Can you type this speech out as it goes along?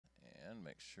in,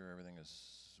 make sure everything is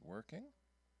working.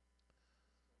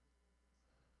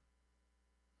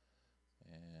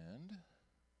 And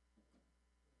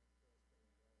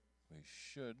we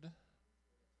should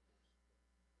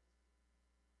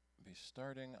be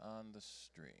starting on the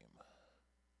stream.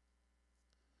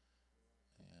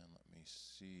 And let me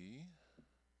see.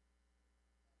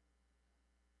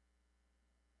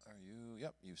 Are you?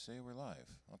 Yep, you say we're live.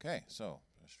 Okay, so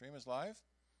the stream is live.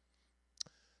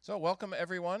 So welcome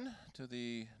everyone to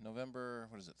the November,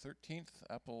 13th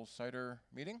Apple CIDER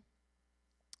meeting.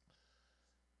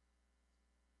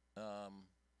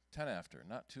 10 after,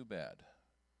 not too bad.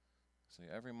 So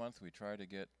every month we try to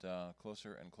get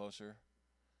closer and closer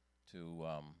to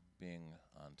being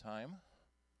on time.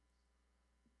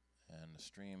 And the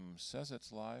stream says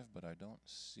it's live, but I don't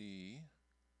see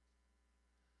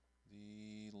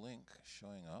the link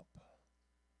showing up.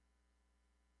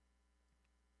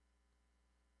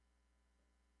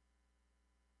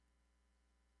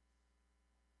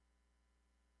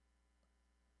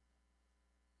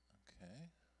 Okay.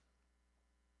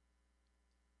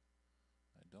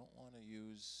 I don't want to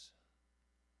use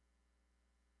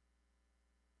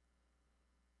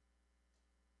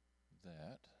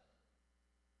that.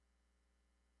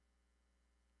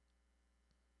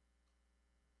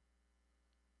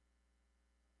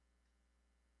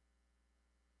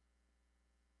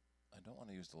 I don't want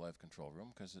to use the live control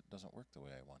room because it doesn't work the way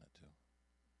I want it to.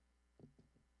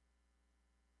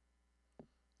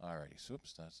 Alrighty, so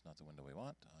oops, that's not the window we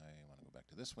want. I want to go back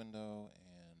to this window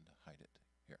and hide it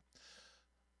here.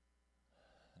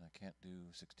 And I can't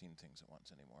do 16 things at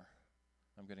once anymore.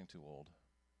 I'm getting too old.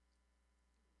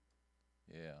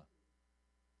 Yeah.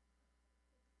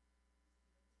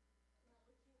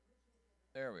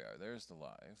 There we are, there's the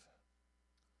live.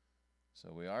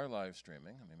 So we are live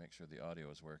streaming. Let me make sure the audio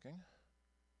is working.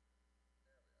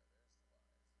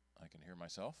 I can hear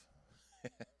myself.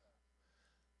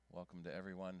 Welcome to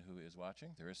everyone who is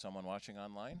watching. There is someone watching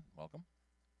online. Welcome.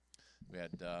 We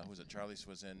had, who was it? Charlie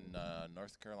was in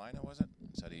North Carolina, was it?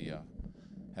 Said he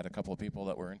had a couple of people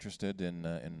that were interested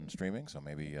in streaming, so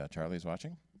maybe Charlie's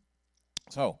watching.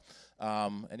 So,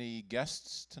 any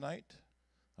guests tonight?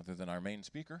 Other than our main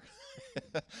speaker.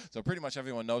 So pretty much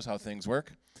everyone knows how things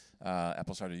work.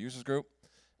 Apple CIDER Users Group.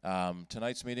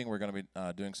 Tonight's meeting we're going to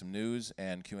be doing some news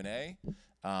and Q&A.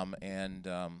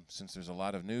 Since there's a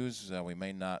lot of news, we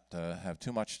may not have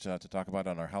too much to talk about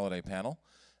on our holiday panel.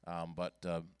 But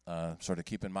sort of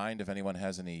keep in mind if anyone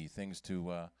has any things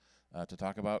to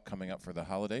talk about coming up for the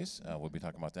holidays, we'll be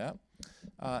talking about that.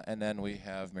 And then we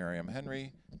have Marian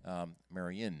Henry,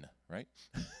 Marian, right?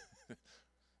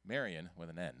 Marian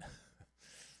with an N.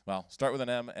 Well, start with an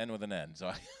M, end with an N.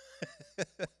 So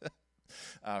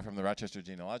from the Rochester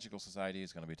Genealogical Society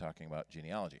is going to be talking about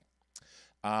genealogy.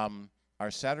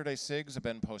 Our Saturday SIGs have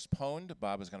been postponed.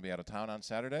 Bob is going to be out of town on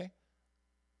Saturday.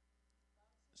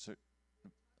 So,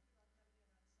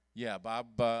 yeah,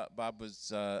 Bob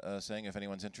was saying if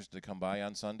anyone's interested to come by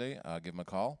on Sunday, give him a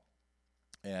call,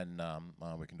 and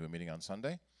we can do a meeting on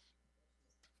Sunday.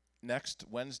 Next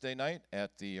Wednesday night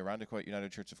at the Irondequoit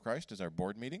United Church of Christ is our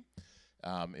board meeting.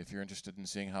 If you're interested in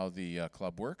seeing how the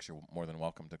club works, you're more than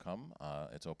welcome to come.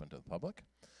 It's open to the public.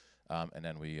 And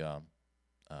then we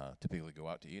typically go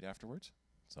out to eat afterwards.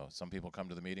 So some people come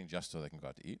to the meeting just so they can go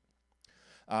out to eat.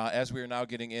 As we are now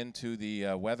getting into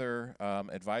the weather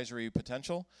advisory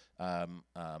potential,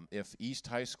 if East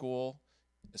High School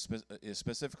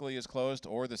specifically is closed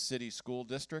or the city school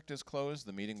district is closed,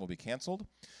 the meeting will be canceled.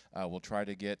 We'll try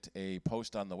to get a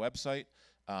post on the website.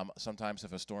 Sometimes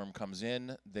if a storm comes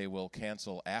in, they will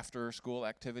cancel after school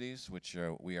activities, which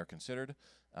we are considered.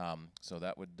 So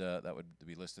that would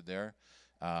be listed there.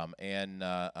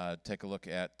 Take a look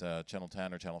at Channel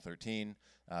 10 or Channel 13.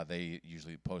 They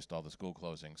usually post all the school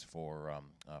closings for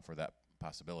that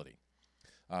possibility.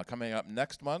 Coming up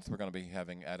next month, we're going to be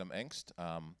having Adam Engst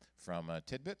from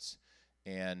Tidbits,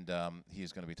 and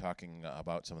he's going to be talking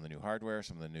about some of the new hardware,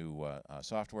 some of the new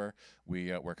software.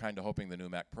 We're kind of hoping the new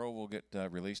Mac Pro will get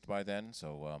released by then,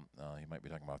 so he might be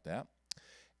talking about that.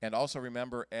 And also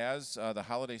remember, as the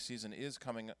holiday season is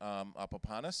coming up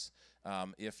upon us,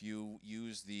 if you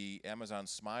use the Amazon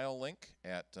Smile link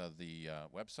at the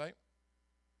website,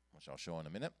 which I'll show in a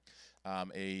minute,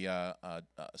 a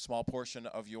small portion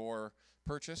of your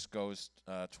purchase goes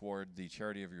toward the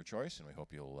charity of your choice, and we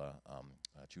hope you'll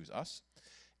choose us.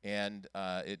 And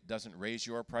it doesn't raise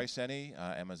your price any.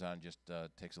 Amazon just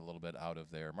takes a little bit out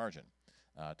of their margin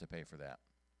to pay for that.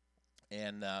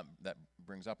 And that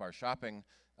brings up our shopping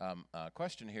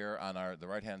question here on the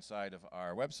right-hand side of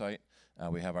our website.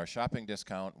 We have our shopping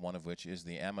discount, one of which is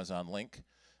the Amazon link.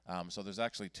 So there's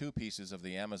actually two pieces of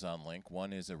the Amazon link.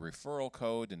 One is a referral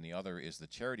code, and the other is the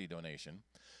charity donation.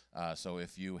 So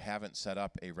if you haven't set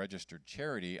up a registered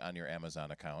charity on your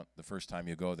Amazon account, the first time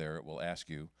you go there, it will ask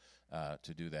you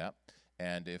to do that.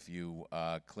 And if you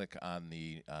click on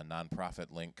the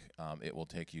nonprofit link, it will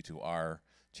take you to our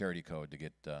charity code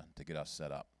to get us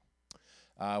set up.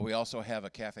 We also have a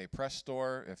Cafe Press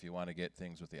store if you want to get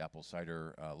things with the Apple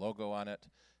Cider logo on it.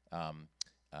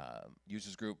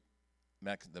 Users Group,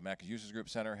 the Mac Users Group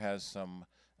Center has some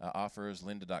offers.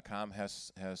 Lynda.com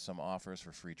has some offers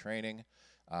for free training.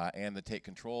 And the Take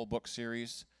Control book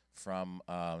series from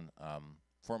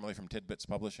formerly from Tidbits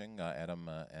Publishing. Adam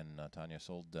and Tanya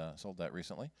sold that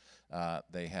recently.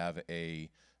 They have a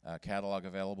catalog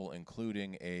available,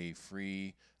 including a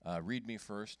free Read Me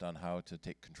First on how to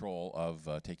take control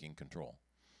of taking control.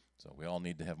 So we all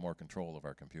need to have more control of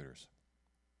our computers.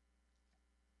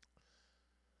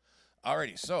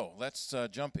 Alrighty, so let's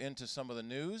jump into some of the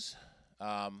news.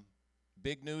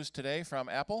 Big news today from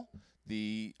Apple.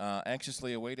 The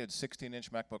anxiously awaited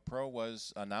 16-inch MacBook Pro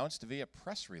was announced via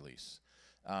press release.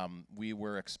 We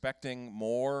were expecting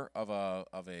more of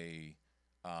a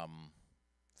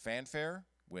fanfare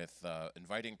with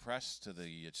inviting press to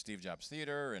the Steve Jobs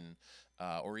Theater, and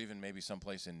or even maybe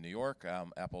someplace in New York.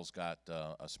 Apple's got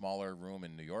a smaller room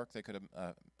in New York they could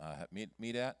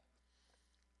meet at.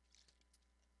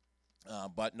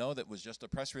 But no, that was just a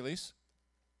press release.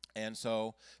 And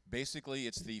so basically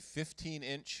it's the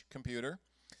 15-inch computer,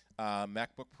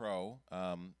 MacBook Pro,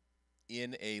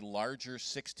 in a larger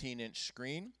 16-inch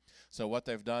screen. So what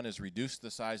they've done is reduce the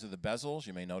size of the bezels.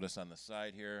 You may notice on the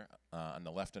side here, on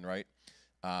the left and right,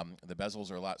 the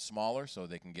bezels are a lot smaller, so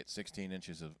they can get 16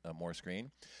 inches of more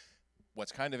screen.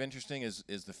 What's kind of interesting is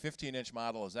the 15-inch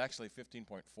model is actually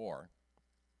 15.4,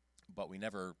 but we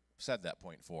never said that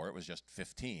 0.4. It was just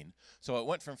 15. So it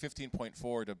went from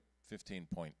 15.4 to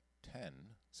 15.10.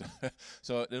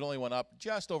 So it only went up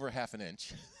just over half an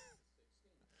inch.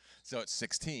 So it's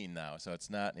 16 now. So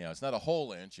it's not, it's not a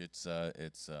whole inch. It's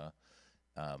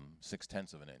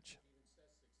 0.6 of an inch.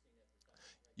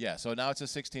 Yeah. So now it's a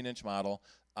 16-inch model.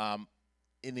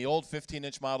 In the old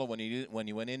 15-inch model, when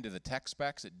you went into the tech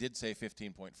specs, it did say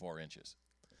 15.4 inches,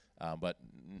 but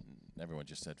everyone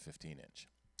just said 15-inch.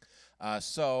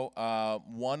 So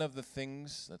one of the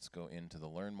things, let's go into the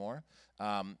Learn More,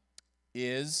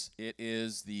 is it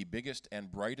is the biggest and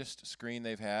brightest screen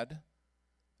they've had.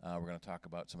 We're going to talk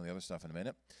about some of the other stuff in a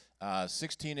minute.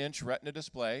 16-inch Retina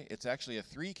display. It's actually a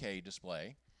 3K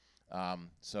display,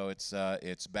 so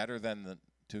it's better than the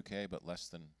 2K but less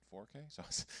than 4K.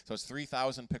 So it's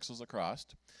 3,000 pixels across.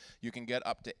 You can get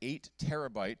up to 8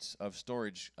 terabytes of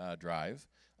storage drive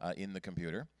in the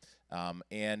computer.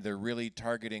 And they're really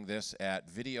targeting this at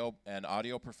video and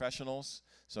audio professionals.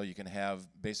 So you can have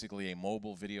basically a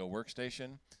mobile video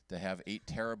workstation to have 8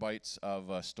 terabytes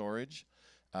of storage.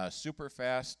 Super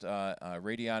fast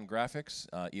Radeon graphics,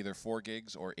 either 4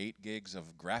 gigs or 8 gigs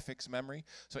of graphics memory.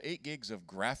 So 8 gigs of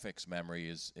graphics memory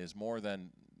is more than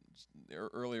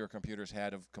earlier computers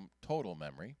had of total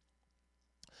memory.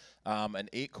 An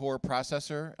 8-core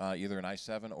processor, either an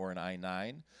i7 or an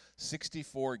i9,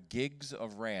 64 gigs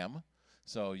of RAM.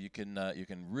 So you can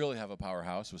really have a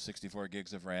powerhouse with 64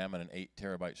 gigs of RAM and an 8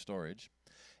 terabyte storage,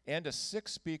 and a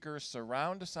 6-speaker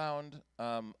surround sound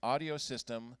audio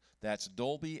system that's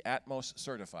Dolby Atmos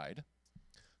certified.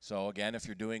 So again, if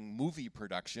you're doing movie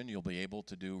production, you'll be able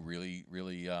to do really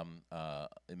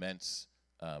immense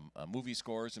movie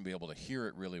scores and be able to hear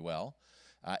it really well.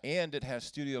 And it has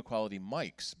studio quality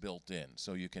mics built in,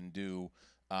 so you can do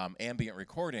ambient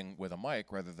recording with a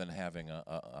mic rather than having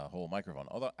a whole microphone.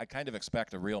 Although I kind of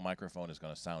expect a real microphone is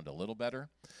going to sound a little better.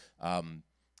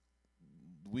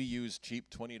 We use cheap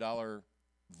 $20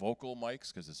 vocal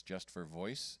mics because it's just for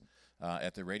voice.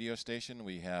 At the radio station,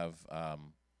 we have $400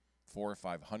 or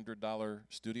 $500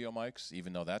 studio mics,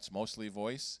 even though that's mostly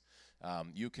voice.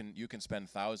 You can spend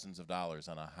thousands of dollars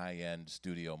on a high-end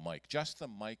studio mic, just the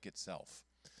mic itself,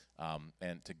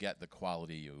 and to get the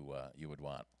quality you would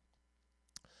want.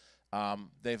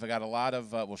 They've got a lot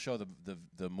of, we'll show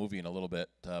the movie in a little bit,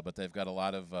 but they've got a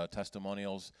lot of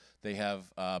testimonials. They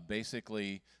have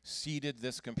basically seeded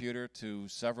this computer to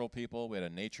several people. We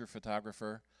had a nature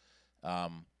photographer.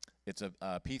 It's a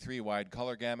P3 wide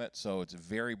color gamut, so it's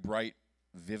very bright,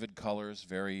 vivid colors,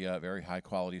 very high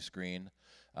quality screen,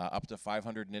 up to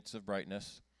 500 nits of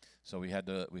brightness. So we had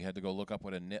to go look up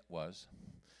what a nit was,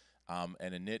 and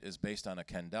a nit is based on a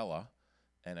candela.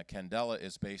 And a candela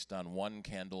is based on 1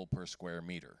 candle per square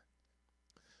meter.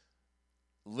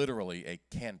 Literally a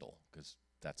candle, because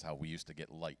that's how we used to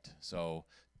get light. So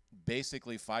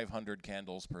basically 500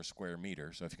 candles per square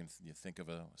meter. So if you think of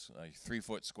a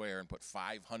 3-foot square and put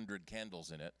 500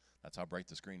 candles in it, that's how bright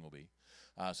the screen will be.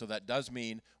 So that does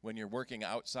mean when you're working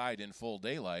outside in full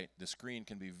daylight, the screen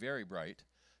can be very bright,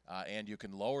 and you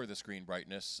can lower the screen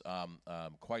brightness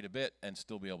quite a bit and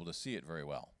still be able to see it very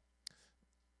well.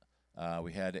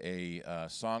 We had a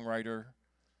songwriter.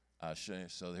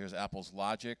 So here's Apple's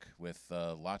Logic with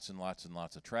lots and lots and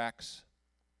lots of tracks,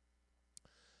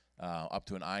 up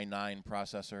to an i9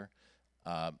 processor.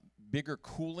 Bigger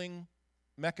cooling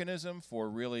mechanism for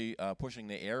really pushing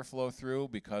the airflow through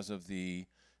because of the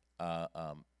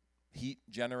heat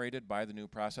generated by the new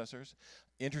processors.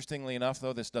 Interestingly enough,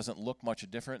 though, this doesn't look much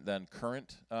different than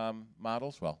current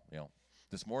models. Well, you know,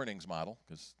 this morning's model,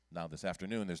 because now this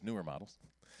afternoon there's newer models.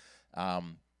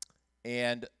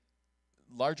 And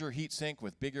larger heat sink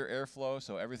with bigger airflow,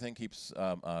 so everything keeps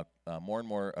more and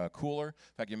more cooler.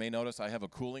 In fact, you may notice I have a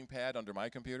cooling pad under my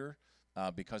computer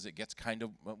because it gets kind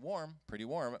of warm, pretty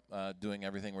warm, doing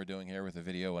everything we're doing here with the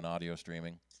video and audio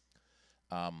streaming.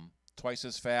 Twice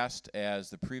as fast as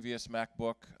the previous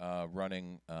MacBook,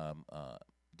 running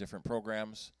different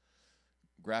programs.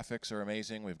 Graphics are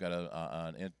amazing. We've got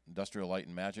an Industrial Light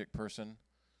and Magic person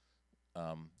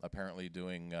apparently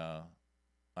doing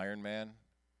Iron Man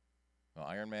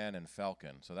and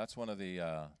Falcon. So that's one of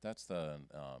the that's the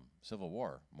Civil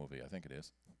War movie, I think it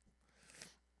is.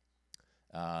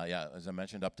 Yeah, as I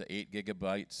mentioned, up to 8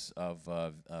 gigabytes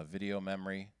of video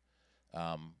memory.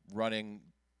 Running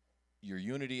your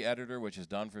Unity editor, which is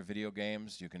done for video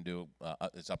games, you can do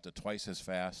it's up to twice as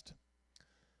fast.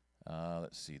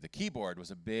 Let's see, the keyboard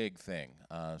was a big thing.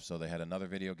 So they had another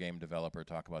video game developer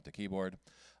talk about the keyboard.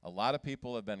 A lot of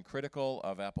people have been critical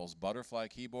of Apple's Butterfly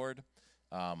keyboard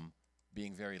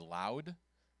being very loud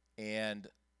and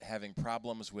having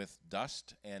problems with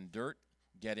dust and dirt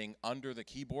getting under the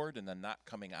keyboard and then not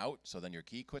coming out, so then your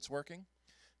key quits working.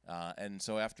 And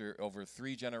so after over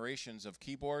 3 generations of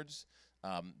keyboards,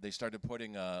 they started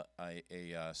putting a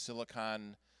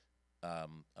silicon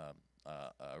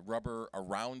rubber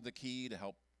around the key to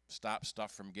help stop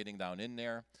stuff from getting down in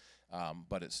there,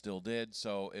 but it still did.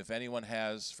 So if anyone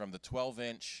has from the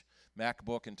 12-inch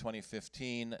MacBook in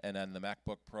 2015 and then the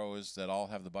MacBook Pros that all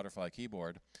have the Butterfly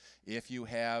keyboard, if you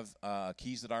have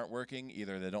keys that aren't working,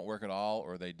 either they don't work at all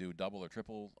or they do double or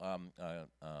triple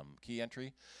key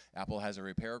entry, Apple has a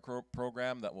repair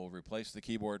program that will replace the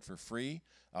keyboard for free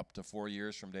up to 4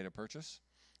 years from date of purchase.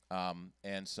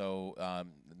 And so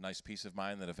nice peace of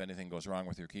mind that if anything goes wrong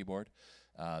with your keyboard,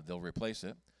 they'll replace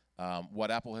it.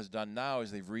 What Apple has done now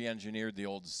is they've re-engineered the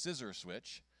old scissor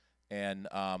switch, and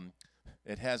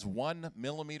it has 1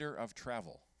 millimeter of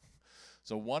travel.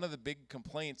 So one of the big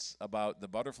complaints about the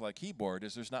Butterfly keyboard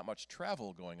is there's not much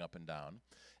travel going up and down,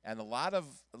 and a lot of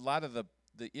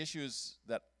the issues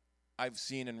that I've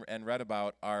seen and read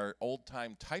about are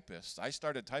old-time typists. I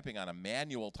started typing on a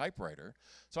manual typewriter,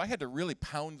 so I had to really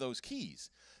pound those keys.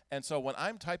 And so when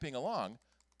I'm typing along,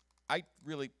 I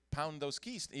really pound those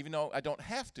keys, even though I don't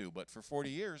have to, but for 40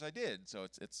 years I did. So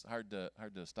it's hard to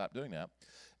stop doing that.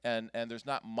 And there's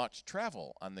not much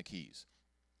travel on the keys.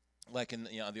 Like in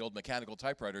the old mechanical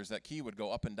typewriters, that key would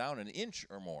go up and down an inch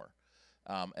or more.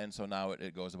 And so now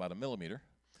it goes about 1 millimeter.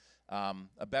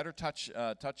 A better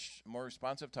more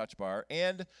responsive touch bar,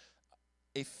 and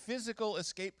a physical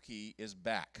escape key is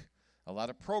back. A lot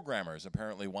of programmers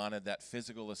apparently wanted that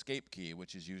physical escape key,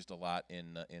 which is used a lot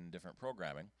in different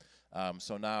programming.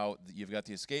 So now you've got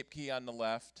the escape key on the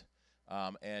left,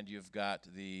 and you've got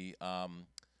the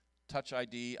Touch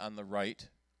ID on the right.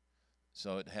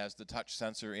 So it has the touch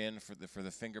sensor in for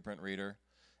the fingerprint reader,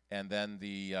 and then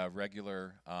the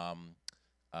regular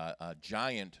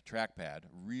giant trackpad,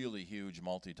 really huge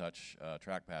multi-touch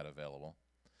trackpad available.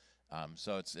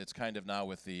 So it's kind of now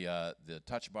with the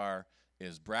touch bar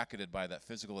is bracketed by that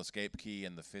physical escape key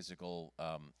and the physical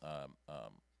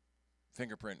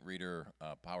fingerprint reader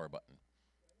power button.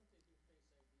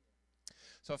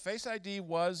 So Face ID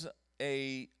was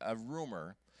a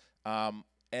rumor, and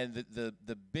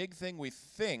the big thing we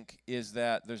think is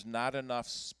that there's not enough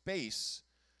space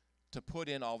to put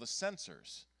in all the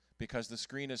sensors because the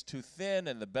screen is too thin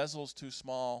and the bezel's too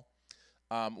small.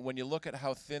 When you look at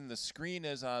how thin the screen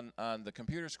is on the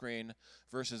computer screen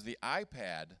versus the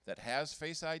iPad that has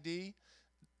Face ID,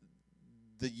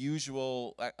 the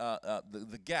usual,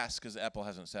 the guess, because Apple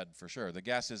hasn't said for sure, the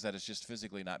guess is that it's just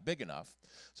physically not big enough.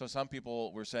 So some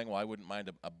people were saying, well, I wouldn't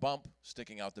mind a bump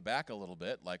sticking out the back a little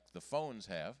bit, like the phones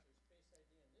have.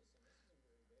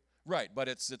 Right, but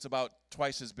it's about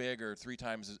twice as big or 3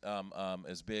 times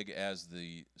as big as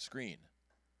the screen.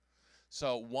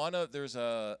 So there's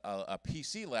a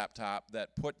PC laptop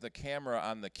that put the camera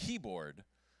on the keyboard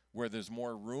where there's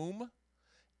more room,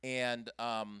 and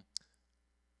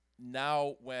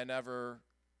now whenever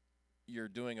you're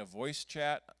doing a voice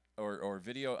chat or a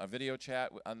video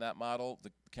chat on that model,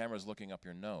 the camera's looking up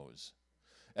your nose.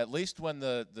 At least when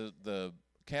the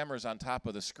camera's on top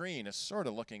of the screen, it's sort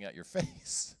of looking at your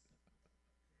face.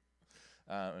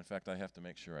 In fact, I have to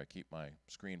make sure I keep my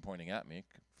screen pointing at me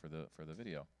for the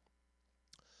video.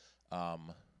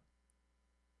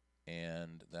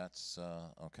 And that's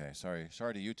okay. Sorry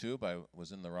to YouTube. I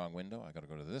was in the wrong window. I got to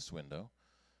go to this window,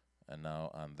 and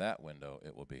now on that window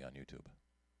it will be on YouTube.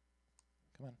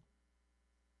 Come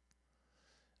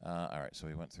on. All right. So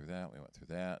we went through that. Went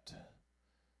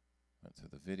through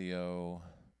the video,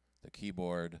 the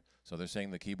keyboard. So they're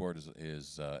saying the keyboard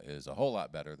is a whole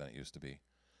lot better than it used to be.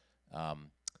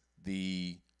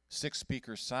 The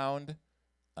 6-speaker sound.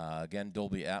 Again,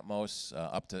 Dolby Atmos,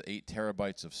 up to 8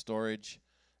 terabytes of storage.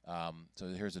 So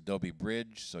here's Adobe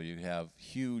Bridge, so you have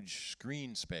huge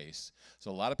screen space.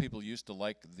 So a lot of people used to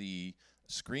like the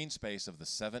screen space of the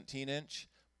 17-inch,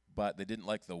 but they didn't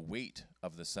like the weight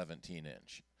of the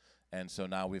 17-inch. And so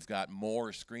now we've got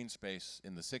more screen space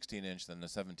in the 16-inch than the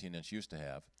 17-inch used to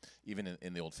have. Even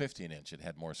in the old 15-inch, it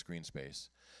had more screen space.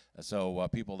 So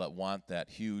people that want that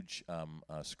huge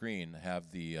screen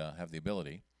have the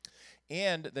ability.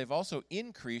 And they've also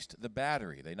increased the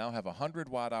battery. They now have a 100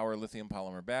 watt-hour lithium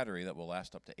polymer battery that will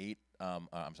last up to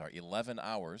 11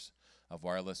 hours of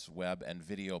wireless web and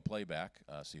video playback.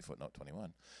 See footnote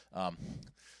 21.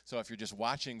 So if you're just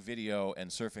watching video and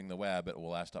surfing the web, it will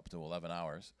last up to 11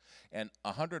 hours. And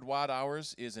 100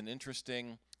 watt-hours is an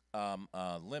interesting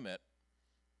limit.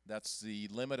 That's the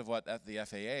limit of what the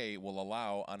FAA will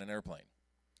allow on an airplane.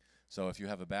 So if you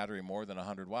have a battery more than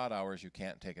 100 watt-hours, you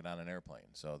can't take it on an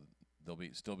airplane. So they'll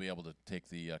still be able to take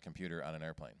the computer on an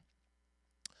airplane.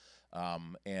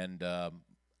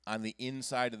 On the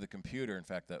inside of the computer, in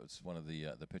fact, that was one of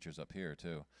the pictures up here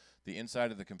too. The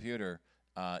inside of the computer,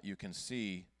 you can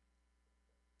see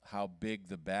how big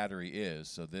the battery is.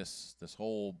 So this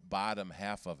whole bottom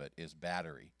half of it is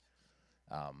battery,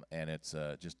 and it's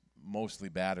just mostly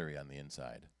battery on the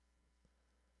inside.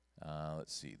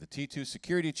 Let's see. The T2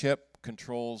 security chip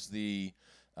controls the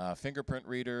fingerprint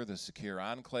reader, the secure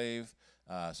enclave,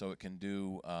 so it can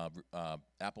do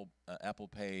Apple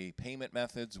Pay payment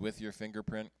methods with your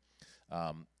fingerprint.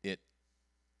 It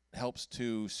helps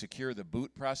to secure the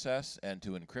boot process and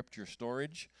to encrypt your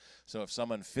storage. So if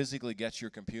someone physically gets your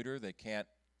computer, they can't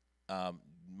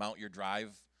mount your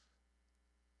drive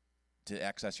to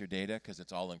access your data because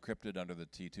it's all encrypted under the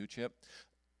T2 chip.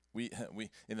 We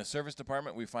in the service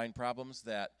department, we find problems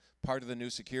that part of the new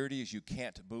security is you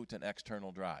can't boot an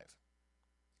external drive,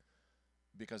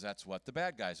 because that's what the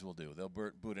bad guys will do. They'll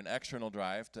boot an external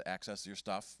drive to access your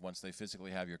stuff once they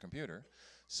physically have your computer.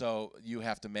 So you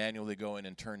have to manually go in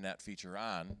and turn that feature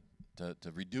on to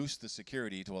reduce the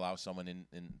security to allow someone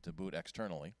in to boot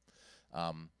externally.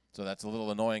 So that's a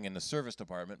little annoying in the service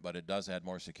department, but it does add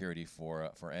more security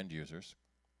for end users.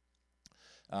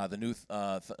 The new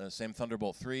same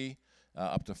Thunderbolt 3,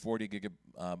 up to 40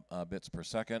 gigabits per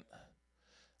second.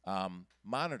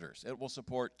 Monitors. It will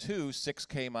support 2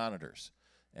 6K monitors.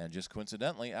 And just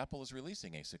coincidentally, Apple is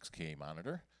releasing a 6K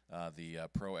monitor, the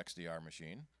Pro XDR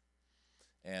machine.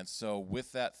 And so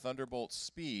with that Thunderbolt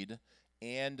speed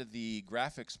and the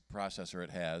graphics processor it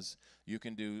has, you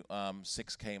can do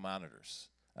 6K monitors.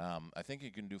 I think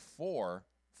you can do 4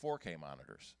 4K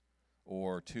monitors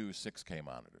or 2 6K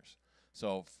monitors.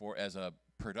 So as a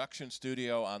production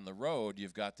studio on the road,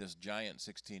 you've got this giant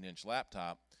 16-inch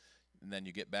laptop, and then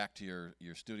you get back to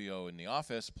your studio in the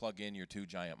office, plug in your 2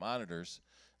 giant monitors,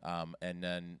 and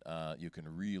then you can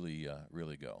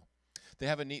really go. They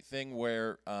have a neat thing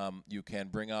where you can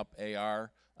bring up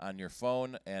AR on your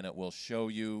phone, and it will show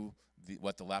you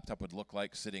what the laptop would look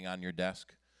like sitting on your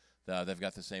desk. They've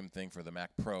got the same thing for the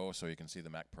Mac Pro, so you can see the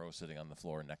Mac Pro sitting on the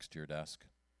floor next to your desk.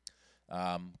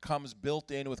 Comes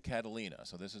built in with Catalina.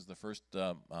 So this is the first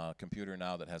computer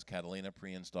now that has Catalina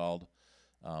pre-installed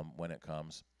when it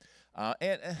comes.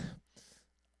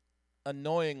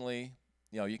 Annoyingly,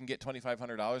 you can get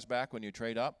 $2,500 back when you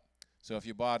trade up. So if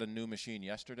you bought a new machine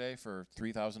yesterday for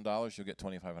 $3,000, you'll get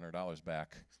 $2,500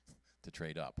 back to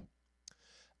trade up.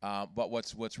 But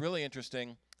what's really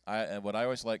interesting, and what I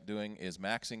always like doing, is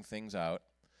maxing things out.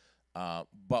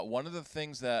 But one of the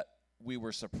things that we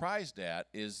were surprised at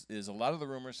is a lot of the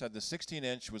rumors said the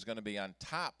 16-inch was going to be on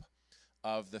top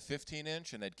of the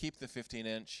 15-inch, and they'd keep the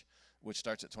 15-inch, which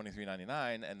starts at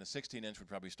 $23.99, and the 16-inch would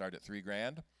probably start at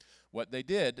 $3,000. What they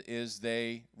did is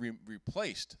they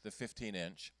replaced the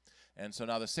 15-inch, And so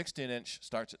now the 16-inch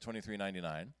starts at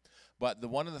 $23.99. But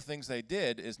one of the things they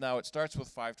did is now it starts with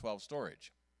 512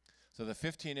 storage. So the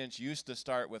 15-inch used to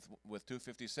start with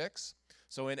 256.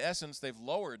 So in essence, they've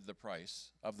lowered the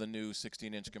price of the new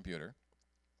 16-inch computer.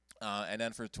 And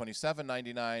then for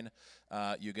 $27.99,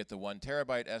 you get the 1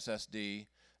 terabyte SSD,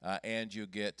 and you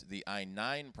get the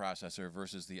i9 processor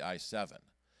versus the i7.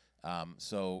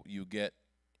 So you get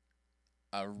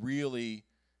a really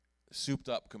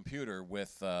souped-up computer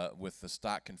with the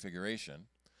stock configuration.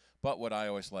 But what I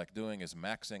always like doing is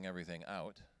maxing everything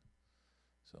out.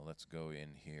 So let's go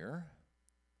in here.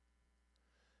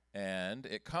 And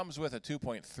it comes with a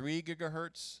 2.3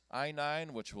 gigahertz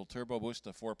i9, which will turbo boost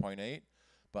to 4.8.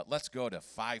 But let's go to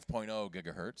 5.0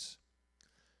 gigahertz.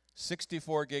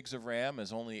 64 gigs of RAM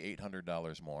is only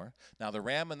 $800 more. Now, the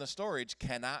RAM and the storage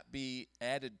cannot be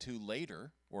added to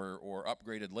later or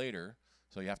upgraded later,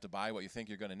 so you have to buy what you think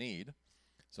you're going to need.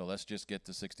 So let's just get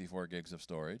the 64 gigs of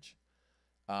storage.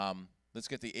 Let's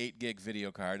get the 8 gig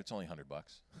video card. It's only $100.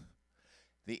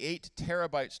 The 8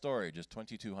 terabyte storage is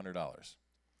 $2,200,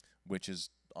 which is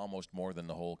almost more than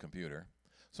the whole computer.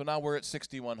 So now we're at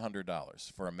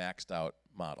 $6,100 for a maxed out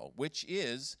model, which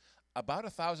is about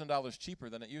 $1,000 cheaper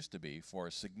than it used to be for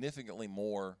a significantly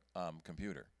more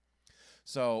computer.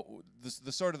 So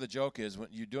the sort of the joke is when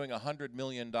you're doing a $100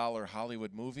 million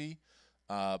Hollywood movie,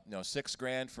 $6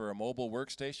 grand for a mobile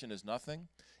workstation is nothing.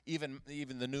 Even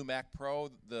the new Mac Pro,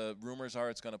 the rumors are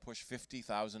it's going to push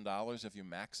 $50,000 if you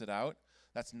max it out.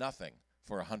 That's nothing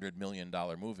for a $100 million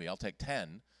movie. I'll take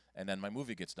 10, and then my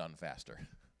movie gets done faster.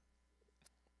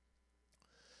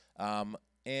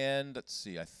 And let's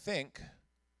see, I think,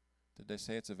 did they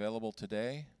say it's available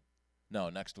today? No,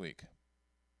 next week.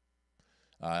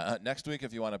 Next week,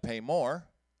 if you want to pay more,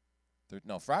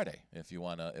 no, Friday, if you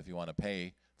want to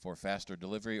pay for faster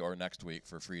delivery, or next week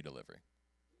for free delivery.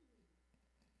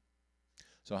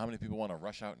 So how many people want to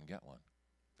rush out and get one?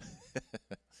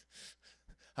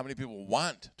 How many people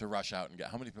want to rush out and get?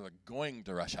 How many people are going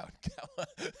to rush out and get one?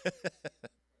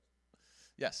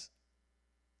 Yes.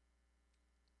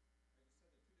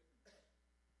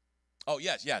 Oh,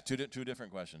 yes, yeah, two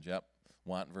different questions, yep.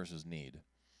 Want versus need.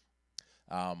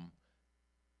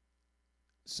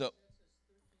 So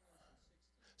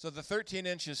the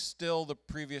 13-inch is still the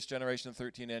previous generation of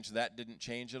 13-inch. That didn't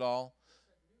change at all.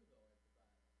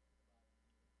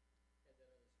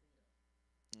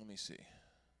 Let me see.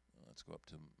 Let's go up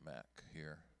to Mac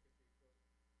here.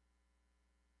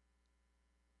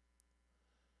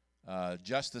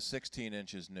 Just the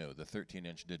 16-inch is new. The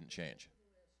 13-inch didn't change.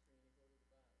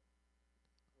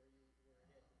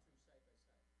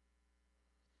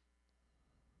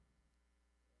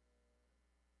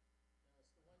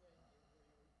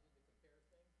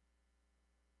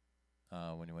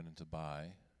 When you went into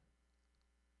buy.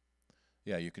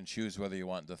 Yeah, you can choose whether you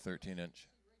want the 13-inch.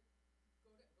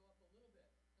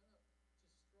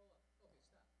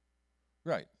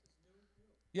 Right.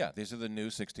 Yeah, these are the new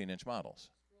 16-inch models.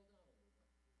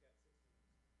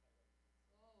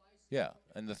 Yeah,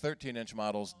 and the 13-inch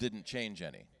models didn't change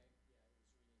any.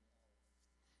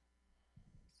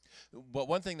 But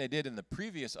one thing they did in the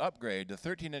previous upgrade, the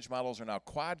 13-inch models are now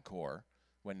quad-core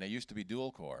when they used to be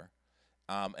dual-core.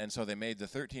 And so they made the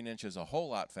 13 inches a whole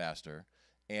lot faster.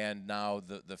 And now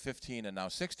the 15 and now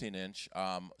 16-inch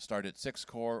start at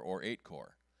 6-core or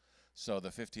 8-core. So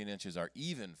the 15 inches are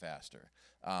even faster.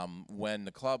 When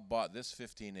the club bought this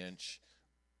 15-inch,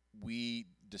 we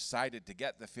decided to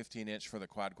get the 15-inch for the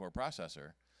quad-core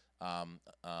processor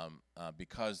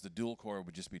because the dual-core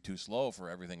would just be too slow for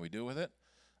everything we do with it.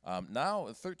 Now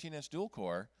a 13-inch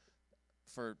dual-core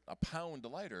for £1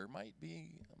 lighter might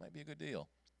be a good deal.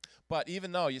 But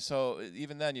even though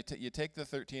even then you take the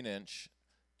 13-inch,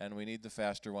 and we need the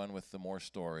faster one with the more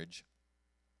storage.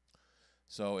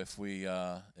 So if we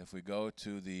go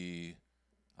to the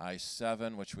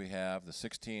i7, which we have, the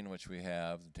 16, which we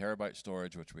have, the terabyte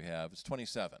storage, which we have, it's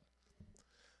 27.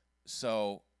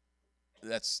 So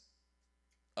that's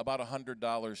about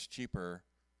 $100 cheaper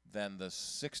than the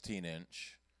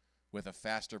 16-inch with a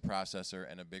faster processor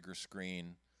and a bigger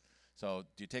screen. So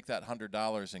do you take that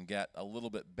 $100 and get a little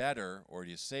bit better, or do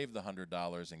you save the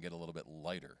 $100 and get a little bit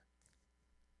lighter?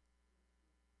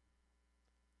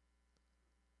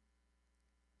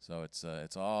 So it's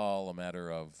all a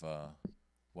matter of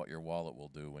what your wallet will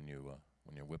do when you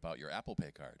whip out your Apple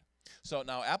Pay card. So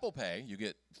now Apple Pay, you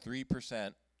get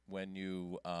 3% when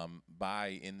you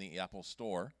buy in the Apple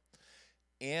Store,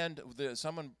 and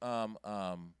someone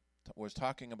was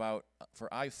talking about for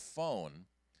iPhone.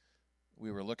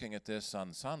 We were looking at this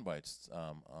on Soundbites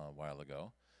a while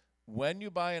ago. When you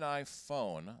buy an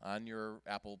iPhone on your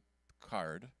Apple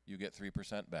card, you get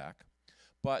 3% back.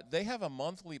 but they have a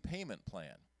monthly payment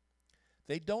plan.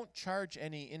 They don't charge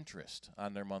any interest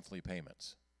on their monthly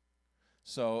payments.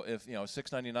 So if,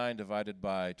 $6.99 divided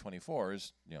by 24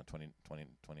 is,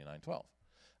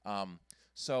 29.12.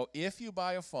 So if you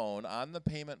buy a phone on the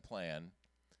payment plan,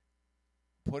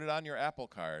 put it on your Apple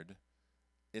Card,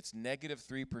 it's negative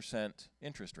 3%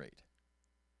 interest rate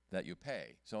that you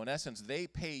pay. So in essence, they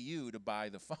pay you to buy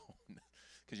the phone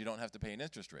because you don't have to pay an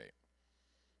interest rate.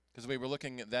 Because we were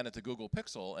looking then at the Google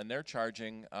Pixel, and they're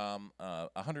charging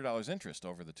 $100 interest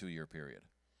over the 2-year period,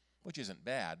 which isn't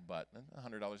bad, but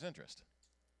 $100 interest.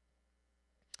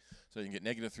 So you can get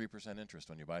negative 3% interest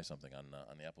when you buy something on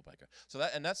the Apple Pay card. So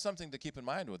that's something to keep in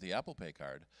mind with the Apple Pay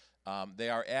card. They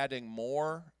are adding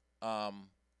more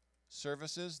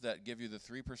services that give you the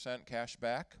 3% cash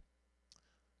back.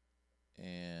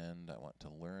 And I want to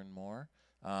learn more.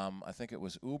 I think it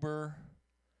was Uber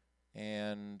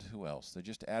and who else? They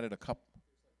just added a couple.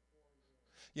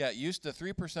 Yeah, the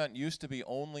 3% used to be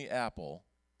only Apple,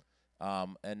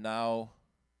 and now,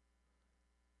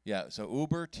 yeah. So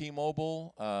Uber,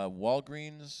 T-Mobile,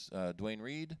 Walgreens, Duane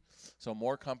Reade. So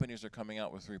more companies are coming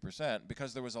out with 3%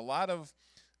 because there was a lot of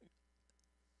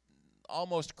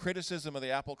almost criticism of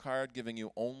the Apple Card giving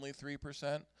you only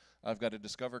 3%. I've got a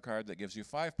Discover card that gives you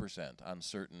 5% on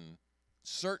certain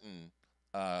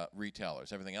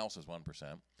retailers. Everything else is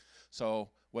 1%. So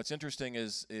what's interesting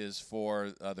is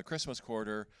for the Christmas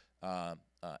quarter,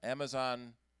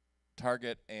 Amazon,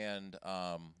 Target, and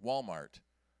Walmart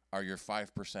are your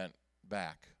 5%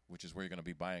 back, which is where you're going to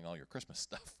be buying all your Christmas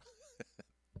stuff.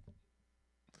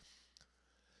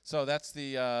 So that's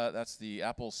the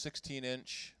Apple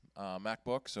 16-inch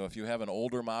MacBook. So if you have an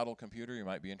older model computer, you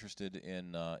might be interested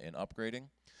in upgrading,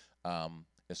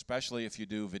 especially if you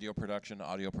do video production,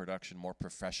 audio production, more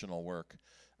professional work.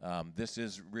 This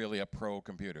is really a pro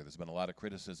computer. There's been a lot of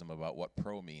criticism about what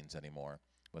pro means anymore,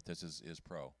 but this is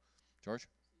pro. George?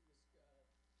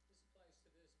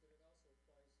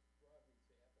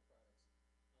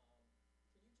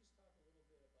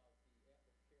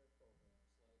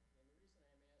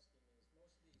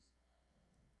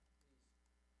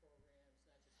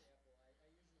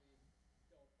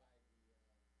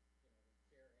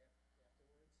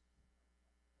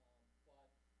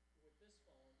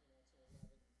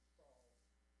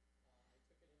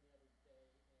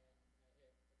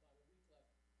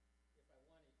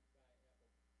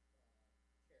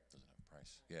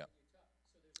 Yeah.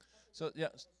 So yeah.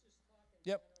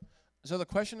 Yep. So the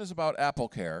question is about Apple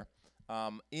Care.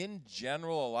 In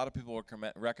general, a lot of people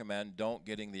recommend don't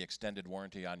getting the extended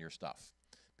warranty on your stuff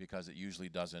because it usually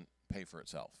doesn't pay for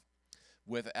itself.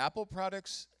 With Apple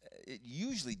products, it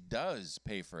usually does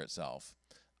pay for itself.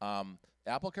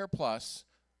 Apple Care Plus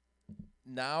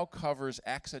now covers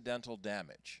accidental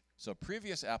damage. So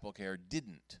previous Apple Care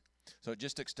didn't. So it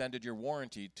just extended your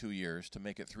warranty 2 years to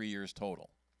make it 3 years total.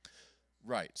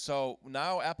 Right. So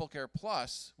now Apple Care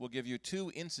Plus will give you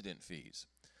 2 incident fees.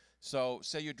 So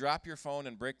say you drop your phone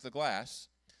and break the glass.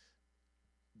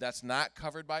 That's not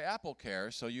covered by Apple Care,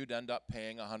 so you'd end up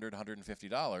paying $100,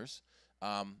 $150.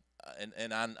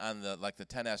 And on the the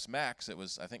 10s Max, it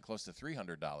was I think close to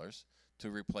 $300 to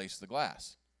replace the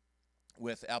glass.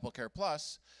 With Apple Care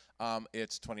Plus,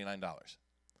 it's $29.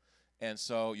 And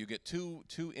so you get two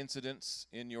incidents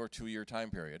in your 2-year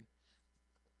time period,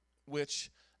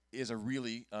 which is a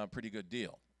really pretty good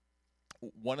deal.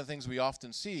 One of the things we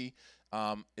often see,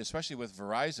 especially with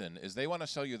Verizon, is they want to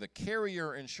sell you the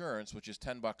carrier insurance, which is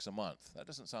 $10 a month. That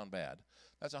doesn't sound bad.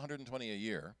 That's $120 a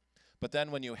year. But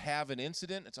then when you have an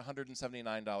incident, it's a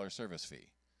 $179 service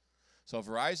fee. So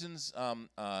Verizon's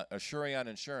Assurion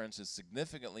insurance is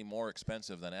significantly more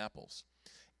expensive than Apple's.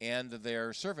 And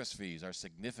their service fees are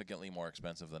significantly more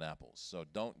expensive than Apple's. So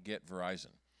don't get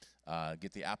Verizon.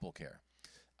 Get the Apple Care.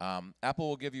 Apple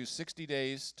will give you 60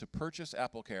 days to purchase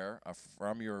Apple Care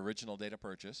from your original date of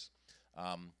purchase,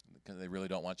 because they really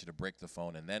don't want you to break the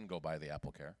phone and then go buy the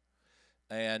Apple Care.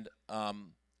 And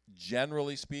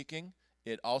generally speaking,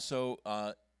 it also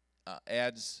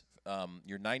adds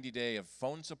your 90-day of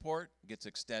phone support gets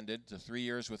extended to 3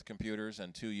 years with computers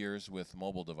and 2 years with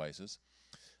mobile devices.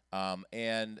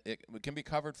 And it can be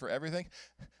covered for everything.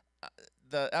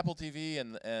 The Apple TV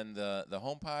and the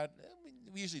HomePod,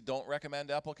 we usually don't recommend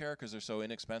Apple Care because they're so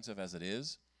inexpensive as it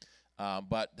is.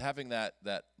 But having that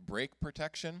break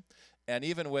protection, and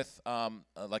even with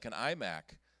like an iMac,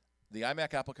 the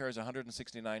iMac Apple Care is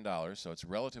 $169, so it's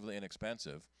relatively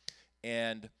inexpensive.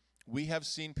 And we have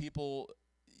seen people,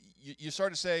 you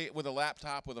sort of say with a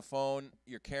laptop, with a phone,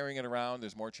 you're carrying it around,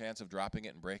 there's more chance of dropping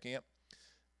it and breaking it.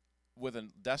 with a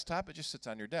desktop, it just sits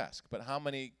on your desk. But how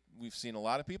many, we've seen a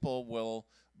lot of people will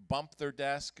bump their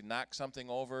desk, knock something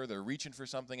over, they're reaching for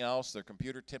something else, their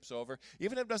computer tips over.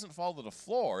 Even if it doesn't fall to the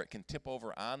floor, it can tip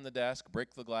over on the desk,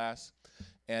 break the glass.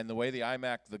 And the way the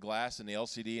iMac, the glass and the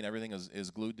LCD and everything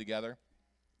is glued together,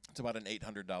 it's about an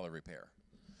 $800 repair.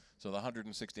 So the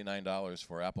 $169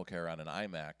 for AppleCare on an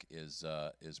iMac is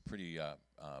pretty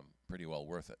well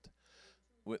worth it.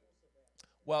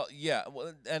 Well, yeah,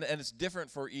 and it's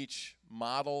different for each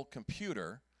model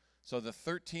computer. So the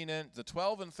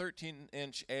 12 and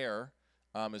 13-inch Air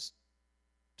is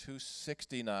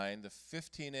 $269. The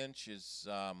 15-inch is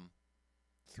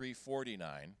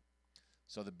 $349.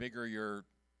 So the bigger your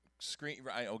screen,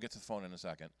 I'll get to the phone in a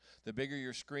second. The bigger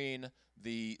your screen,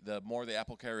 the more the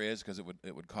AppleCare is, because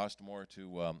it would cost more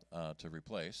to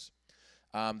replace.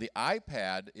 The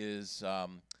iPad is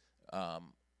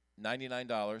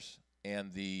 $99.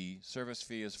 And the service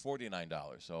fee is $49.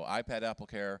 So iPad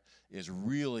AppleCare is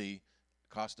really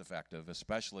cost effective,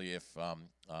 especially if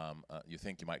you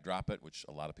think you might drop it, which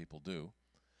a lot of people do.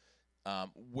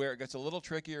 Where it gets a little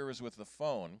trickier is with the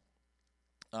phone,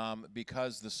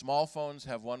 because the small phones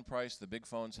have one price, the big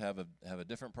phones have a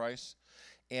different price.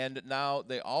 And now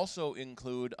they also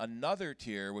include another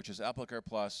tier, which is AppleCare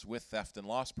Plus with theft and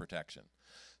loss protection.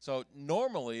 So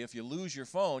normally, if you lose your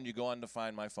phone, you go on to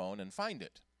Find My Phone and find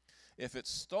it. If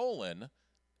it's stolen,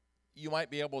 you might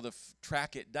be able to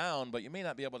track it down, but you may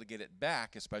not be able to get it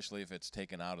back, especially if it's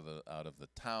taken out of the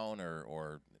town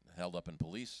or held up in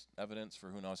police evidence for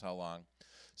who knows how long.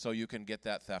 So you can get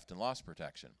that theft and loss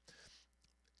protection.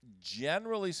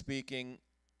 Generally speaking,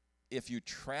 if you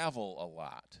travel a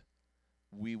lot,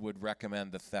 we would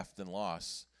recommend the theft and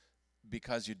loss,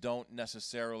 because you don't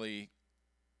necessarily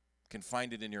can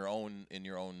find it in your own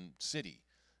city.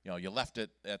 You know, you left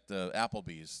it at the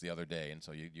Applebee's the other day, and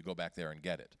so you go back there and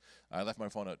get it. I left my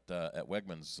phone at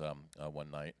Wegmans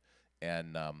one night,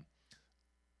 and I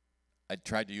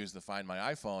tried to use the Find My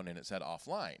iPhone, and it said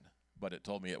offline, but it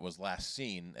told me it was last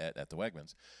seen at the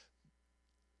Wegmans.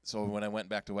 So when I went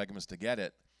back to Wegmans to get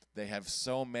it, they have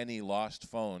so many lost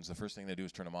phones, the first thing they do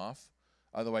is turn them off.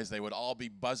 Otherwise, they would all be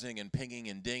buzzing and pinging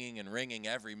and dinging and ringing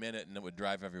every minute, and it would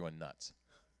drive everyone nuts.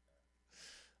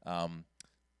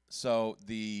 So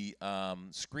the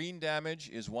screen damage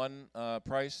is one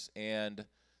price, and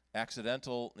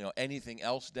accidental, anything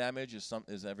else damage is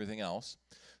everything else.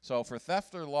 So for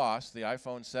theft or loss, the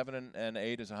iPhone 7 and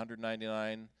 8 is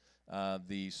 $199.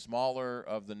 The smaller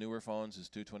of the newer phones is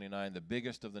 $229. The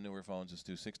biggest of the newer phones is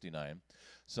 $269.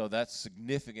 So that's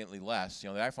significantly less. The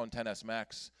iPhone XS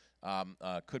Max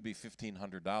could be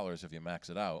 $1,500 if you max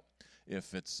it out.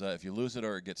 If you lose it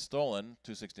or it gets stolen,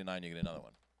 $269, you get another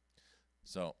one.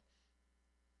 So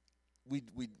we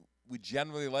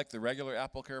generally like the regular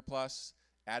AppleCare Plus.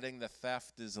 Adding the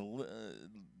theft is a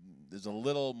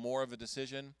little more of a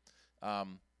decision,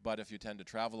 but if you tend to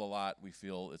travel a lot, we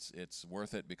feel it's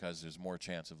worth it, because there's more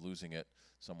chance of losing it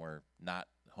somewhere not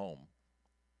home.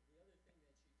 The other thing that she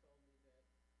told me that people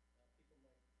might be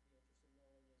interested in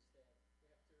knowing is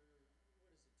that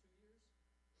after, 2 years?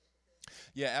 Okay.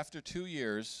 Yeah, after 2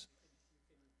 years,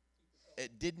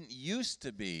 it didn't used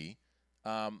to be.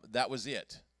 That was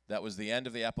it. That was the end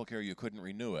of the AppleCare. You couldn't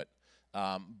renew it.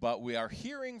 But we are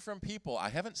hearing from people, I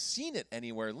haven't seen it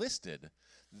anywhere listed,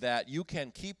 that you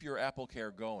can keep your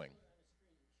AppleCare going.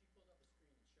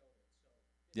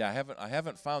 Yeah, I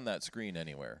haven't found that screen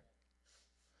anywhere.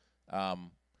 And it was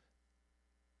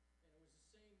the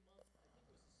same month. I think it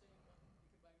was the same month. You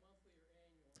can buy monthly or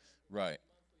annual. Right.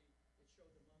 Monthly, it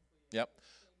showed the monthly. Yep.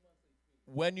 Same monthly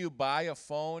fee. When you buy a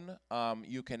phone,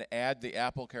 you can add the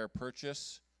AppleCare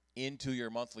purchase into your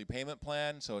monthly payment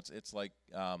plan. So it's like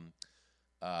less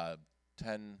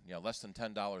than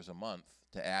 $10 a month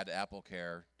to add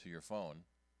AppleCare to your phone.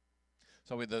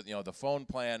 So with the phone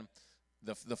plan,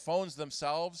 the phones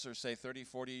themselves are say $30,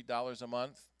 $40 a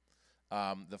month.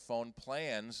 The phone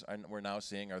plans we're now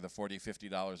seeing are the $40,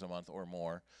 $50 a month or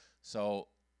more. So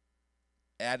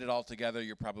add it all together,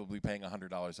 you're probably paying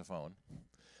 $100 a phone.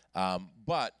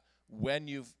 But when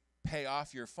you pay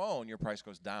off your phone, your price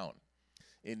goes down.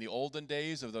 In the olden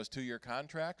days of those 2-year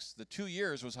contracts, the 2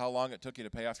 years was how long it took you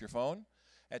to pay off your phone.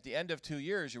 At the end of 2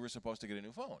 years, you were supposed to get a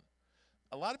new phone.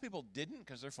 A lot of people didn't,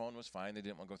 because their phone was fine. They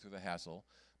didn't want to go through the hassle.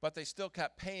 But they still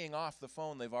kept paying off the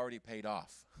phone they've already paid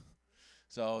off.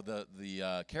 So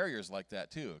the carriers like that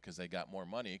too, because they got more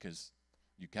money, because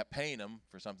you kept paying them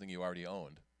for something you already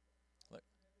owned.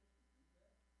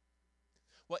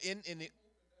 Well, in the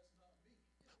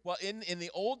Well, in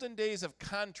the olden days of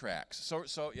contracts,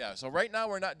 so right now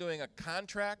we're not doing a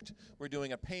contract, we're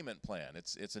doing a payment plan.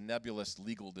 It's a nebulous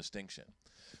legal distinction.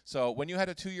 So when you had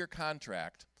a 2-year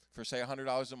contract for, say,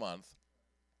 $100 a month,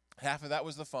 half of that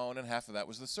was the phone and half of that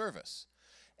was the service.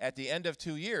 At the end of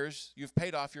 2 years, you've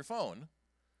paid off your phone,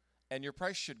 and your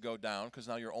price should go down because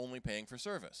now you're only paying for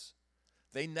service.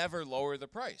 They never lower the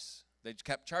price. They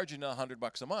kept charging you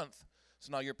 $100 a month,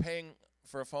 so now you're paying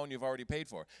for a phone you've already paid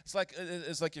for. It's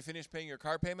like you finish paying your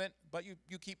car payment, but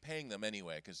you keep paying them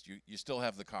anyway because you still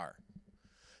have the car.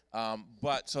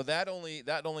 But so that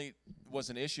only was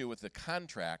an issue with the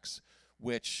contracts,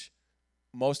 which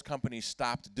most companies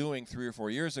stopped doing 3 or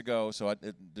 4 years ago. So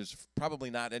there's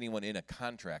probably not anyone in a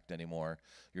contract anymore.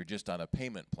 You're just on a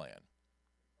payment plan.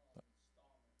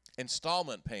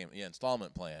 Installment payment, yeah,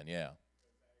 installment plan, yeah.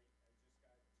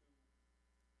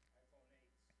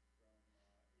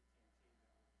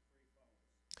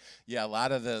 Yeah, a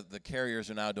lot of the carriers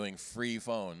are now doing free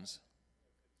phones.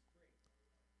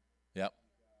 Yep.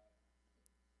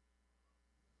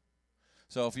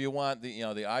 So if you want the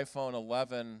iPhone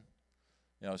 11,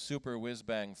 super whiz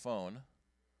bang phone,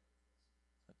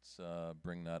 let's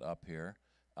bring that up here.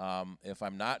 If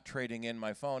I'm not trading in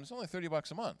my phone, it's only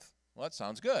 $30 a month. Well, that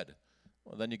sounds good.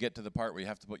 Well, then you get to the part where you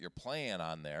have to put your plan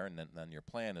on there, and then your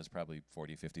plan is probably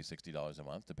 $40, $50, $60 a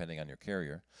month, depending on your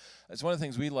carrier. It's one of the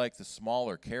things we like, the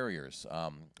smaller carriers.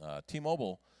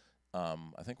 T-Mobile,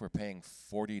 I think we're paying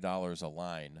 $40 a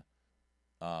line,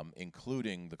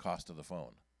 including the cost of the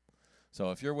phone.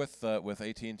 So if you're with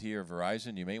AT&T or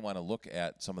Verizon, you may want to look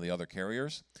at some of the other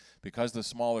carriers. Because the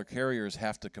smaller carriers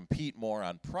have to compete more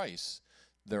on price,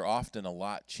 they're often a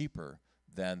lot cheaper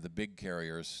than the big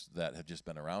carriers that have just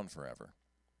been around forever.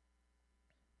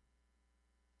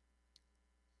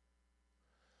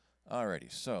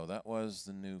 Alrighty, so that was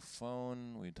the new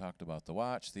phone. We talked about the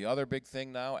watch. The other big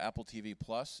thing now, Apple TV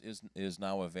Plus is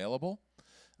now available.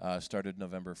 Started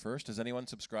November 1st. Has anyone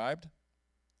subscribed?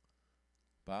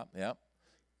 Bob? Yep.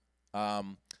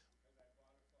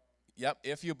 Yep.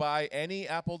 If you buy any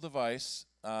Apple device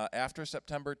after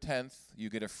September 10th, you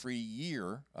get a free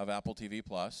year of Apple TV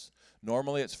Plus.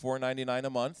 Normally it's $4.99 a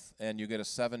month, and you get a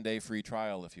 7-day free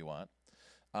trial if you want.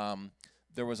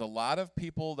 There was a lot of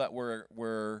people that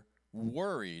were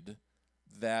worried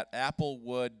that Apple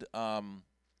would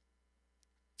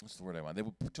what's the word I want? They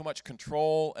would put too much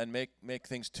control and make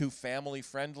things too family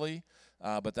friendly.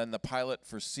 But then the pilot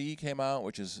for C came out,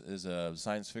 which is a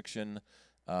science fiction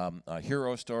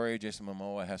hero story. Jason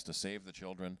Momoa has to save the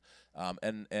children,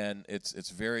 and it's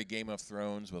very Game of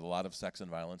Thrones with a lot of sex and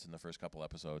violence in the first couple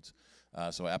episodes.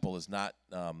 So Apple is not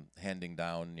handing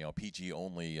down PG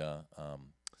only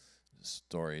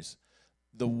stories.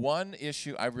 The one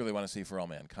issue I really want to see for all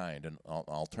mankind, an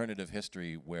alternative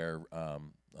history where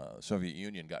Soviet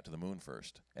Union got to the moon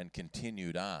first and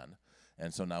continued on.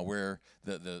 And so now we're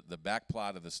the back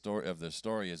plot of the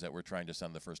story is that we're trying to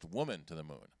send the first woman to the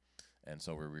moon. And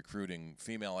so we're recruiting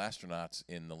female astronauts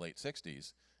in the late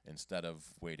 60s instead of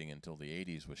waiting until the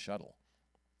 80s with shuttle.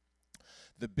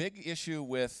 The big issue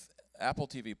with Apple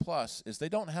TV Plus is they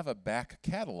don't have a back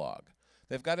catalog.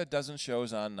 They've got a dozen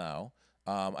shows on now.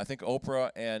 I think Oprah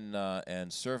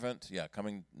and Servant,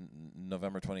 coming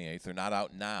November 28th. They're not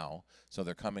out now, so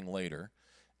they're coming later.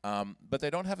 But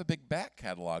they don't have a big back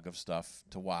catalog of stuff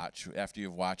to watch after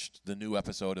you've watched the new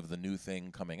episode of the new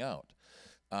thing coming out,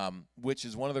 which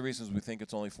is one of the reasons we think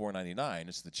it's only $4.99.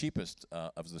 It's the cheapest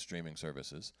of the streaming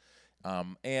services.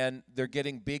 And they're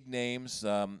getting big names.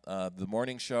 The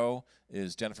morning show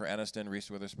is Jennifer Aniston, Reese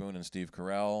Witherspoon, and Steve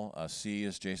Carell. C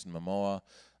is Jason Momoa.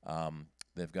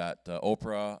 They've got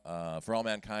Oprah. For All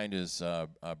Mankind is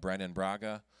Brandon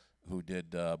Braga, who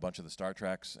did a bunch of the Star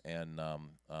Treks and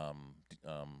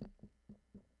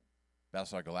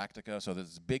Battlestar Galactica. So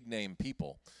there's big name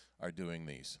people are doing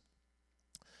these.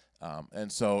 And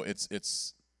so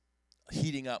it's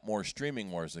heating up more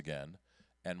streaming wars again.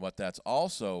 And what that's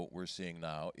also we're seeing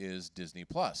now is Disney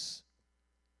Plus.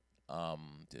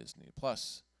 Disney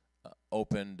Plus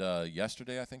opened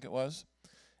yesterday, I think it was,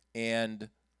 and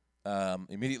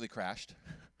immediately crashed.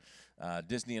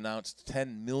 Disney announced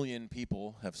 10 million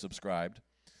people have subscribed,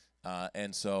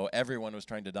 and so everyone was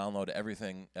trying to download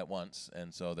everything at once,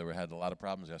 and so had a lot of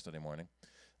problems yesterday morning.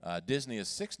 Disney is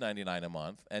 $6.99 a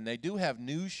month, and they do have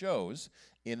new shows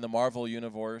in the Marvel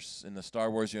universe, in the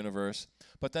Star Wars universe,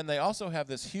 but then they also have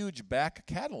this huge back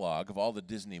catalog of all the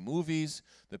Disney movies,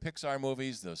 the Pixar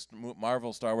movies, the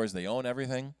Marvel, Star Wars. They own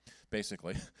everything,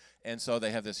 basically, and so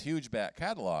they have this huge back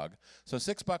catalog. So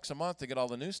 $6 a month to get all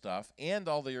the new stuff and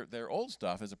all their old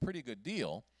stuff is a pretty good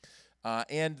deal,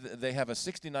 and they have a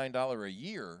 $69 a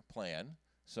year plan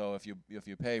So if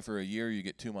you pay for a year, you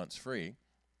get 2 months free.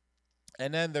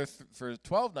 And then for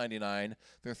 $12.99,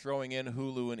 they're throwing in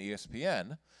Hulu and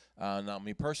ESPN. Now,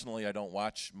 me personally, I don't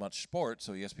watch much sports,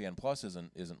 so ESPN Plus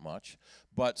isn't much.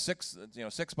 But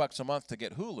 $6 a month to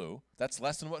get Hulu, that's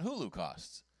less than what Hulu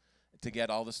costs to get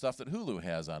all the stuff that Hulu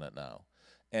has on it now.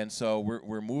 And so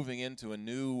we're moving into a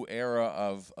new era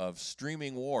of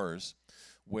streaming wars,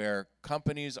 where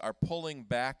companies are pulling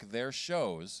back their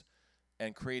shows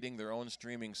and creating their own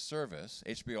streaming service.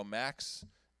 HBO Max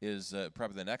is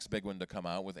probably the next big one to come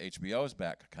out with HBO's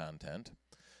back content.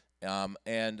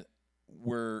 And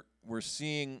we're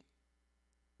seeing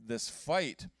this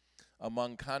fight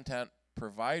among content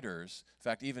providers. In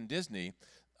fact, even Disney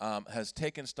has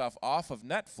taken stuff off of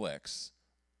Netflix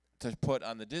to put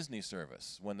on the Disney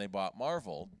service. When they bought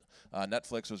Marvel,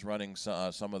 Netflix was running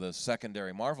some of the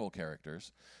secondary Marvel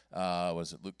characters.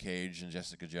 Was it Luke Cage and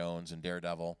Jessica Jones and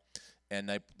Daredevil? And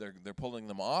they're pulling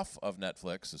them off of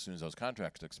Netflix as soon as those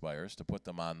contracts expires to put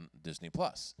them on Disney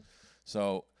Plus.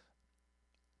 So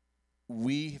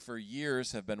we, for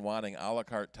years, have been wanting a la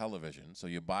carte television. So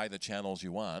you buy the channels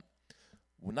you want.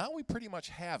 Well, now we pretty much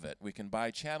have it. We can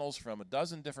buy channels from a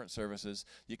dozen different services.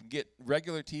 You can get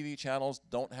regular TV channels,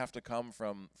 don't have to come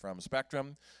from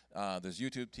Spectrum. There's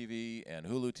YouTube TV and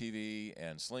Hulu TV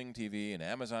and Sling TV and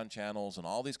Amazon channels and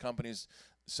all these companies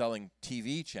selling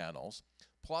TV channels,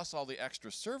 plus all the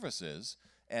extra services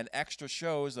and extra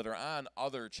shows that are on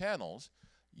other channels.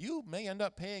 You may end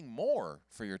up paying more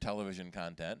for your television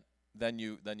content than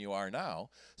you are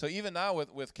now. So even now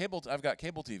with cable, I've got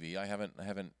cable TV. I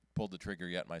haven't pulled the trigger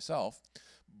yet myself,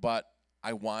 but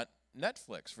I want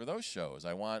Netflix for those shows.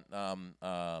 I want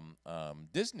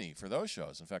Disney for those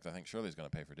shows. In fact, I think Shirley's going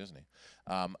to pay for Disney.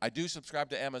 I do subscribe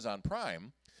to Amazon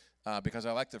Prime because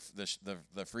I like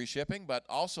the free shipping, but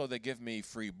also they give me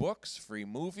free books, free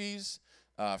movies,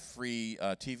 free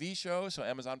TV shows. So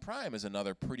Amazon Prime is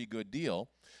another pretty good deal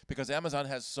because Amazon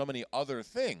has so many other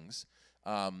things.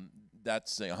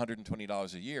 That's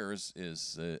 $120 a year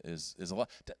is a lot.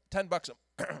 $10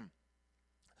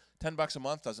 $10 a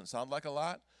month doesn't sound like a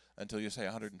lot until you say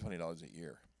 $120 a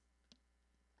year.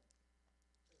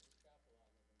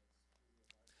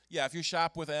 Yeah, if you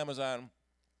shop with Amazon,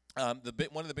 one of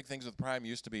the big things with Prime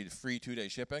used to be free 2-day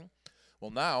shipping.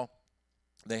 Well, now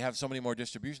they have so many more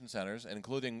distribution centers, and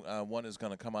including one is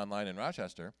going to come online in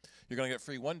Rochester. You're going to get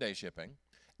free 1-day shipping,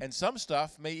 and some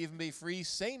stuff may even be free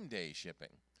same-day shipping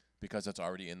because it's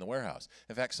already in the warehouse.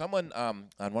 In fact, someone on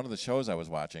one of the shows I was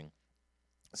watching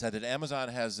said that Amazon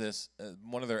has this,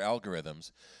 one of their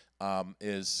algorithms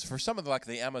is for some of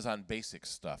the Amazon basics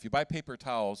stuff. You buy paper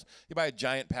towels, you buy a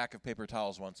giant pack of paper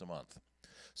towels once a month.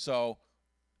 So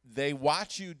they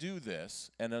watch you do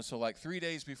this, and then so 3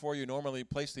 days before you normally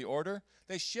place the order,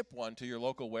 they ship one to your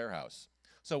local warehouse.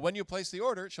 So when you place the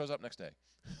order, it shows up next day.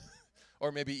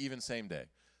 Or maybe even same day,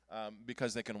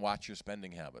 because they can watch your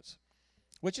spending habits,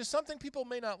 which is something people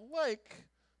may not like,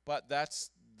 but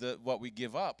that's what we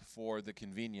give up for the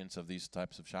convenience of these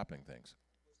types of shopping things.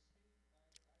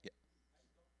 Yeah.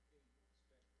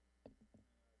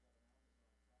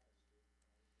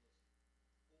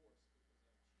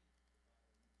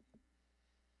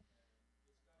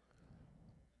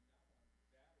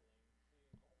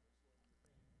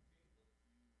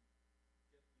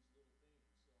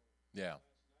 Yeah.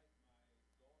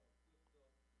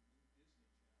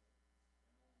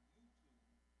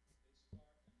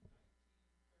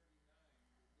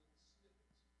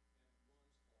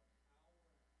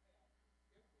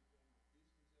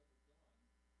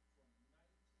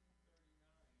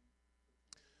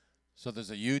 So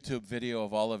there's a YouTube video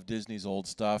of all of Disney's old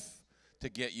stuff to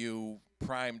get you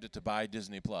primed to buy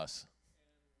Disney Plus.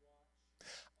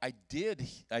 I did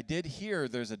hear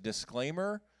there's a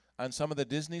disclaimer on some of the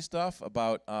Disney stuff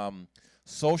about the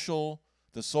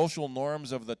social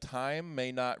norms of the time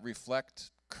may not reflect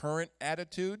current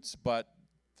attitudes, but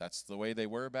that's the way they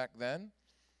were back then.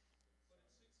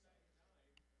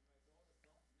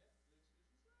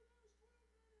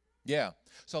 Yeah.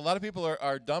 So a lot of people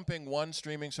are dumping one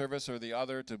streaming service or the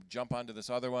other to jump onto this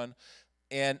other one.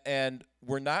 And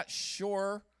we're not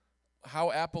sure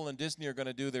how Apple and Disney are going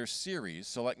to do their series.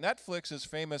 So Netflix is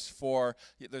famous for,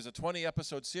 there's a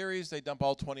 20-episode series, they dump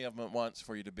all 20 of them at once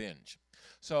for you to binge.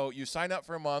 So you sign up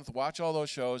for a month, watch all those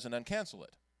shows, and then cancel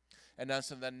it. And then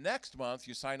so the next month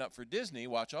you sign up for Disney,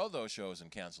 watch all those shows and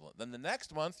cancel it. Then the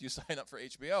next month you sign up for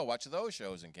HBO, watch those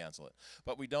shows and cancel it.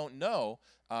 But we don't know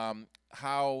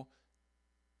how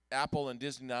Apple and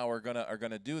Disney now are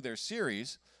gonna do their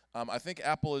series. I think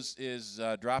Apple is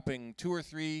dropping 2 or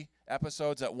 3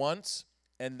 episodes at once,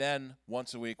 and then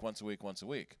once a week.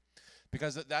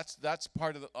 because that's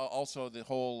part of also the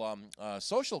whole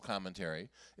social commentary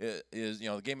is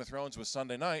Game of Thrones was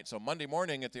Sunday night, so Monday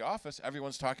morning at the office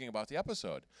everyone's talking about the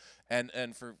episode,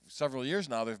 and for several years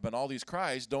now there've been all these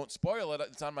cries, don't spoil it,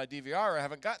 it's on my DVR, I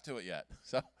haven't got to it yet.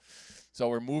 So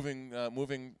we're moving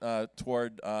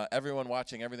toward everyone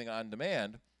watching everything on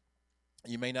demand.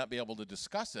 You may not be able to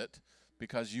discuss it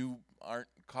because you aren't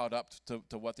caught up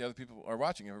to what the other people are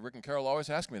watching. Rick and Carol always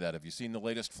ask me that. Have you seen the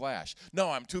latest Flash? No,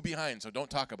 I'm too behind, so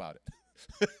don't talk about it.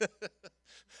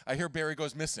 I hear Barry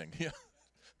goes missing.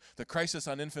 The Crisis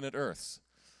on Infinite Earths.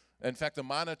 In fact, the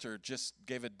Monitor just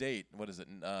gave a date. What is it?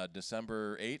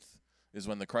 December 8th is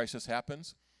when the crisis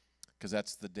happens, because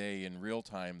that's the day in real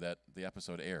time that the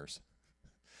episode airs.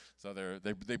 So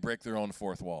they break their own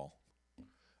fourth wall.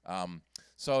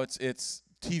 So it's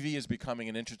TV is becoming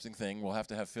an interesting thing. We'll have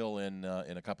to have Phil in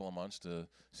a couple of months to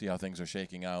see how things are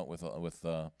shaking out with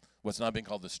what's now being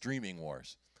called the streaming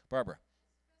wars. Barbara.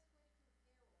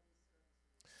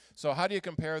 So how do you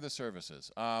compare the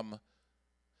services?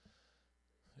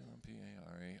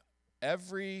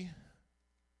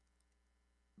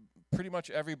 Pretty much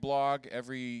every blog,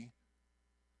 every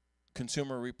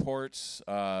Consumer Reports,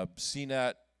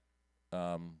 CNET,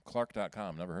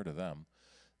 Clark.com, never heard of them.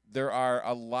 There are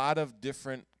a lot of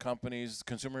different companies,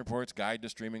 Consumer Reports, Guide to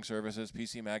Streaming Services,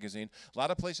 PC Magazine. A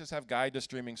lot of places have Guide to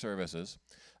Streaming Services.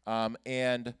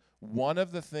 And one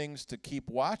of the things to keep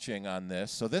watching on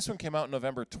this, so this one came out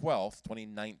November 12th,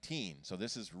 2019. So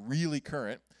this is really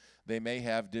current. They may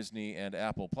have Disney and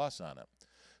Apple Plus on it.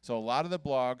 So a lot of the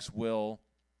blogs will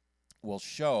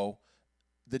show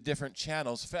the different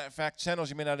channels. In fact, channels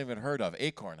you may not even heard of.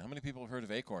 Acorn. How many people have heard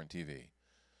of Acorn TV?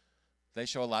 They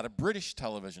show a lot of British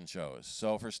television shows.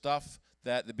 So for stuff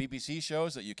that the BBC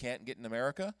shows that you can't get in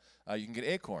America, you can get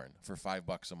Acorn for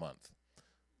 $5 a month.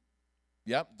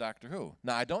 Yep, Doctor Who.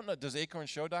 Now, I don't know, does Acorn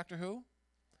show Doctor Who?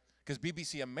 Because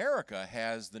BBC America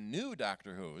has the new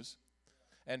Doctor Who's,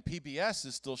 and PBS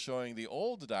is still showing the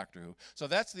old Doctor Who. So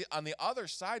that's on the other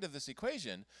side of this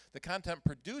equation, the content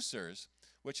producers,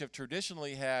 which have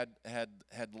traditionally had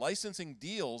licensing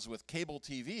deals with cable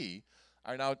TV,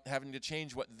 are now having to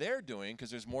change what they're doing because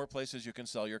there's more places you can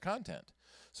sell your content.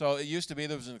 So it used to be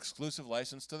there was an exclusive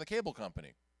license to the cable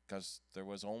company because there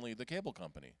was only the cable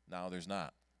company. Now there's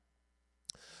not.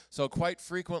 So quite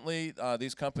frequently,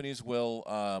 these companies will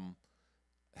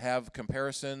have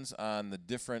comparisons on the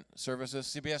different services.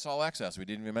 CBS All Access, we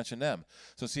didn't even mention them.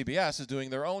 So CBS is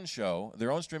doing their own show,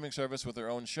 their own streaming service with their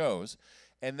own shows,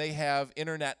 and they have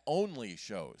internet-only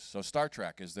shows. So Star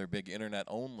Trek is their big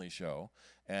internet-only show,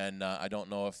 and I don't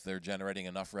know if they're generating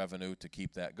enough revenue to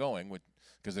keep that going,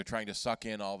 because they're trying to suck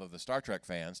in all of the Star Trek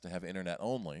fans to have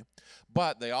internet-only.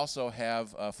 But they also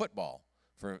have football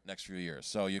for the next few years.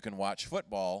 So you can watch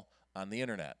football on the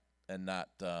internet and not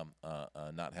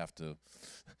have to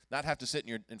sit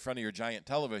in front of your giant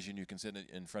television. You can sit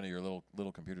in front of your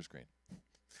little computer screen.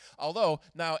 Although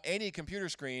now any computer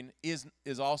screen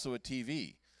is also a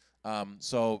TV,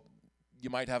 so you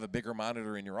might have a bigger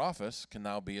monitor in your office can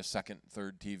now be a second,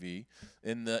 third TV.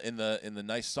 In the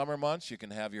nice summer months, you can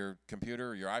have your computer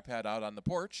or your iPad out on the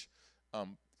porch,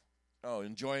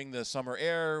 enjoying the summer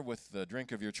air with the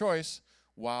drink of your choice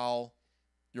while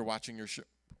you're watching your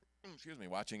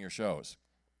watching your shows.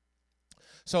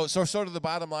 So sort of the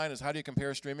bottom line is, how do you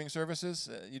compare streaming services?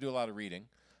 You do a lot of reading,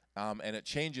 and it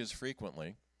changes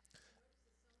frequently.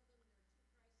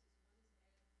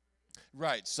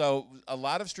 Right. So a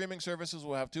lot of streaming services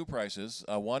will have two prices.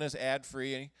 One is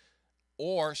ad-free,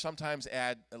 or sometimes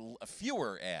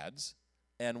fewer ads,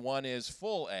 and one is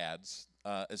full ads.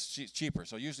 It's cheaper.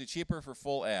 So usually cheaper for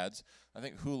full ads. I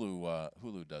think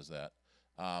Hulu does that.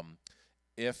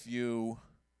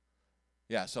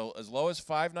 So as low as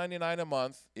 $5.99 a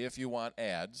month if you want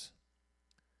ads.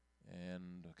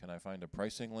 And can I find a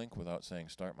pricing link without saying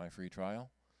start my free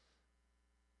trial?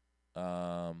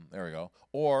 There we go.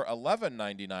 Or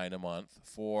 $11.99 a month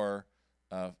for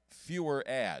fewer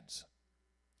ads.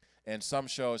 And some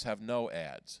shows have no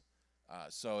ads.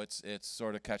 So it's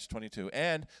sort of catch-22.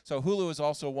 And so Hulu is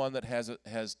also one that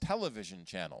has television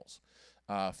channels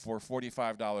for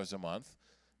 $45 a month.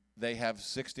 They have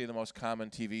 60 of the most common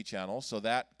TV channels, so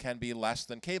that can be less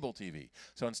than cable TV.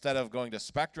 So instead of going to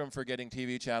Spectrum for getting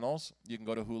TV channels, you can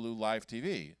go to Hulu Live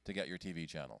TV to get your TV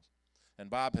channels. And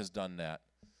Bob has done that.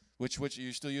 Which are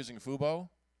you still using Fubo?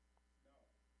 No, I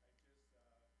just told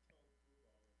Fubo in favor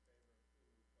of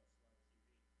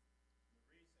Hulu plus Live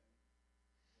TV. And the reason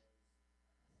was with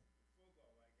Fubo I got FS1 and 2, the soccer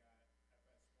on that.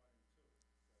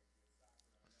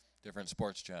 Different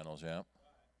sports channels, yeah.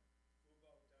 But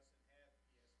Fubo doesn't have ESPN and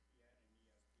ESPN2.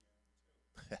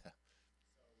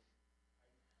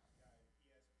 So I got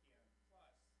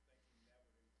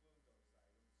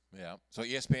Yeah. So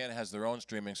ESPN has their own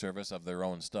streaming service of their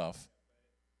own stuff.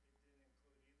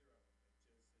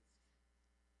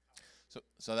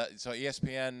 So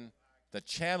ESPN, the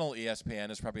channel ESPN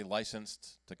is probably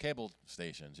licensed to cable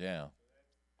stations. Yeah.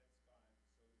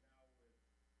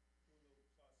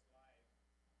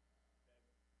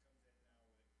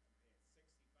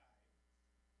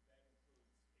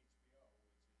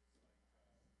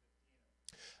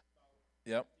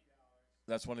 Yep.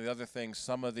 That's one of the other things.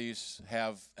 Some of these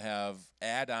have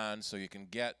add-ons, so you can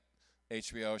get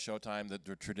HBO, Showtime,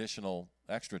 the traditional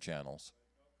extra channels.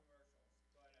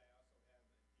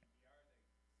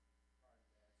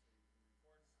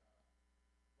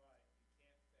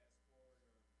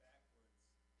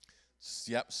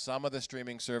 Yep, some of the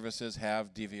streaming services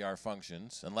have DVR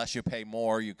functions. Unless you pay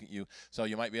more, so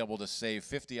you might be able to save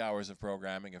 50 hours of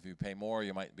programming. If you pay more,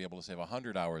 you might be able to save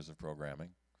 100 hours of programming.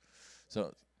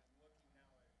 So.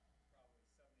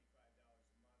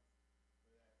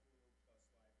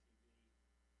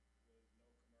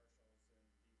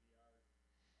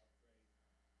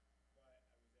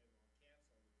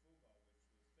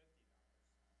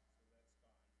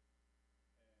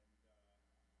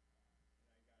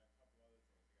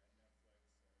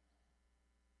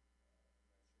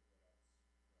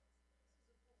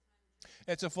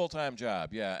 It's a full-time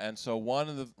job, yeah. And so one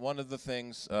of the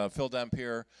things, Phil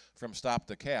Dampier from Stop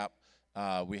the Cap,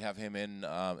 we have him in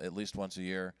at least once a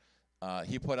year.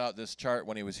 He put out this chart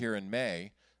when he was here in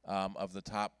May of the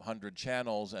top 100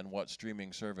 channels and what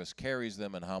streaming service carries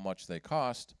them and how much they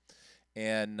cost.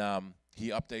 And he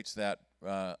updates that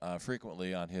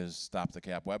frequently on his Stop the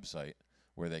Cap website,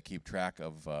 where they keep track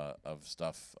of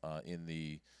stuff in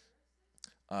the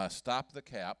Stop the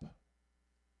Cap.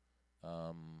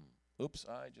 Oops,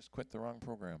 I just quit the wrong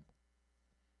program.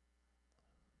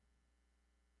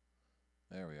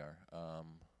 There we are.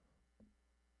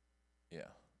 Yeah.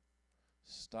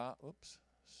 Stop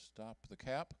the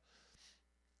Cap.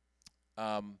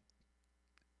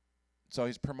 So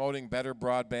he's promoting better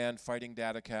broadband, fighting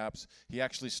data caps. He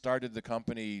actually started the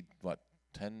company,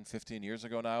 10, 15 years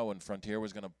ago now, when Frontier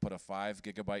was going to put a 5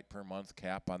 gigabyte per month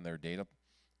cap on their data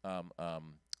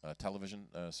television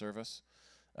service.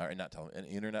 Or not an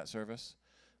internet service.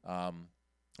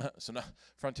 So now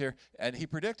Frontier, and he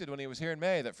predicted when he was here in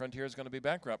May that Frontier is going to be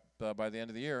bankrupt by the end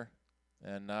of the year,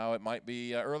 and now it might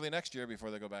be early next year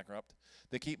before they go bankrupt.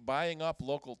 They keep buying up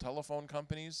local telephone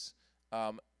companies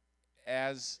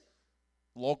as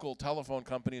local telephone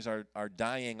companies are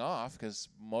dying off because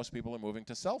most people are moving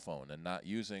to cell phone and not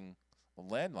using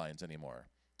landlines anymore.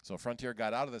 So Frontier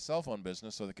got out of the cell phone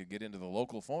business so they could get into the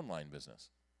local phone line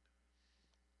business.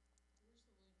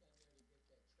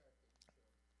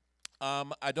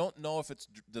 I don't know if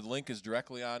the link is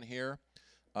directly on here.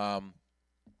 Let's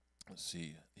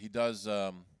see. He does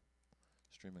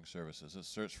streaming services. Let's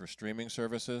search for streaming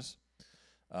services,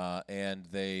 and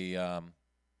they'll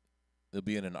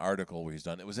be in an article where he's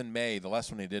done. It was in May. The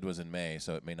last one he did was in May,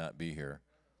 so it may not be here.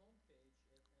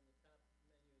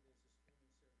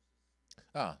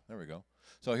 There we go.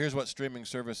 So here's what streaming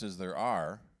services there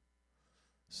are.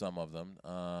 Some of them.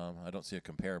 I don't see a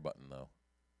compare button though.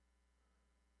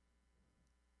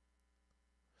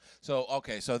 So,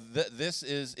 okay, so this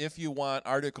is if you want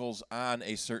articles on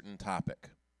a certain topic.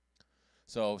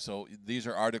 So these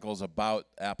are articles about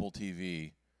Apple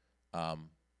TV,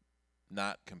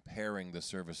 not comparing the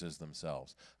services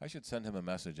themselves. I should send him a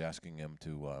message asking him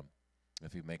to,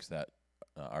 if he makes that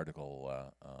article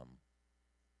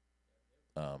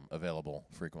available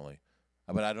frequently.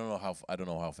 But I don't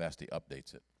know how fast he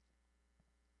updates it.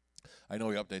 I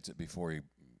know he updates it before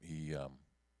he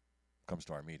comes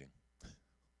to our meeting.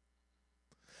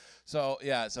 So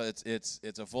yeah, so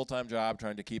it's a full-time job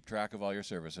trying to keep track of all your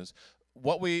services.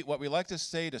 What we like to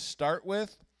say to start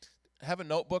with, have a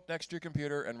notebook next to your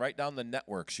computer and write down the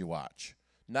networks you watch.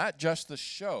 Not just the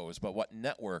shows, but what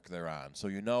network they're on. So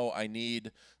you know I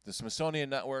need the Smithsonian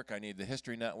Network, I need the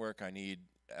History Network, I need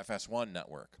FS1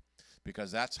 Network. Because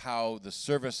that's how the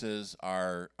services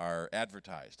are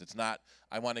advertised. It's not,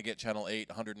 I want to get channel 8,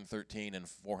 113, and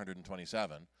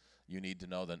 427. You need to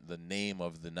know the name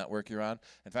of the network you're on.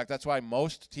 In fact, that's why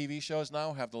most TV shows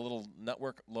now have the little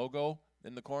network logo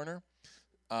in the corner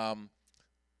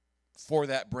for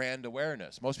that brand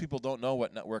awareness. Most people don't know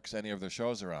what networks any of their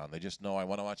shows are on. They just know I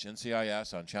want to watch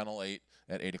NCIS on channel 8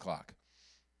 at 8 o'clock.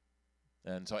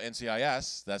 And so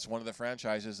NCIS, that's one of the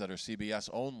franchises that are CBS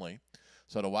only.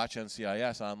 So to watch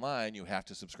NCIS online, you have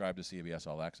to subscribe to CBS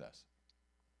All Access.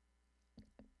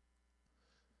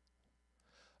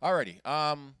 Alrighty.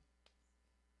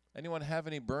 Anyone have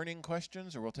any burning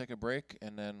questions, or we'll take a break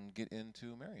and then get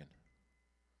into Marian?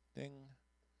 Ding.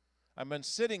 I've been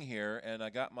sitting here, and I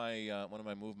got my one of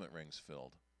my movement rings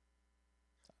filled.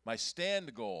 My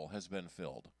stand goal has been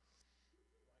filled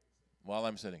while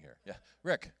I'm sitting here. Yeah,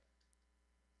 Rick.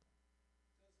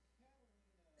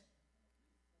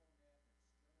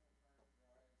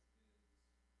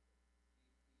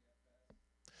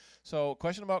 So,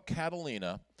 question about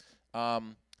Catalina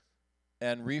and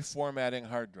reformatting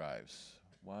hard drives.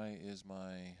 Why is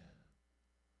my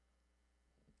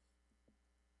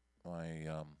hang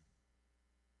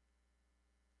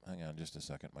on just a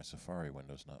second. My Safari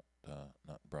window's not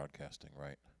broadcasting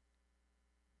right.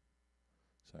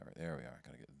 Sorry, there we are.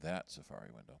 Gotta get that Safari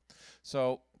window.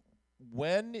 So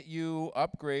when you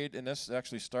upgrade, and this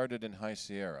actually started in High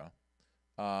Sierra,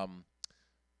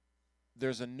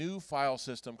 there's a new file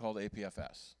system called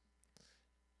APFS.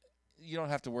 You don't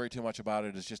have to worry too much about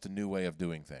it. It's just a new way of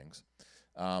doing things.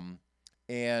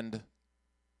 And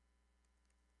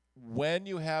when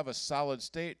you have a solid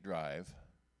state drive,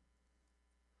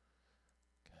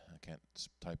 I can't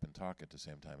type and talk at the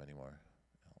same time anymore.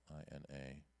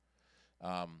 L-I-N-A.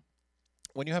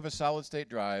 When you have a solid state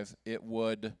drive, it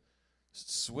would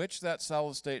switch that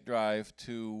solid state drive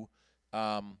to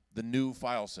the new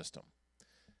file system.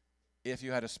 If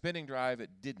you had a spinning drive,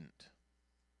 it didn't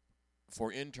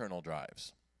for internal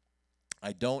drives.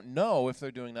 I don't know if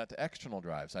they're doing that to external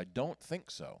drives. I don't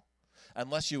think so.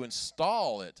 Unless you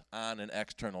install it on an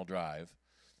external drive,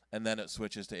 and then it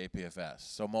switches to APFS.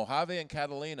 So Mojave and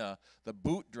Catalina, the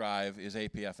boot drive is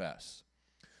APFS.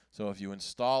 So if you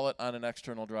install it on an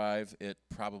external drive, it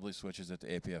probably switches it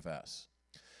to APFS.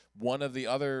 One of the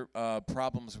other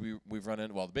problems we've run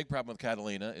into, well, the big problem with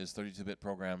Catalina is 32-bit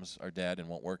programs are dead and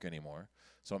won't work anymore.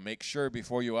 So make sure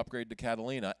before you upgrade to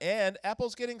Catalina, and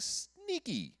Apple's getting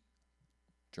sneaky,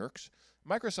 jerks.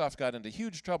 Microsoft got into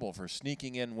huge trouble for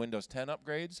sneaking in Windows 10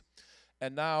 upgrades,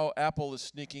 and now Apple is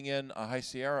sneaking in a High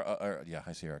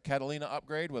Sierra Catalina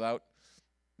upgrade without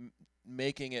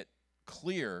making it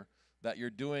clear that you're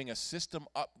doing a system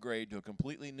upgrade to a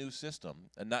completely new system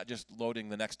and not just loading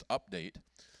the next update.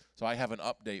 So I have an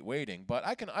update waiting, but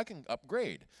I can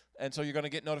upgrade. And so you're going to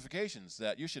get notifications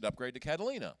that you should upgrade to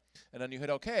Catalina. And then you hit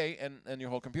OK, and your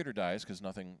whole computer dies because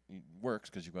nothing works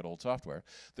because you've got old software.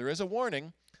 There is a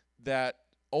warning that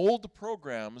old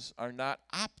programs are not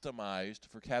optimized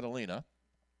for Catalina.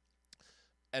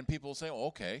 And people say, oh,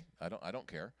 OK, I don't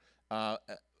care.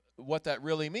 What that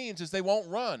really means is they won't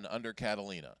run under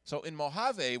Catalina. So in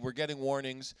Mojave, we're getting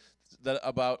warnings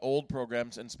about old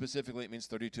programs, and specifically it means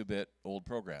 32-bit old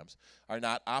programs, are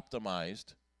not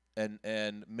optimized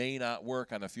and may not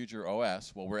work on a future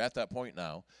OS. Well, we're at that point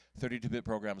now. 32-bit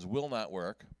programs will not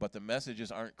work, but the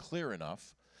messages aren't clear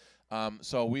enough.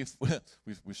 So we've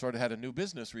sort of had a new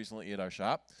business recently at our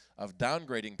shop of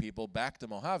downgrading people back to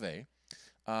Mojave.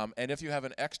 And if you have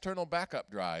an external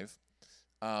backup drive,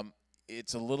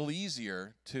 it's a little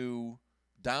easier to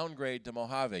downgrade to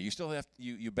Mojave. You still have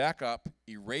you back up,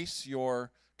 erase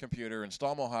your computer,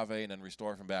 install Mojave, and then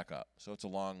restore from backup. So it's a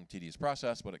long, tedious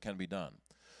process, but it can be done.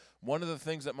 One of the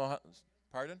things that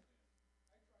pardon?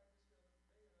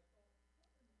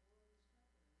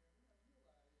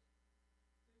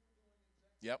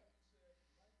 Yep.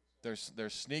 They're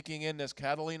sneaking in this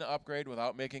Catalina upgrade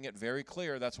without making it very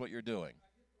clear that's what you're doing.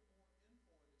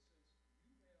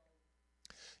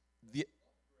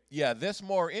 Yeah, this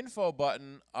more info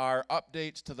button are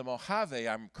updates to the Mojave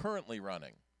I'm currently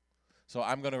running. So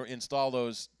I'm going to install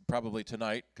those probably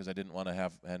tonight because I didn't want to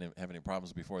have any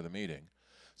problems before the meeting.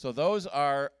 So those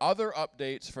are other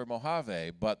updates for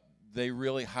Mojave, but they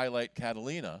really highlight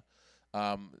Catalina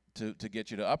to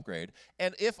get you to upgrade.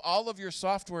 And if all of your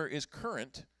software is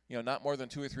current, not more than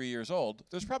 2 or 3 years old,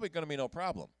 there's probably going to be no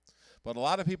problem. But a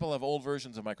lot of people have old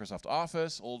versions of Microsoft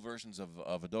Office, old versions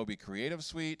of Adobe Creative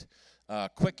Suite,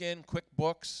 Quicken,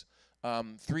 QuickBooks.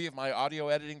 3 of my audio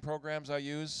editing programs I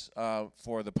use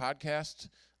for the podcast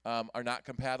are not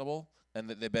compatible, and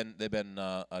they've been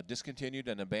discontinued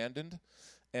and abandoned.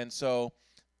 And so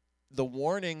the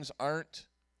warnings aren't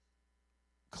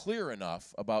clear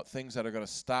enough about things that are going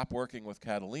to stop working with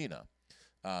Catalina.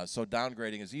 So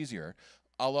downgrading is easier.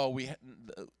 Although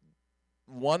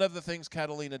one of the things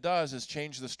Catalina does is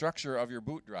change the structure of your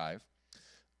boot drive.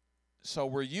 So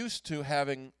we're used to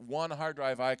having one hard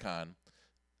drive icon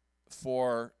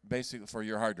for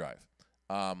your hard drive.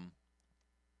 And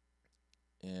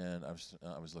I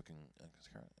was looking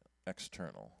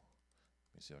external.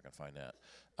 Let me see if I can find that.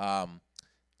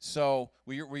 So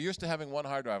we're used to having one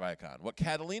hard drive icon. What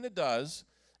Catalina does,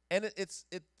 and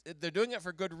they're doing it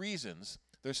for good reasons.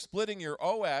 They're splitting your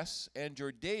OS and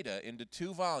your data into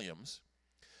 2 volumes.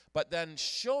 but then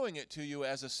showing it to you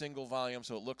as a single volume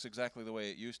so it looks exactly the way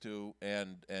it used to,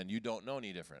 and you don't know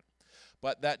any different.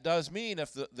 But that does mean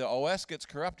if the OS gets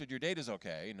corrupted, your data is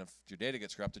okay, and if your data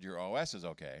gets corrupted, your OS is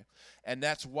okay. And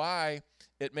that's why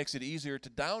it makes it easier to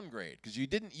downgrade, because you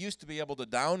didn't used to be able to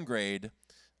downgrade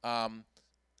an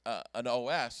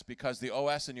OS because the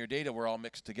OS and your data were all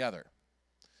mixed together.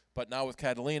 But now with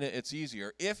Catalina, it's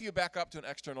easier. If you back up to an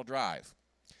external drive,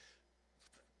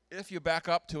 if you back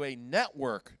up to a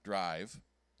network drive,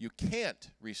 you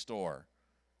can't restore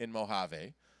in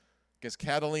Mojave, because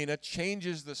Catalina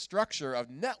changes the structure of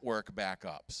network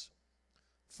backups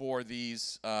for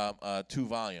these 2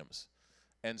 volumes.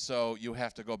 And so you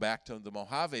have to go back to the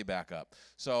Mojave backup.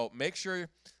 So make sure,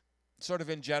 sort of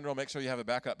in general, make sure you have a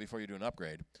backup before you do an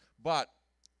upgrade. But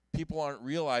people aren't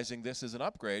realizing this is an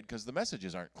upgrade because the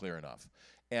messages aren't clear enough.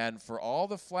 And for all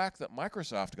the flack that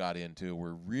Microsoft got into,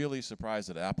 we're really surprised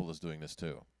that Apple is doing this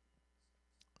too.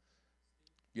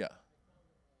 Yeah.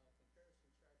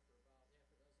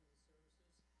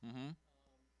 Mm-hmm. If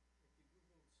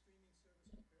you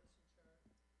Google streaming service comparison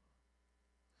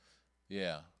chart,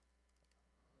 Yeah. should be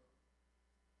the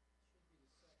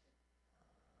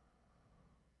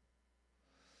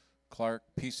second. Clark,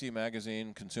 PC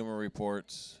Magazine, Consumer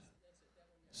Reports,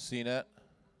 CNET.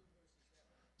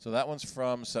 So that one's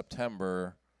from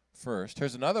September 1st.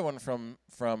 Here's another one from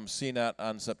CNET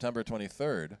on September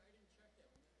 23rd.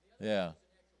 Yeah.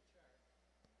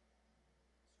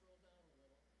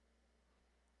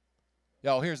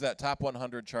 Yeah, oh, here's that top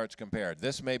 100 charts compared.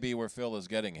 This may be where Phil is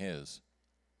getting his.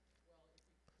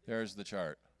 There's the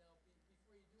chart.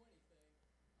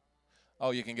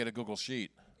 Oh, you can get a Google Sheet.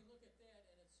 You can look at that,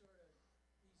 and it's sort of easier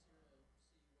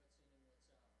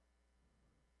to see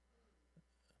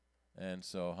what's in and what's out. And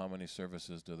so how many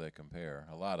services do they compare?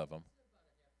 A lot of them.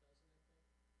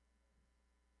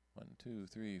 About a half 1, dozen, I think.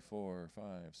 2, 3, 4, 5,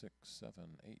 6, 7,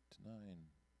 8, 9.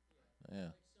 Yeah.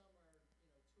 Like some are,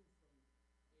 2 from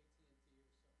AT&T or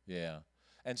something. Yeah.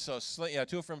 And so, Sling, yeah,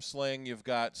 2 from Sling. You've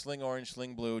got Sling Orange,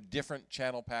 Sling Blue, different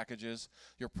channel packages.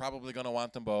 You're probably going to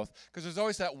want them both because there's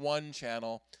always that one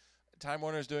channel. Time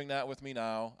Warner's doing that with me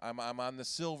now. I'm on the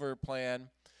silver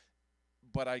plan,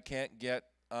 but I can't get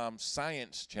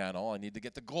Science Channel. I need to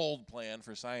get the gold plan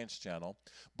for Science Channel.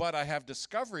 But I have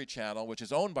Discovery Channel, which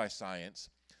is owned by Science.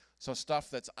 So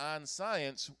stuff that's on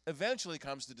Science eventually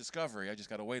comes to Discovery. I just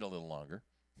got to wait a little longer.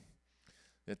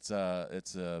 It's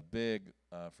a big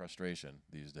frustration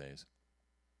these days.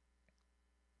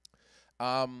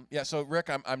 Yeah, so Rick,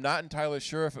 I'm not entirely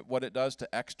sure what it does to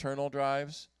external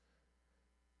drives.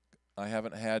 I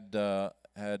haven't I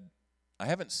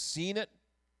haven't seen it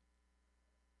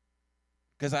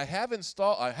because I have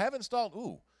installed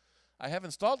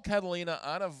Catalina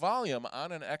on a volume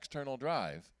on an external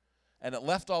drive, and it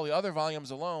left all the other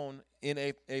volumes alone in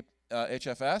a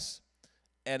HFS.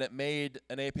 And it made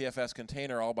an APFS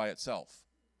container all by itself.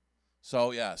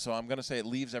 So yeah, so I'm going to say it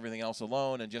leaves everything else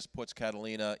alone and just puts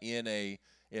Catalina in a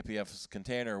APFS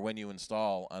container when you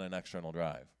install on an external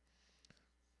drive.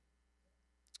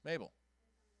 Mabel.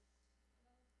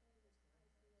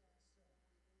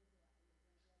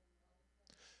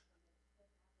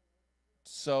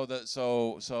 So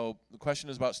the question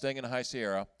is about staying in High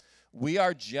Sierra. We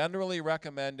are generally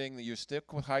recommending that you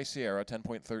stick with High Sierra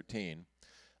 10.13.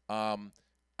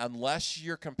 Unless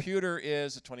your computer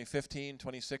is a 2015,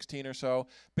 2016 or so.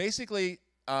 Basically,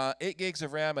 8 gigs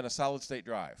of RAM and a solid-state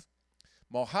drive.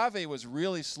 Mojave was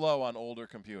really slow on older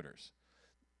computers.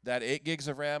 That 8 gigs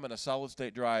of RAM and a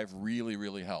solid-state drive really,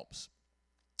 really helps.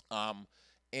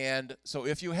 And so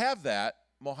if you have that,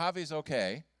 Mojave's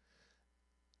okay.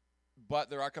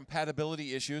 But there are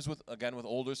compatibility issues with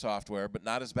older software, but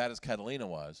not as bad as Catalina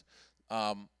was.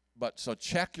 But so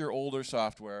check your older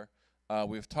software.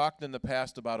 We've talked in the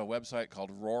past about a website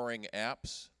called Roaring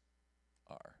Apps.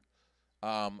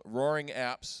 Roaring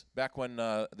Apps, back when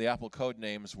the Apple code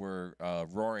names were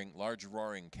large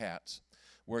roaring cats,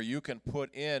 where you can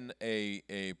put in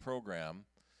a program.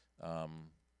 So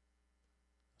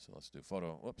let's do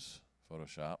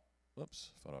Photoshop.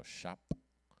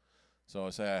 So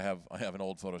say I have an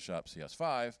old Photoshop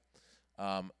CS5,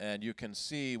 and you can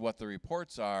see what the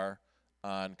reports are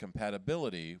on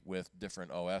compatibility with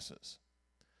different OSs.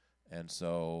 And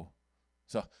so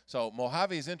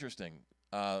Mojave is interesting.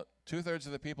 2/3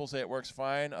 of the people say it works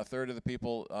fine. 1/3 of the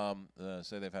people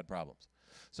say they've had problems.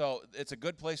 So it's a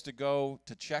good place to go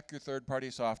to check your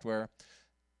third-party software.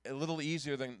 A little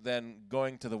easier than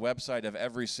going to the website of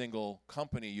every single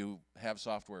company you have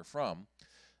software from.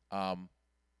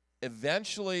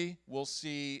 Eventually, we'll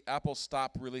see Apple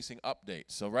stop releasing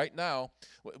updates. So right now,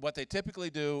 what they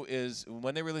typically do is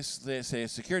when they release, say, a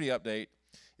security update,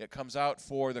 it comes out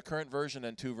for the current version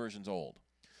and 2 versions old.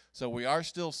 So we are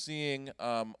still seeing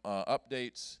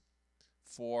updates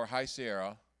for High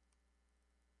Sierra.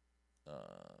 Let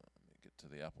me get to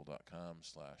the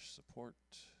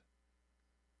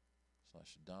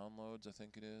apple.com/support/downloads, I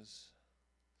think it is.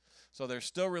 So they're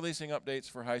still releasing updates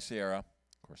for High Sierra.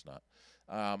 Of course not.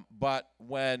 But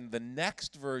when the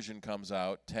next version comes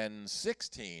out,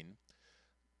 10.16,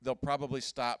 they'll probably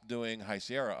stop doing High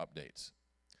Sierra updates.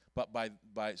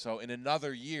 But so in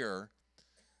another year,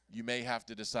 you may have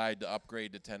to decide to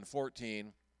upgrade to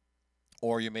 10.14,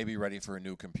 or you may be ready for a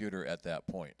new computer at that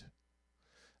point.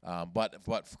 But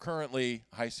currently,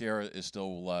 High Sierra is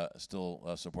still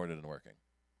supported and working.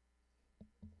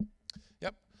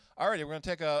 Yep. Alrighty, we're going to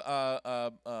take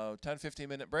a 10-15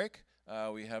 minute break.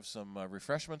 We have some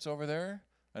refreshments over there.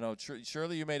 I know,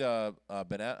 Shirley, you made a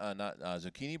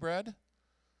zucchini bread.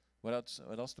 What else?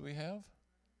 What else do we have?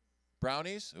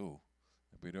 Brownies. Ooh,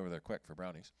 we'd over there quick for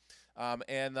brownies.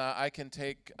 And I can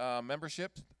take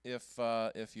membership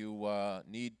if you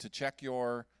need to check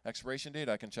your expiration date.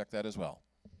 I can check that as well.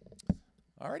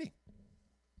 Alrighty.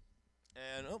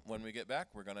 And when we get back,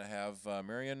 we're going to have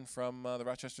Marian from the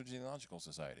Rochester Genealogical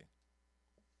Society.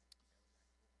 Okay, let me.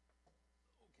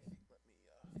 Where is my credit card reader?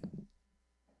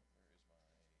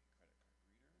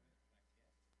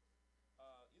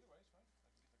 Either way is fine. I can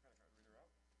get the credit card reader out.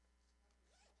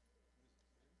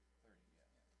 What is it? 30, yeah.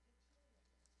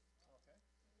 Okay.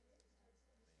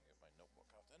 Let me get my notebook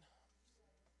out then.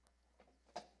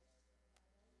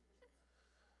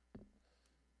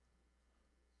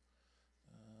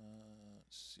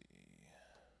 Let's see.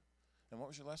 And what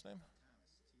was your last name? Thomas,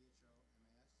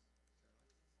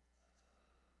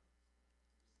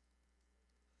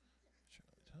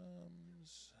 Charlie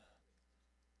Toms.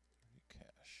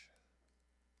 Cash.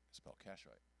 Spell cash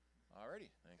right. Alrighty,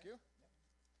 thank you.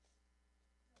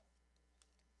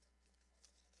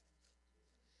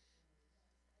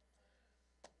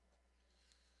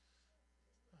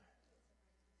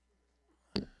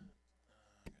 I'm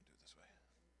gonna do it this way.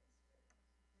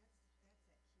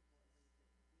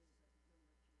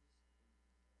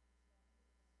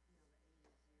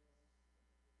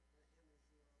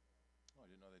 Oh, I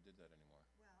didn't know they did that anymore.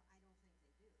 Well, I don't think they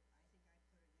do. I think I put it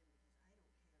in because I don't have this.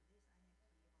 I have to be able to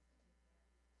take that. I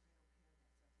don't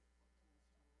have that, so I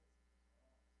think 14 is too old.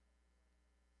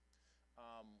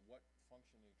 What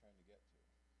function are you trying to get to?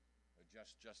 Or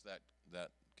just that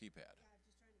keypad? Yeah, I'm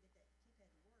just trying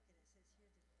to get that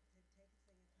keypad to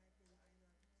work, and it says here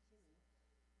to take a thing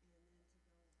and type in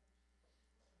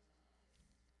I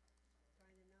love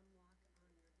Kimmy, and then to go find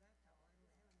a numlock on your laptop. I don't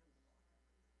have a numlock on my laptop.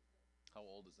 How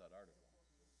old is that article? It's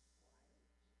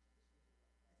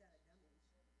out of dummies.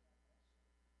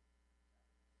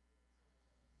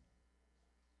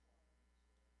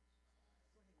 Go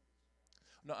ahead.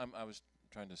 No, I was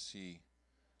trying to see,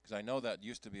 because I know that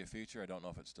used to be a feature. I don't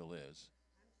know if it still is.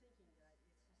 I'm thinking that it's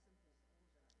just something older.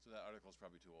 So that article's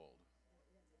probably too old.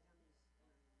 Yeah, the dummies.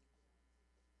 I don't see it.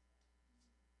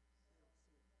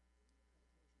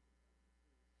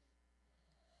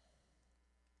 I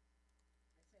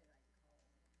said I'd call somebody. I don't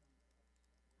know.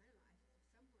 Somewhere that came up a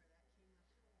long time ago, and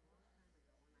they had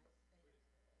copy it, but then I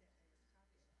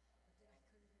couldn't figure out how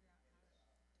to engage it.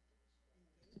 I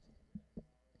think that's it.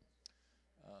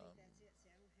 See, I don't have all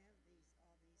these things up here,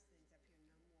 numlock or any of that on my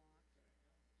keyboard.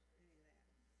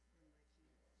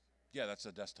 Yeah, that's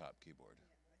a desktop keyboard. Yeah,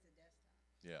 that's a desktop.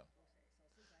 Yeah. Okay, so since I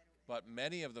don't have But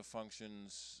many of the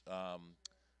functions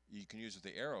you can use with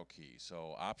the arrow key.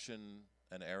 So Option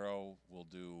and arrow will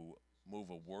move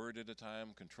a word at a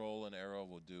time. Control and arrow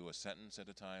will do a sentence at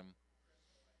a time.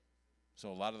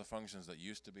 So a lot of the functions that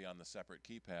used to be on the separate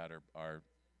keypad are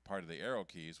part of the arrow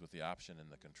keys with the Option and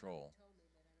the Control. told me,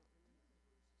 but I don't remember.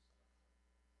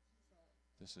 So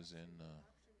This is in. option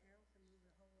arrow can move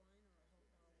the whole line or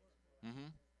a word. Mm-hmm.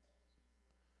 Practice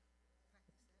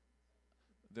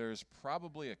that. There's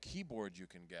probably a keyboard you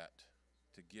can get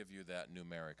to give you that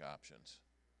numeric options.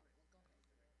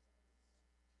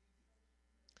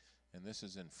 And this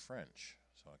is in French,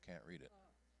 so I can't read it.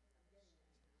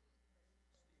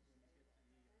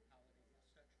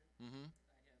 Mm-hmm.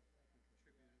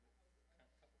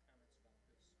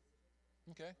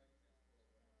 Okay.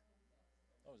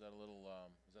 Oh, is that a little,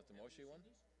 is that the Moshi one?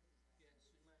 Yeah,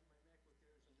 see, my MacBook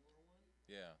there is a newer one,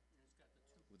 Yeah, and it's got the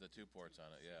two. with the 2 ports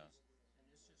on it, yeah. And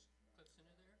this just clips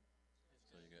into there. It's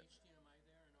So got you get- HDMI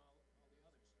there and all the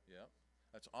others. Yeah.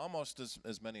 That's almost as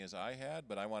many as I had,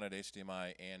 but I wanted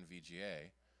HDMI and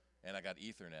VGA, and I got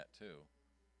Ethernet too.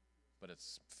 But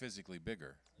it's physically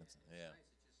bigger. It's Yeah. nice, it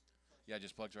just Yeah, it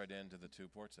just plugs right into the 2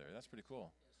 ports there. That's pretty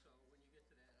cool. Yeah, so when you get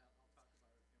to that, I'll talk about it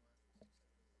if you want.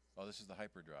 Oh, this is the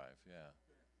hyperdrive. Yeah.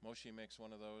 Yeah. Moshi makes one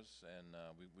of those, and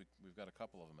we've got a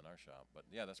couple of them in our shop. But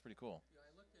yeah, that's pretty cool. Yeah, I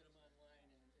looked at them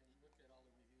online and looked at all the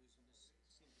reviews, and this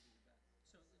seemed to be the best.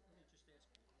 So let me just ask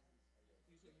you,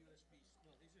 these are USB,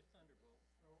 no, these are Thunderbolt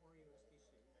or USB-C.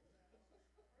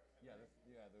 Yeah, And what's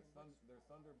there's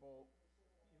Thunderbolt,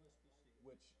 USB-C?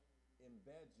 which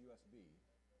embeds USB,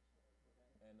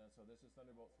 Okay. and then so this is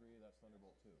Thunderbolt 3. That's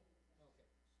Thunderbolt 2. Okay,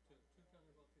 two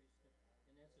Thunderbolt 3s,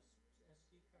 and that's a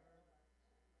SD card,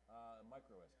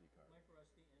 Micro SD card, micro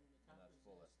SD, and the and top that's is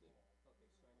full SD. SD.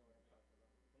 Okay, so I know what I'm talking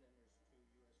about. And then there's two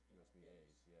USB USB A's.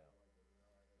 A's, yeah. Okay.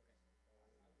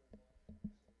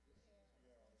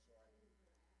 Yeah, so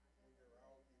when you're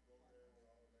out, you go there, they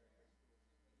automatically put it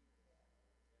together.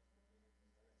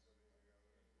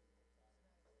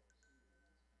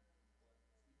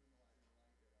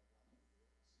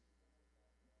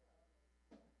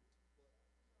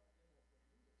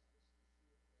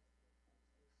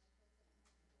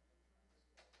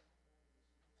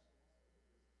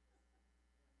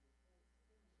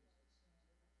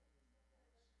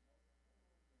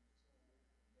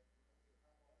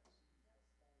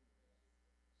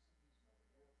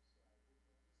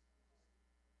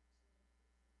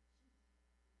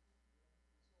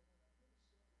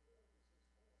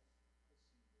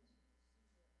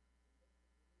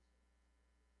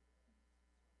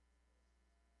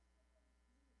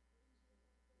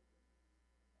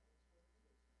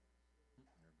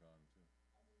 You're gone too.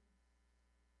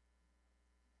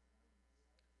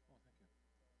 Oh, thank you. Yeah.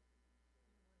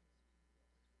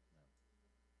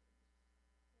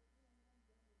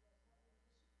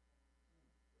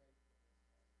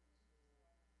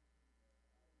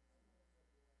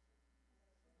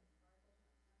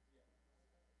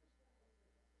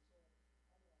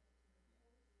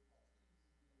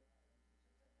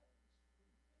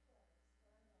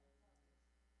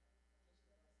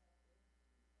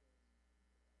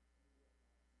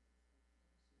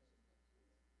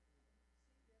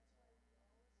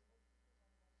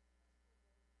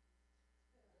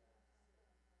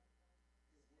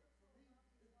 Right. Yeah. Streaming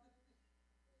services one of the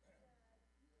deals.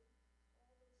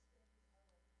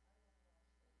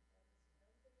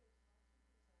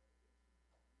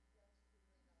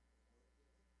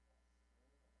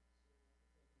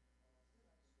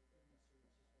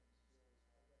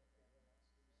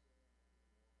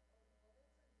 I gotta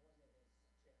figure out one that has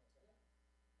channels on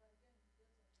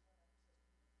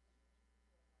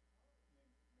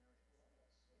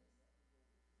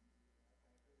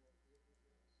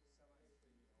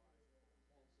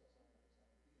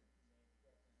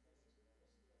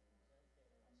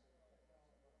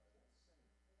it.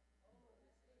 Named Marian.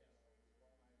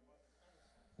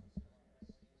 Semi-genealogical. Depends on Name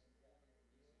recognition and I'm paying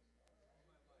Yeah.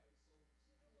 My mother.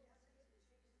 honestly, I don't even get the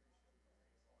deals.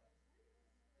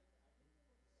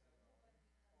 All my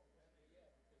life, Well,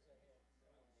 yeah, because I had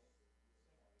AT&T Plus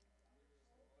Direct.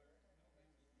 all my life I've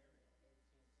been doing this. I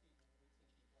worked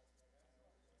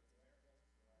up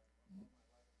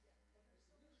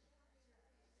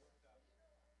when I did a little bit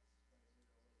of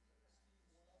Steve,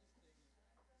 one other thing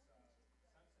census stuff, but it always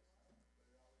had you might want to free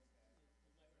mention shipping. if it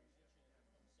comes up at all.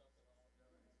 Everything's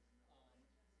in the middle of the night.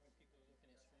 When people are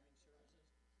looking at streaming services,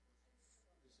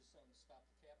 this is something Stop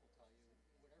the Cap will tell you.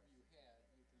 Whatever you had,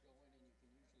 you can go in and you can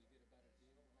usually get a better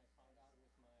deal. And I found out with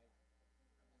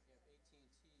I have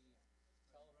AT&T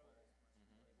telephone, and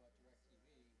they bought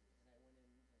DirecTV, and I went in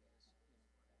and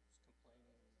I was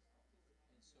complaining,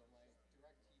 and so my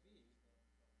DirecTV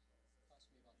cost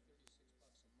me about $36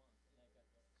 a month, and I got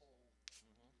the full thing.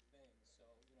 So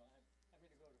I'm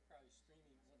going to go to probably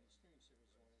streaming one of the streaming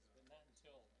services one is, but not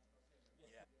until.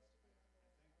 Yeah. I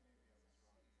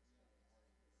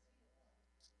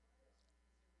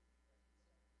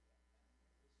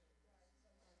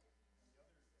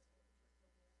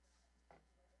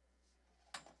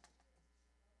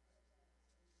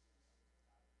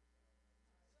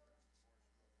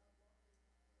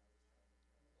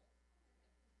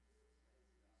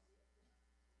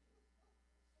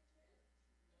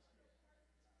think maybe I was wrong.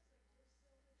 The other divorce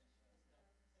broke up when I was trying to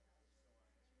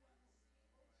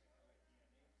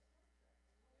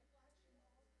so when I had my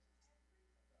DNA track, I thought I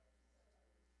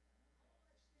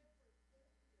was going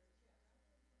separation.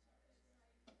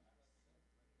 And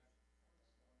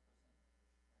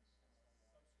that was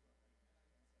when subsequently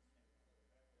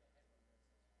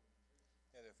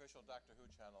Yeah, the official Doctor Who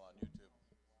channel on YouTube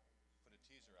put a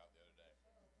teaser out the other day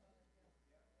on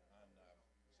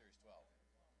Series 12.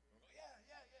 And we go, yeah,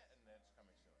 yeah, yeah, and then it's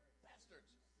coming soon. Bastards!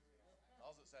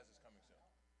 All it says is coming soon.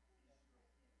 East European.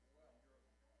 Well,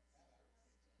 East European.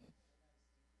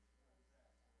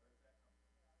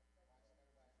 Where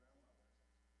does that come from? My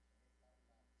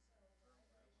grandmother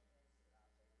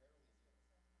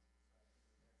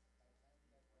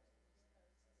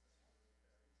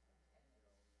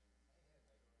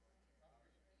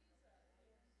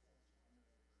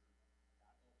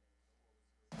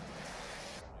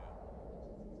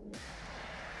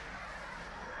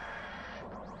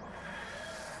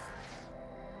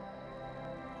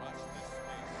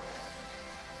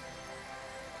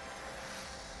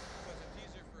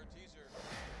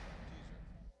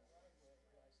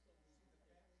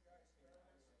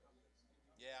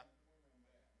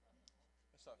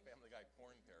Family Guy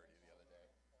porn parody the other day.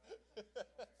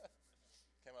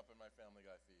 Came up in my Family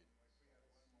Guy feed.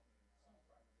 My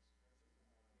granddaughter comes home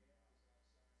today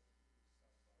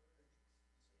and she says her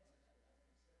Spanish class,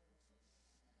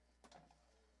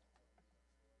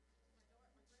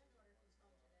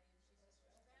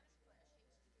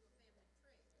 she has to do a family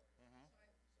tree. Mm-hmm.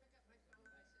 So I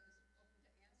pick up my phone, I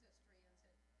says,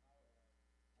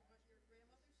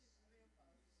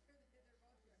 open to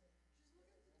Ancestry and said, do you want your grandmother? She's your grandpa. They're both here. She's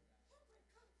looking at me, oh my God, there's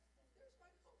my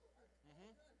homework.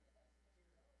 Mm-hmm. Oh, good.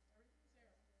 Everything's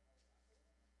there. Well, we gotta get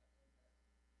a new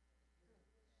TV for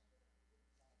Christmas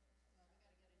and then we're gonna look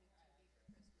at all these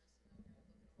streaming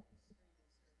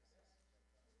services.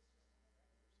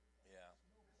 Yeah.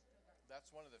 That's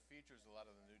one of the features a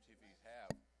lot of the new TVs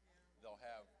have. Yeah. They'll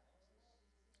have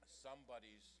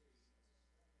somebody's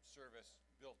service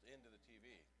built into the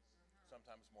TV,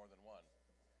 sometimes more than one.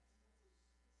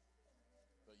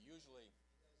 But usually,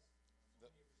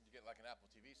 you get like an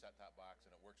Apple TV set-top box,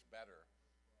 and it works better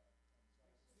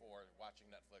for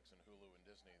watching Netflix and Hulu and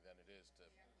Disney than it is to,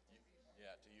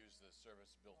 to use the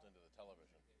service built into the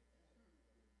television.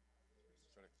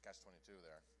 Sort of catch-22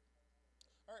 there.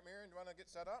 All right, Marian, do you want to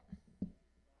get set up?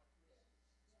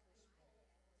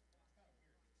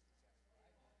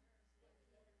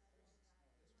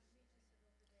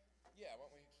 Yeah, why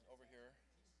don't we over here?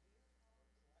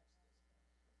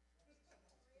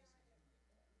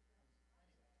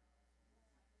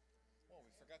 Oh,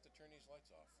 we forgot to turn these lights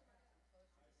off.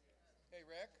 Hey,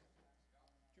 Rick,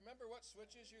 do you remember what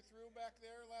switches you threw back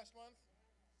there last month?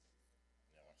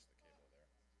 Yeah, watch the cable there.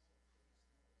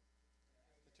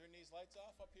 To turn these lights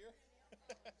off up here?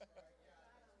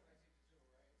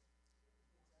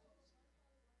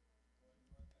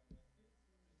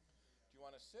 Do you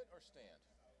want to sit or stand?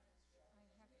 I have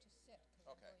to sit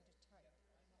because Okay. I'm going to type.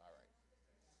 All right.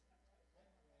 Put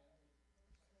that over here.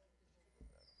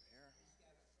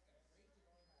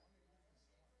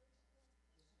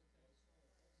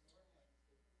 I have a landline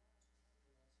too.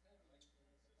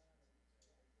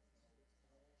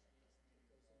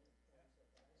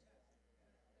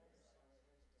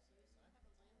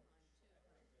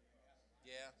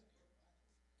 Yeah.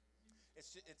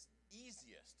 It's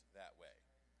easiest that way.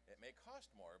 It may cost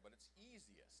more, but it's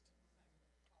easiest.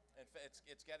 In fact,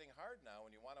 it's getting hard now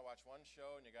when you want to watch one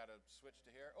show and you got to switch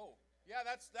to here. Oh, yeah,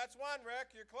 that's one,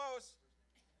 Rick. You're close.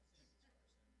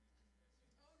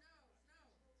 Oh, no,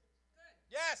 good.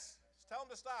 Yes. Just tell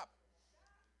him to stop.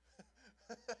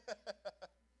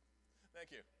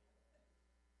 Thank you.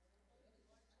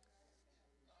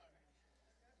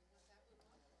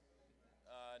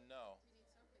 No. We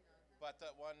need something on, huh? But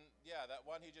that one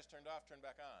he just turned off, turned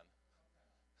back on.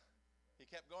 He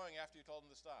kept going after you told him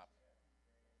to stop. Where is he?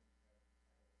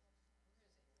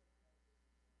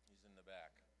 He's in the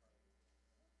back.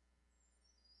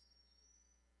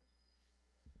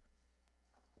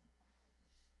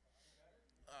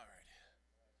 All right.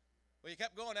 Well, you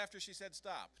kept going after she said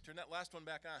stop. Turn that last one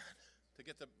back on to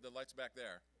get the lights back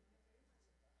there.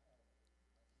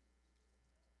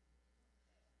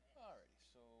 All righty.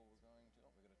 So we're going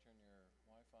to turn your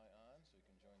Wi-Fi on so you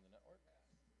can join the network. And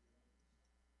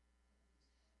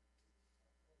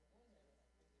then we're going to AirPlay.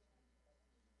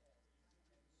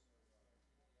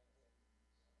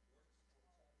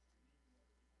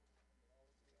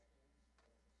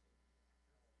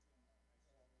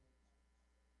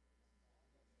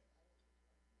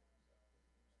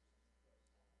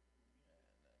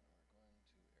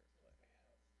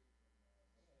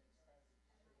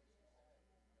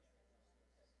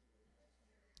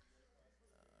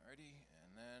 Alrighty,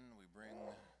 and then we bring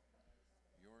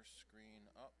your screen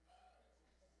up.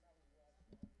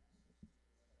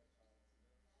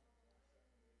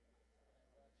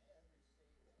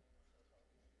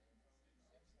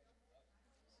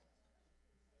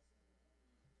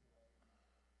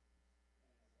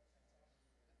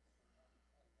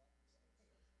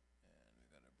 And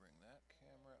we've got to bring that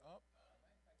camera up.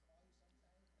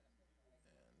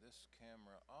 And this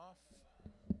camera off.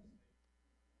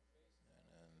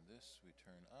 And then this we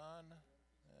turn on.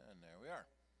 And there we are.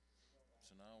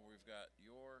 So now we've got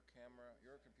your camera,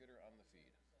 your computer on the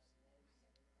feed.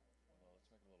 Well, let's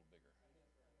make it a little bigger.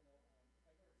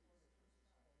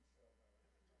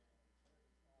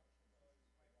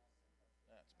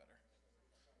 That's better.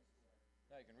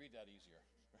 Now you can read that easier.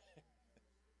 Okay. And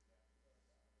then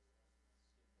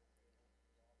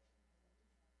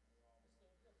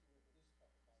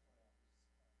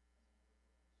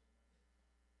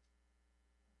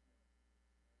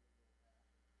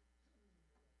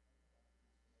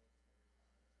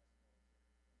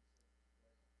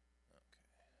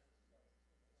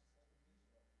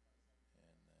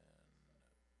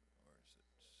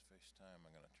FaceTime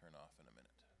I'm going to turn off in a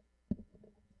minute.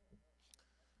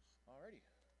 Alrighty.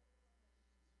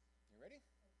 You ready?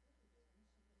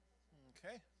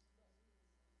 Okay.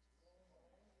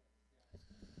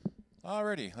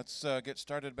 Alrighty, let's get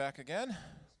started back again.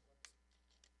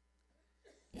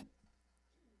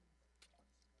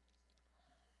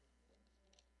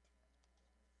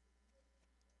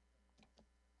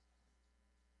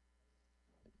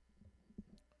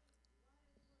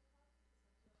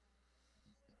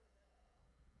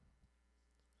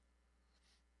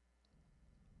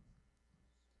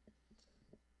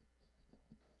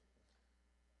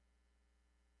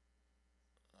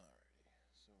 Alrighty,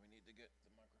 so we need to get the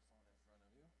microphone in front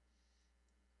of you.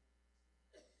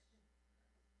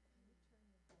 Can you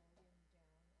turn the volume down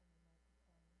on the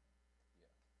microphone? Yeah.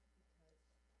 Because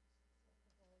the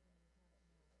volume you have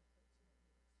it now, it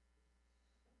hurts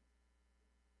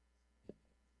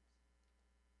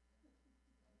my ears.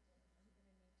 I'm gonna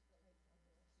need to type on the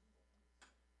keyboard.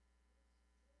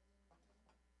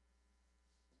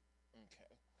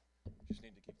 Okay. Just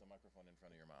need to keep the microphone in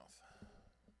front of your mouth.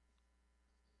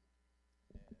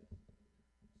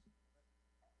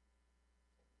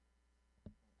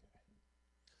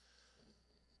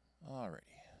 Alrighty,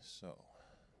 so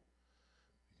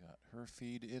we got her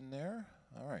feed in there.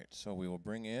 All right, so we will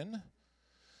bring in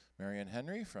Marian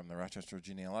Henry from the Rochester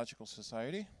Genealogical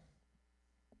Society. And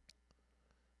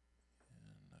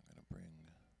I'm going to bring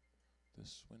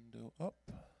this window up.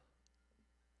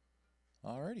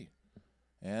 Alrighty,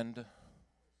 and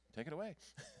take it away.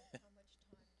 How much time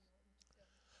do you want me to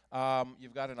fill?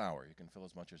 You've got an hour. You can fill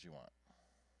as much as you want.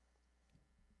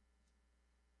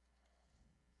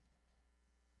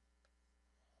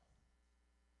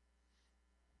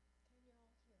 Can you all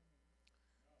hear me?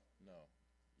 No,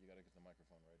 you got to get the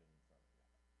microphone right in front of you.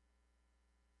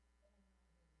 Can you all hear me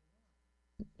now?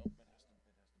 Nope, it has to be in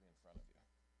front of you.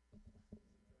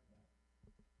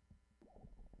 Yeah. So yeah,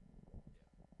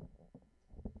 it has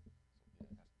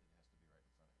to be right in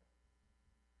front of you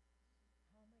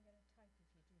How am I gonna type if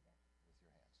you do that? with your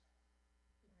hands.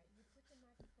 All right, you put the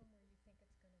microphone where you think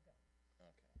it's gonna go.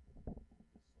 Okay. Just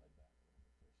slide back a little bit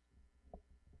first. Right there.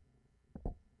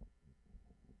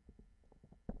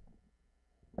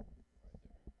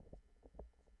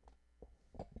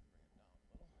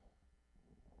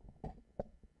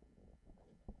 I can bring it down a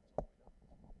little. That's all the way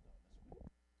down. Down this way.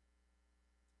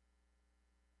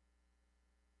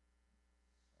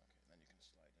 Okay, then you can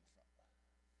slide in front.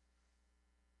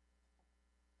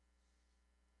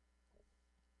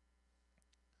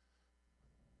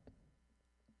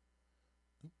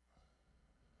 Oop. Now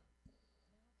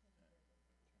can you hear me? Turn that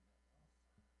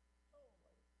off. Oh,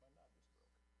 my knob just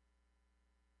broke.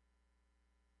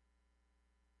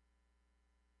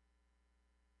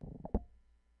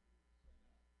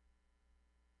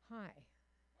 Hi.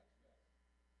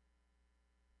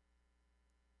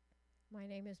 My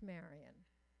name is Marian.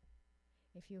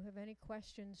 If you have any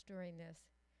questions during this,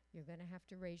 you're going to have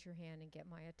to raise your hand and get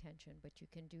my attention, but you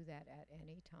can do that at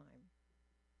any time.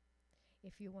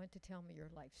 If you want to tell me your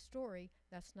life story,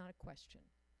 that's not a question.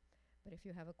 But if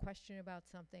you have a question about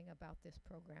something about this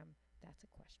program, that's a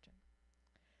question.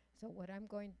 So what I'm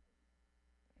going,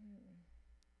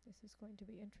 this is going to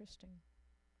be interesting.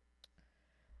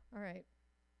 All right.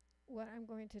 What I'm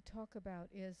going to talk about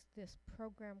is this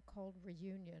program called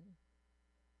Reunion.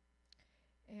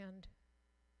 And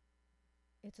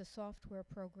it's a software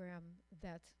program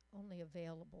that's only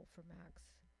available for Macs.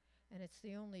 And it's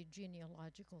the only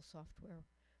genealogical software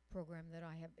program that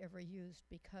I have ever used,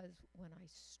 because when I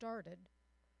started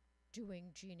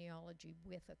doing genealogy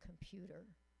with a computer,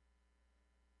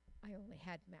 I only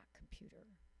had Mac computer.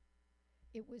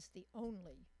 It was the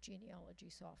only genealogy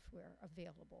software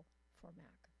available for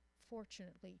Mac.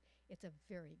 Fortunately, it's a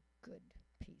very good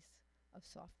piece of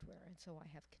software, and so I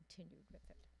have continued with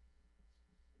it.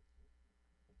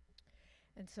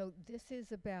 And so this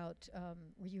is about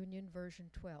Reunion version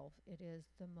 12. It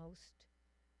is the most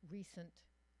recent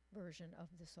version of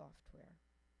the software.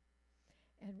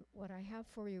 And what I have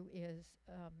for you is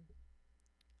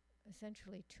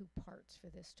essentially two parts for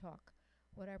this talk.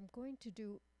 What I'm going to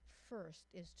do first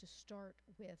is to start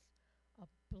with a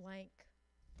blank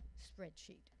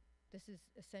spreadsheet. This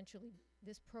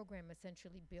program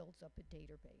essentially builds up a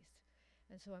database.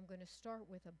 And so I'm going to start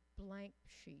with a blank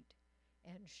sheet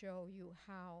and show you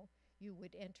how you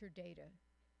would enter data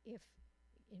if,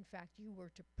 in fact, you were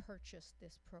to purchase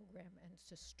this program and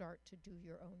to start to do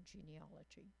your own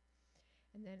genealogy.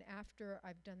 And then after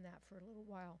I've done that for a little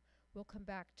while, we'll come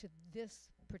back to this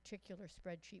particular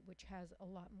spreadsheet, which has a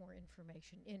lot more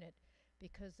information in it,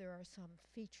 because there are some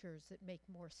features that make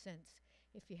more sense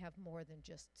if you have more than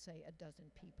just, say, a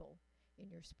dozen people in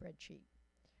your spreadsheet.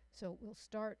 So we'll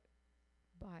start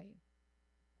by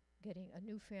getting a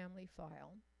new family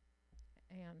file,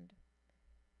 and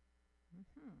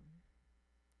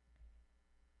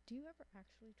do you ever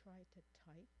actually try to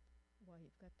type while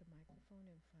you've got the microphone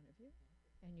in front of you?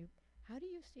 And how do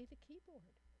you see the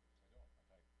keyboard?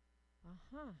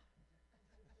 Aha.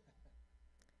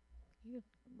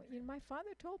 My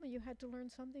father told me you had to learn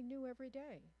something new every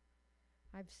day.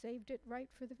 I've saved it right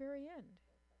for the very end.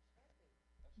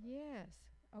 Yes.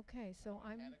 Okay, so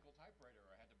I'm... Mechanical typewriter.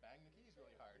 I had to bang the keys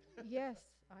really hard. Yes,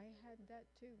 I had that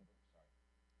too.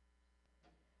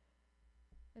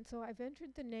 And so I've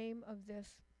entered the name of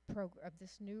this of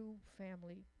this new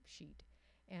family sheet,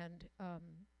 and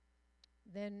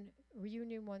then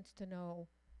Reunion wants to know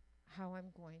how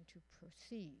I'm going to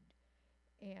proceed.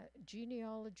 And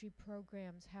genealogy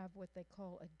programs have what they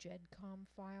call a GEDCOM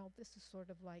file. This is sort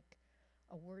of like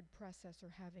a word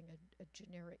processor having a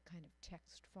generic kind of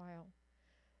text file.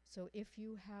 So if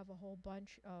you have a whole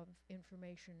bunch of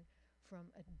information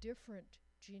from a different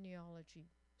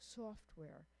genealogy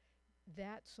software,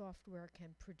 that software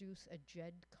can produce a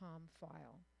GEDCOM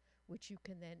file, which you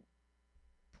can then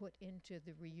put into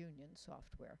the Reunion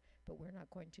software. But we're not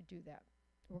going to do that.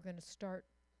 We're going to start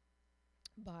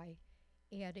by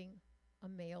adding a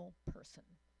male person.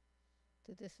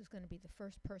 So this is going to be the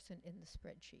first person in the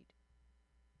spreadsheet.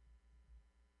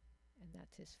 And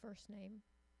that's his first name.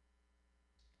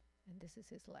 And this is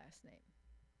his last name.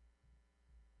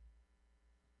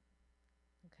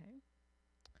 Okay.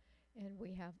 And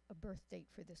we have a birth date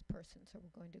for this person, so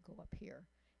we're going to go up here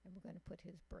and we're going to put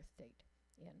his birth date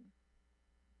in.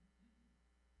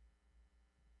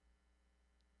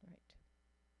 Right.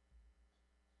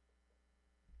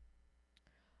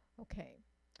 Okay.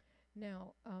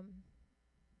 Now, let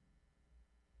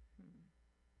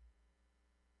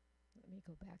me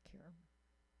go back here.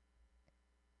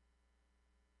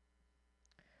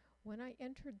 When I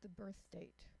entered the birth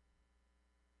date,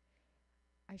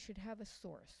 I should have a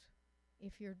source.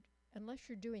 Unless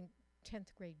you're doing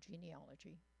 10th grade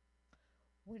genealogy,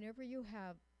 whenever you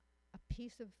have a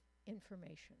piece of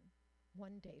information,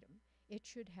 one datum, it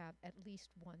should have at least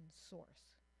one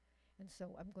source. And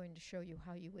so I'm going to show you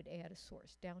how you would add a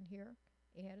source. Down here,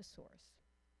 add a source.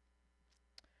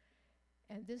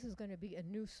 And this is going to be a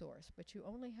new source, but you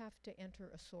only have to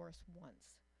enter a source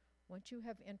once. Once you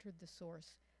have entered the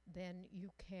source, then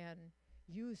you can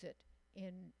use it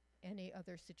in any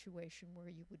other situation where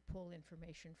you would pull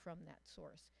information from that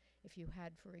source. If you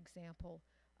had, for example,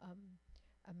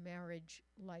 a marriage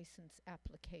license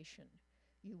application,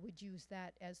 you would use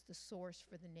that as the source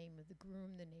for the name of the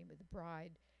groom, the name of the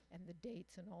bride, and the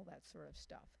dates and all that sort of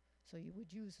stuff. So you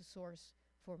would use a source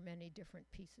for many different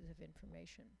pieces of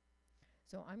information.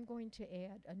 So I'm going to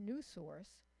add a new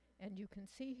source, and you can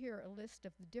see here a list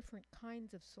of the different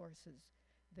kinds of sources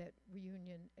that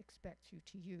Reunion expects you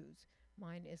to use.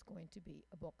 Mine is going to be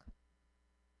a book.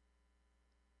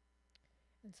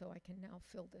 And so I can now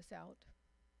fill this out.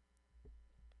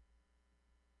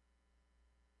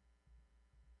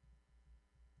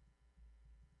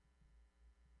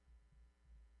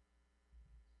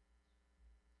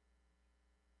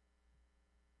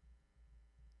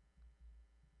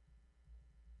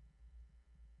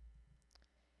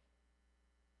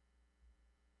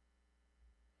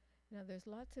 Now there's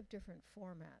lots of different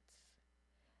formats.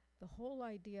 The whole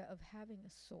idea of having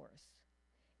a source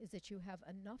is that you have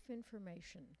enough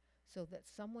information so that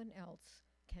someone else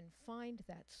can find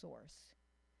that source,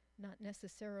 not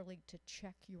necessarily to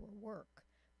check your work,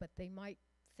 but they might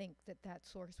think that that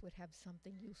source would have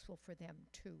something useful for them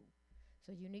too.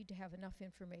 So you need to have enough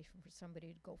information for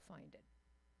somebody to go find it.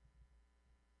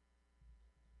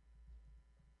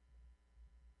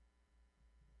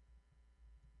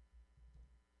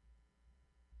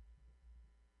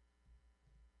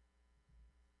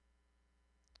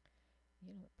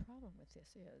 You know, the problem with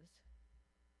this is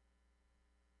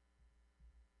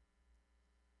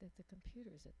that the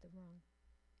computer's at the wrong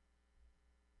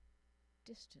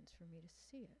distance for me to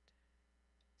see it.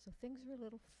 So things are a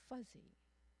little fuzzy.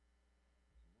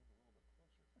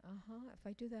 If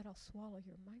I do that, I'll swallow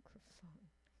your microphone.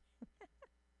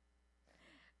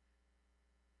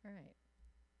 All right.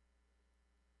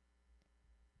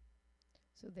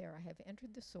 So there, I have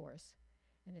entered the source,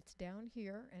 and it's down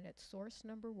here, and it's source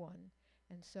number 1.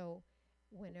 And so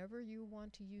whenever you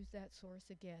want to use that source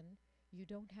again, you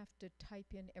don't have to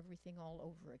type in everything all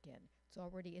over again. It's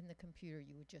already in the computer.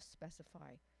 You would just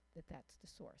specify that that's the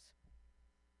source.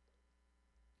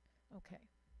 Okay.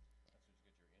 That's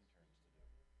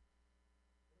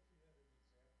what you get your interns to do. What if you had an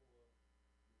example of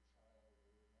your child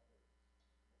or another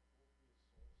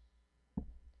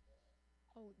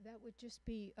Oh, that would just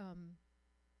be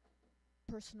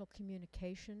personal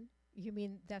communication. You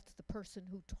mean that's the person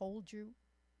who told you?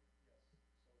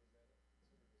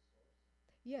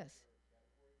 Yes.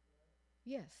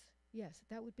 Yes, yes,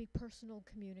 that would be personal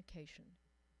communication.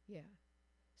 Yeah.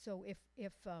 So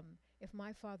if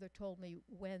my father told me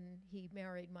when he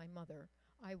married my mother,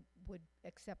 I would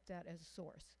accept that as a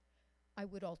source. I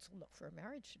would also look for a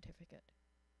marriage certificate.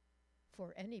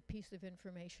 For any piece of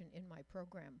information in my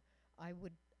program, I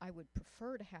would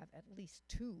prefer to have at least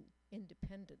two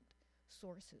independent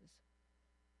sources,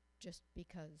 just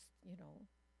because,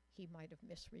 he might have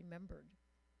misremembered.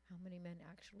 How many men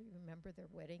actually remember their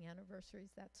wedding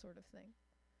anniversaries, that sort of thing?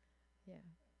 Yeah,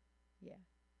 yeah.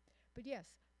 But yes,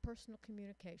 personal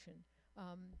communication.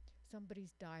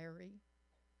 Somebody's diary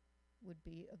would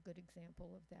be a good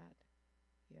example of that.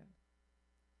 Yeah.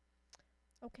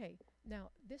 Okay, now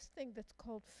this thing that's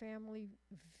called family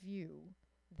view,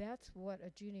 that's what a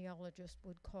genealogist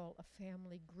would call a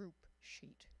family group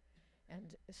sheet.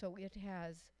 And so it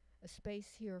has a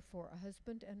space here for a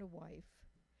husband and a wife,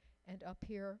 and up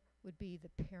here would be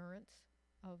the parents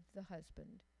of the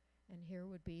husband, and here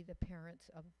would be the parents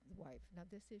of the wife. Now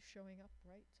this is showing up,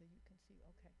 right? So you can see,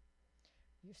 okay.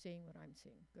 You're seeing what I'm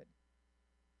seeing, good.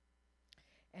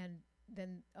 And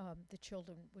then the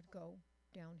children would go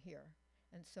down here.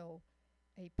 And so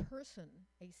a person,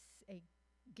 a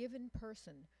given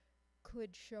person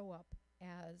could show up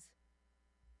as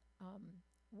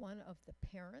one of the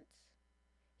parents.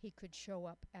 He could show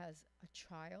up as a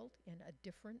child in a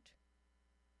different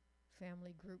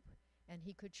family group, and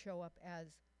he could show up as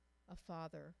a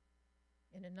father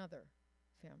in another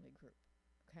family group,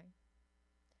 okay?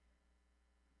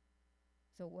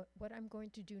 So what I'm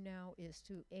going to do now is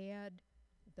to add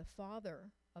the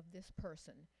father of this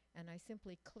person, and I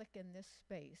simply click in this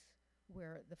space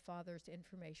where the father's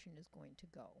information is going to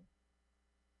go.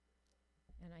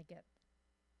 And I get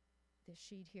this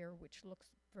sheet here, which looks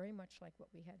very much like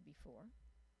what we had before.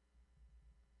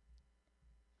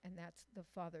 And that's the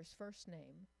father's first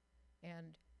name.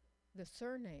 And the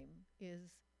surname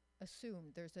is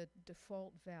assumed. There's a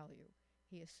default value.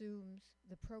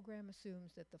 The program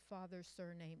assumes that the father's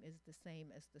surname is the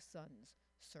same as the son's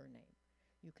surname.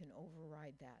 You can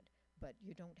override that, but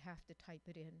you don't have to type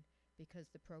it in because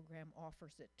the program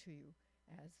offers it to you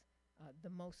as the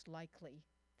most likely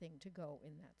thing to go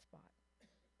in that spot.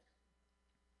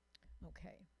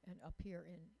 Okay, and up here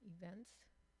in events,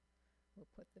 we'll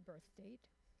put the birth date.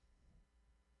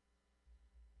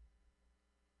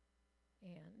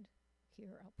 And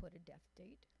here I'll put a death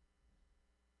date.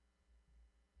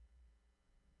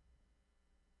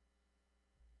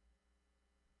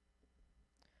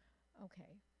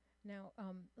 Okay, now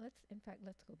let's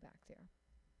go back there.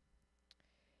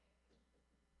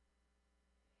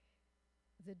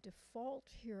 The default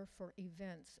here for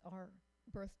events are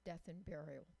birth, death, and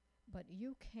burial, but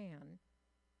you can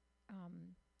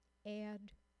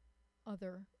add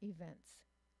other events.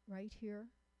 Right here,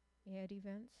 add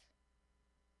events.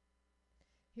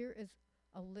 Here is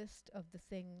a list of the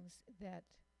things that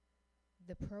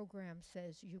the program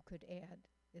says you could add.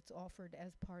 It's offered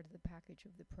as part of the package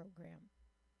of the program.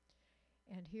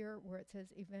 And here where it says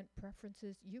event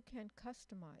preferences, you can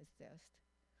customize this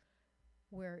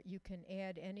where you can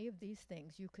add any of these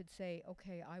things. You could say,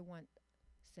 okay, I want,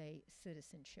 say,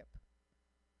 citizenship.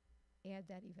 Add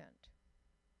that event.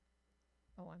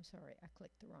 Oh, I'm sorry, I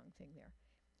clicked the wrong thing there.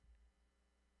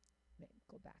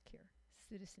 Go back here,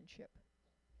 citizenship.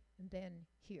 And then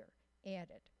here, add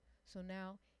it. So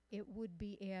now it would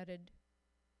be added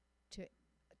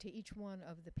to each one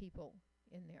of the people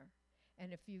in there.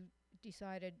 And if you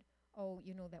decided, oh,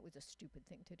 that was a stupid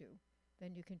thing to do,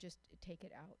 then you can just take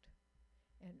it out.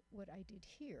 And what I did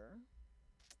here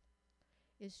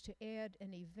is to add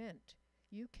an event.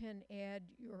 You can add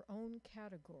your own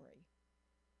category.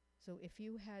 So if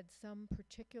you had some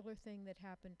particular thing that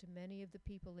happened to many of the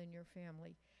people in your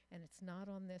family and it's not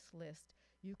on this list,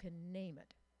 you can name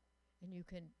it and you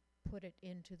can put it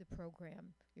into the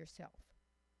program yourself.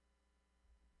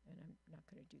 And I'm not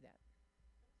going to do that.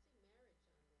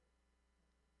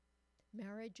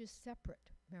 Marriage is separate.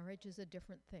 Marriage is a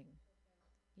different thing.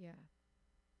 Okay. Yeah.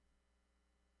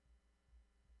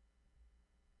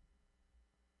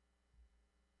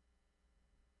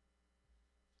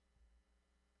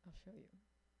 I'll show you.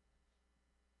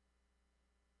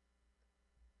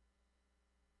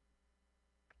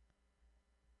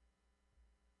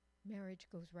 Marriage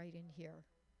goes right in here.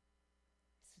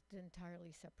 It's an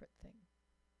entirely separate thing.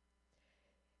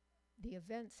 The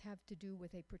events have to do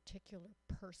with a particular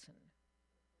person,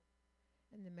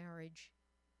 and the marriage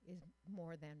is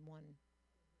more than one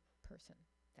person.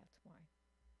 That's why.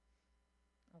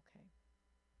 Okay.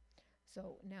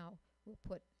 So now we'll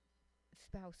put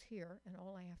spouse here, and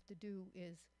all I have to do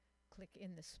is click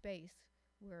in the space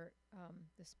where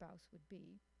the spouse would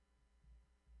be.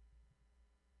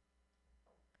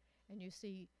 And you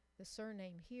see the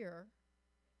surname here,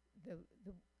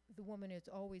 the woman is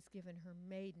always given her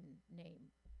maiden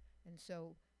name. And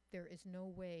so there is no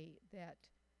way that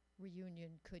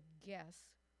Reunion could guess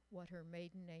what her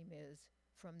maiden name is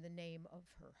from the name of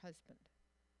her husband.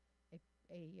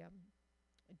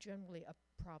 Generally a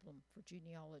problem for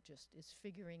genealogists is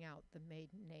figuring out the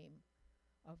maiden name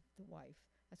of the wife.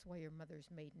 That's why your mother's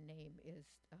maiden name is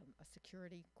a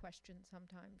security question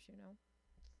sometimes, you know.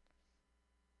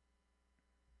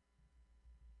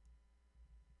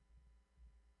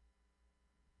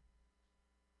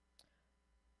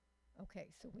 Okay,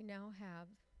 so we now have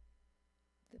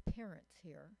the parents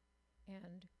here,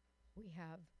 and we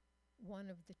have one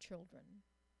of the children,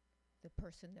 the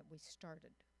person that we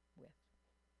started with.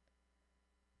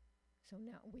 So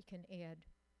now we can add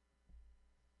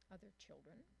other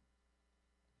children,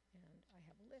 and I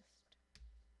have a list.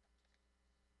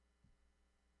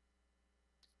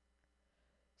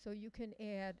 So you can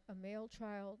add a male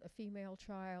child, a female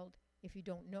child. If you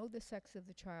don't know the sex of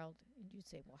the child, and you'd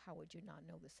say, well, how would you not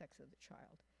know the sex of the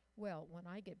child? Well, when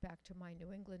I get back to my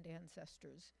New England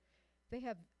ancestors, they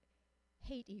have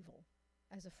Hate Evil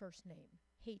as a first name.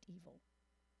 Hate Evil.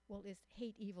 Well, is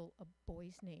Hate Evil a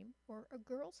boy's name or a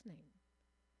girl's name?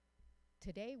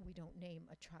 Today, we don't name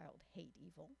a child Hate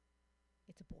Evil.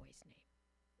 It's a boy's name.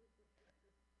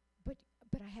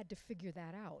 But I had to figure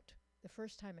that out. The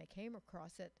first time I came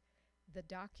across it, the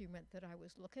document that I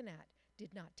was looking at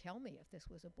did not tell me if this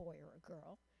was a boy or a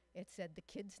girl. It said the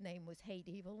kid's name was Hate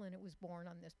Evil, and it was born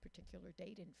on this particular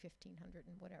date in 1500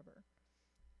 and whatever.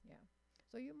 Yeah.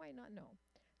 So you might not know.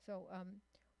 So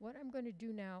what I'm going to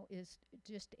do now is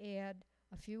just add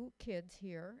a few kids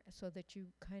here so that you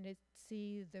kind of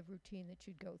see the routine that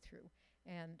you'd go through.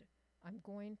 And I'm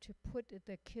going to put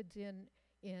the kids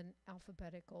in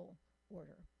alphabetical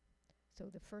order. So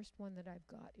the first one that I've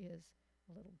got is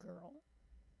a little girl.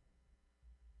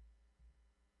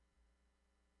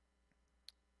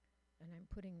 And I'm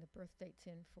putting the birth dates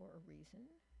in for a reason.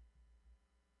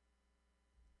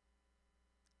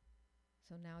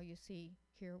 So now you see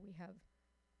here we have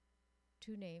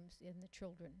two names in the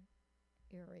children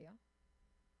area.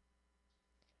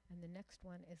 And the next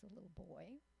one is a little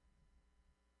boy.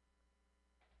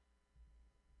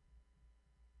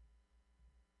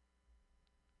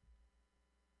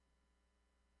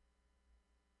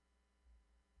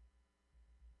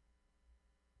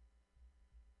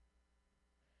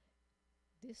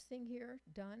 This thing here,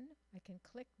 done, I can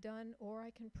click done or I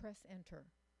can press enter.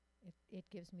 It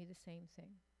gives me the same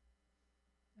thing.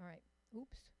 All right,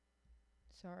 oops,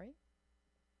 sorry.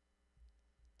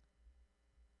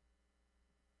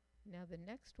 Now the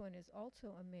next one is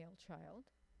also a male child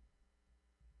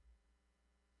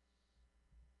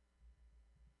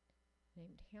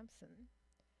named Hampson.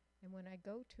 And when I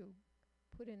go to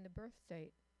put in the birth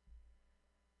date,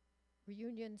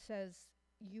 Reunion says,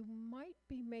 you might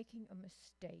be making a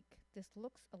mistake. This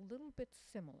looks a little bit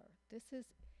similar. This is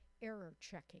error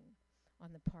checking on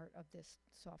the part of this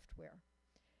software.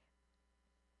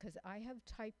 Because I have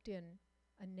typed in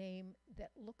a name that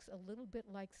looks a little bit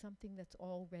like something that's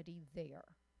already there.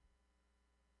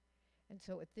 And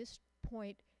so at this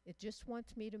point, it just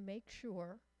wants me to make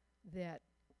sure that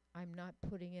I'm not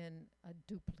putting in a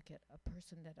duplicate, a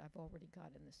person that I've already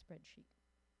got in the spreadsheet.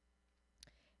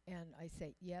 And I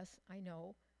say, yes, I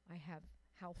know, I have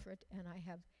Halfred and I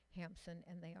have Hampson,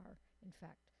 and they are, in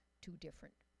fact, two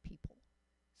different people.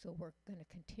 So we're going to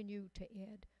continue to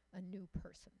add a new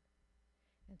person.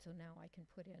 And so now I can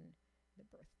put in the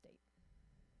birth date.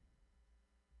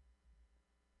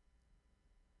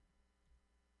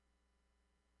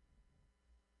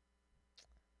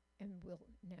 And we'll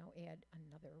now add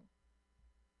another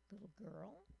little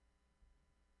girl.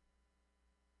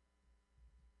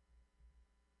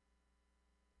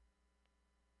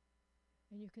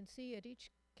 And you can see at each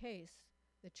case,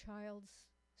 the child's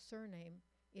surname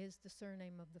is the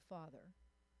surname of the father.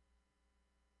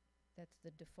 That's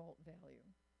the default value.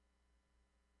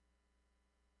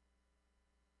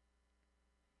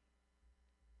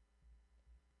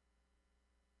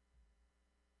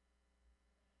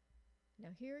 Now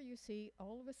here you see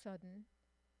all of a sudden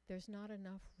there's not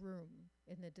enough room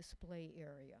in the display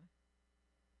area.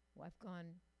 Well, I've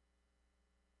gone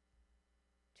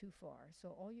too far.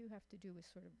 So all you have to do is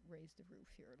sort of raise the roof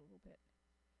here a little bit.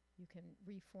 You can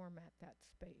reformat that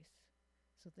space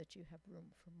so that you have room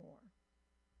for more.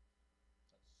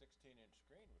 That 16-inch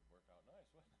screen would work out nice,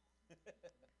 wouldn't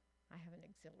it? I have an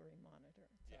auxiliary monitor.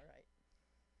 It's Yeah. all right.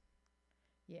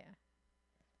 Yeah.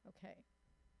 Okay.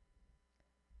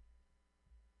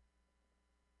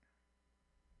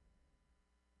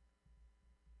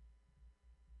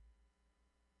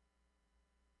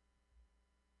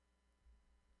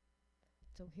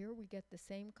 So here we get the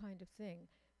same kind of thing.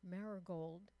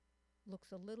 Marigold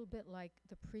looks a little bit like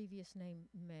the previous name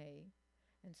May,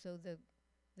 and so the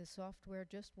software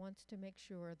just wants to make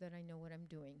sure that I know what I'm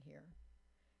doing here.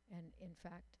 And in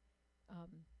fact,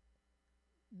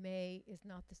 May is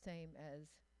not the same as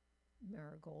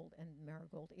Marigold, and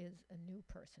Marigold is a new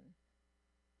person.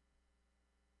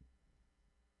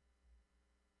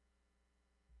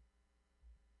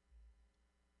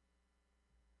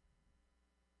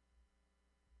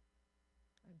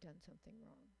 I've done something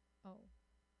wrong. Oh.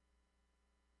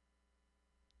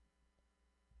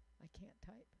 I can't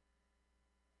type.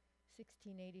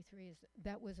 1683 is,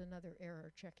 that was another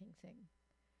error checking thing.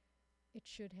 It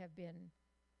should have been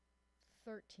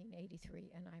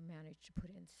 1383, and I managed to put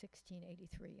in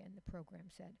 1683, and the program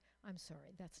said, I'm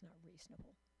sorry, that's not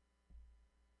reasonable.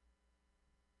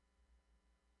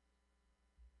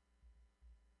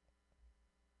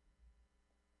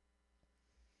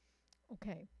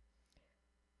 Okay,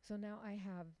 so now I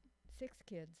have 6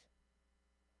 kids,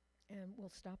 and we'll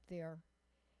stop there.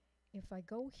 If I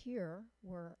go here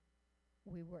where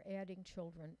we were adding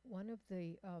children, one of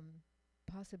the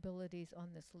possibilities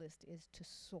on this list is to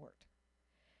sort.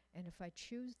 And if I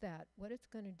choose that, what it's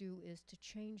going to do is to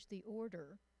change the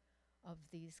order of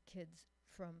these kids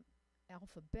from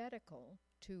alphabetical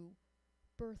to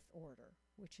birth order,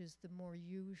 which is the more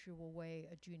usual way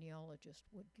a genealogist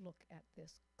would look at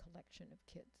this collection of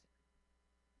kids.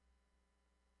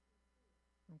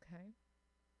 Okay?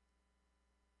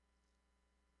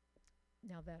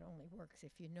 Now that only works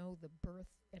if you know the birth,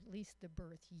 at least the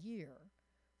birth year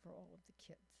for all of the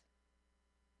kids.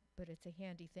 But it's a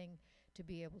handy thing to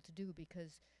be able to do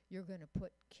because you're going to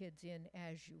put kids in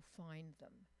as you find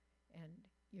them. And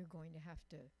you're going to have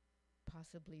to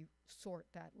possibly sort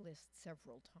that list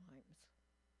several times.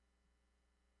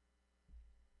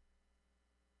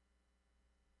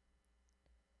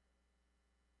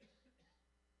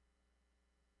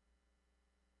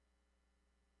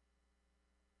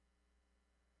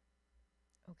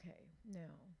 Okay,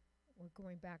 now we're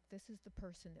going back. This is the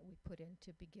person that we put in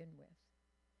to begin with.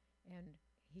 And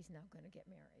he's now going to get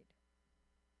married.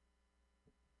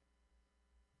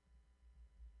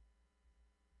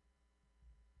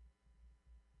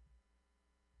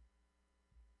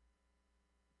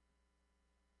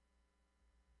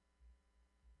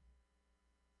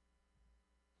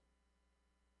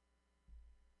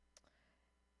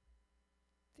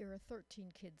 There are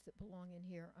 13 kids that belong in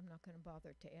here. I'm not going to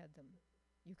bother to add them.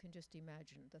 You can just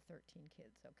imagine the 13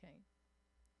 kids, okay?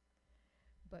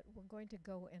 But we're going to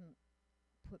go and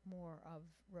put more of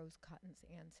Rose Cotton's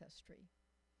ancestry.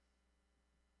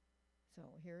 So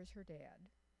here's her dad.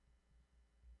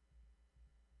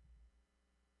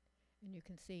 And you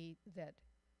can see that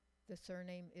the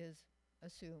surname is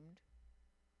assumed.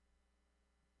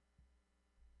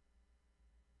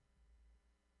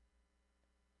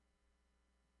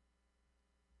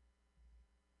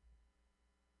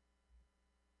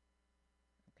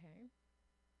 Okay.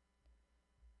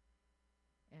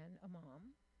 And a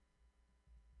mom.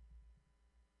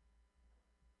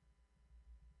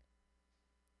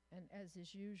 And as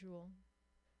is usual,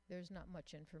 there's not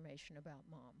much information about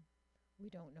mom. We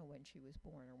don't know when she was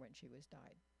born or when she was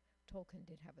died. Tolkien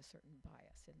did have a certain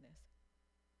bias in this.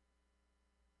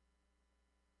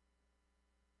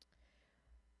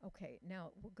 Okay,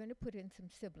 now we're going to put in some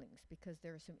siblings because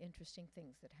there are some interesting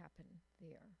things that happen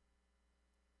there.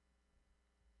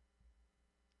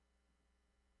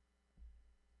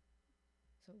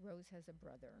 So Rose has a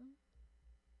brother.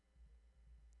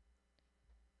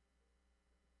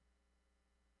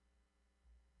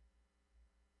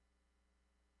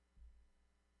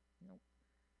 Nope.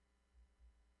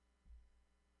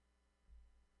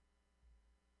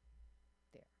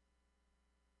 There.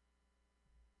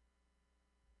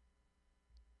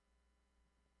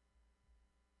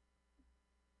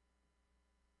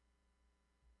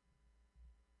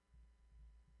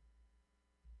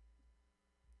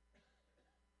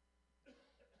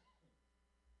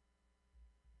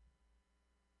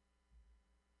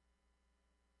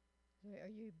 So are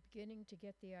you beginning to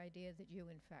get the idea that you,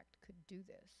 in fact, could do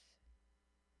this?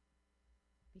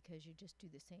 Because you just do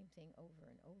the same thing over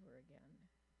and over again.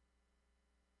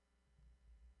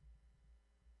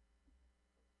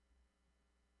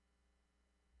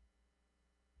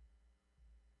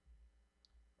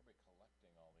 Probably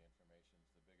collecting all the information is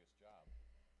the biggest job.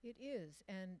 It is,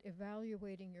 and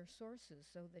evaluating your sources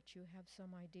so that you have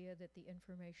some idea that the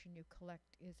information you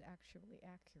collect is actually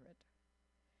accurate.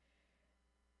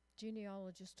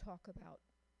 Genealogists talk about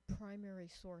primary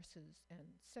sources and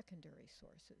secondary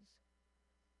sources.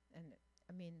 And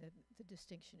I mean, the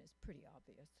distinction is pretty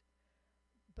obvious.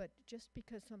 But just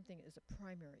because something is a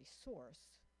primary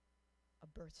source, a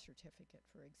birth certificate,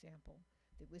 for example,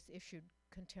 that was issued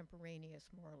contemporaneous,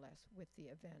 more or less, with the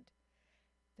event,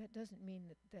 that doesn't mean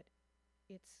that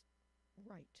it's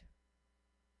right.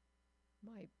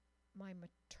 My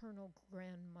maternal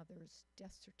grandmother's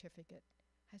death certificate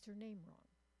has her name wrong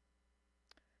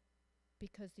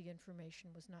because the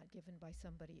information was not given by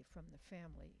somebody from the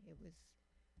family. It was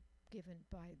given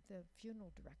by the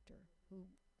funeral director who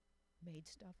made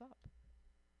stuff up.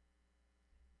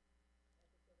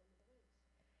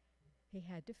 He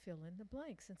had to fill in the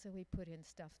blanks, and so he put in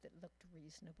stuff that looked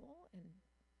reasonable, and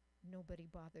nobody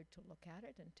bothered to look at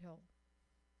it until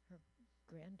her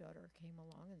granddaughter came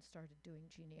along and started doing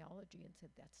genealogy and said,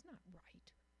 that's not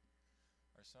right.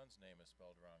 Our son's name is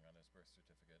spelled wrong on his birth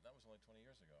certificate. That was only 20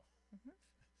 years ago. Mhm.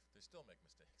 They still make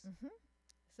mistakes. Mm-hmm.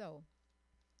 So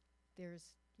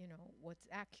there's, what's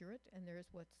accurate and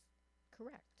there's what's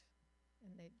correct.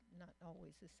 And they're not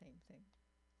always the same thing.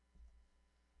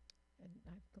 And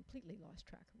I've completely lost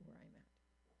track of where I'm at.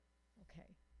 Okay.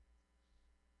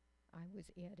 I was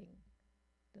adding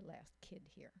the last kid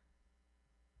here.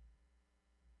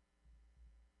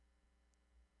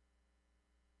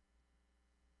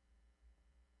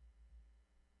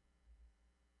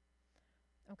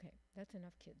 Okay, that's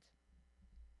enough kids.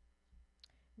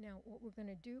 Now, what we're going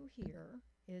to do here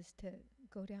is to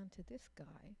go down to this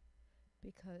guy,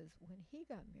 because when he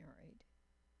got married,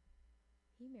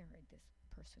 he married this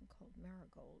person called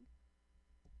Marigold.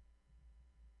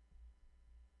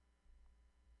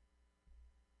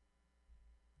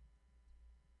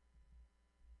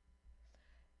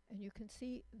 And you can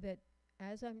see that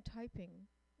as I'm typing,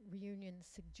 Reunion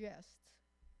suggests,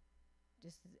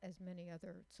 just as many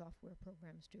other software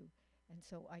programs do, and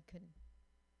so I can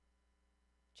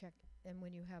check. And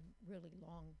when you have really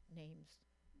long names,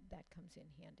 that comes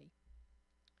in handy.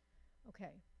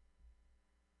 Okay.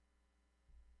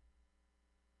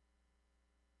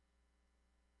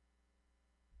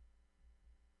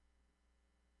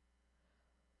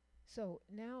 So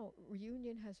now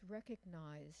Reunion has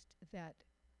recognized that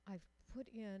I've put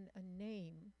in a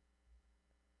name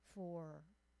for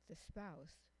the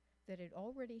spouse that it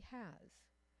already has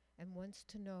and wants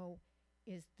to know,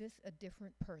 is this a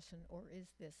different person or is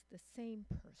this the same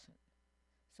person?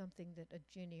 Something that a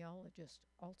genealogist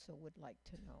also would like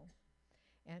to know.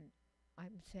 And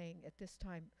I'm saying at this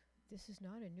time, this is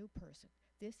not a new person.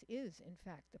 This is, in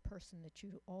fact, the person that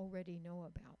you already know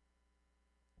about.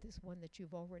 This one that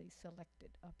you've already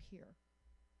selected up here.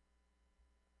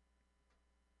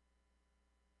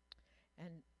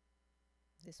 And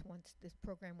this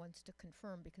program wants to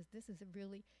confirm, because this is a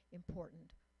really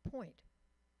important point.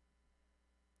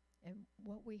 And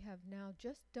what we have now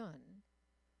just done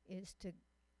is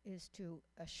to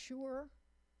assure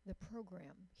the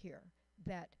program here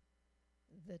that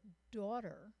the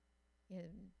daughter in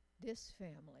this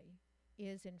family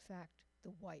is in fact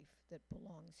the wife that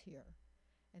belongs here.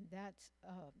 And that's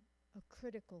a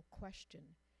critical question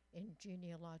in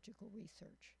genealogical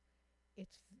research.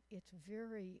 It's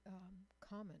very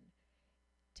common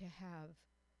to have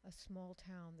a small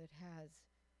town that has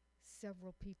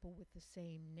several people with the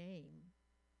same name,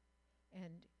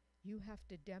 and you have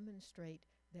to demonstrate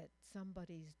that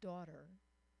somebody's daughter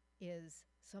is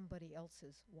somebody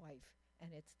else's wife,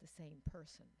 and it's the same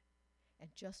person. And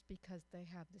just because they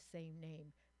have the same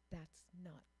name, that's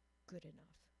not good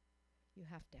enough. You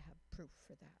have to have proof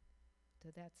for that. So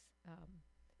that's,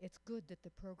 it's good that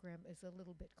the program is a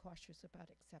little bit cautious about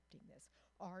accepting this.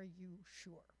 Are you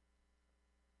sure?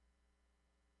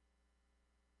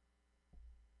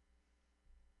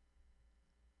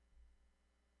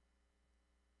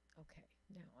 Okay,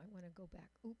 now I want to go back.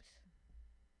 Oops.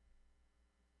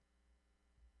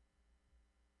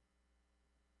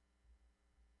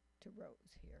 To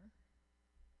rows here.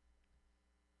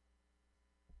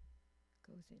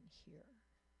 Goes in here.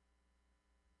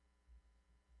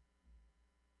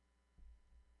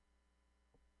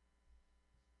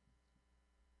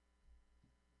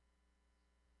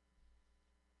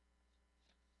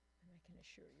 And I can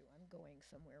assure you I'm going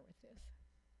somewhere with this.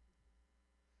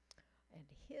 And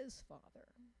his father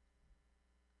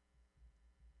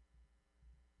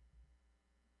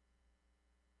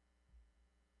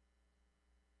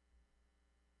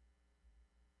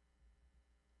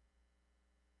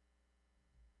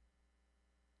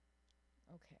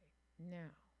okay,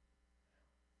 now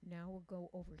now we'll go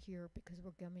over here because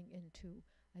we're coming into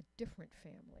a different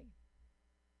family.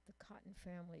 The Cotton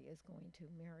family is going to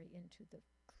marry into the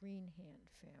Greenhand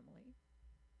family.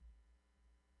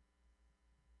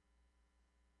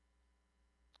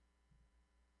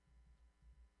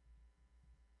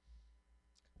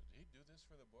 Did he do this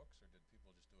for the books, or did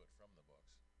people just do it from the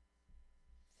books?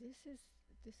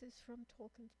 This is from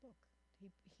Tolkien's book.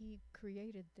 He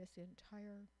created this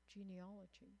entire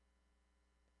genealogy.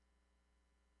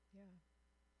 Yeah.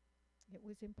 It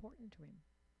was important to him.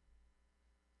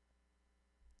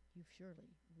 You've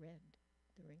surely read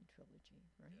the Ring trilogy,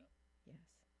 right? Yeah. Yes.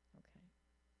 Okay.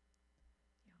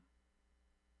 Yeah.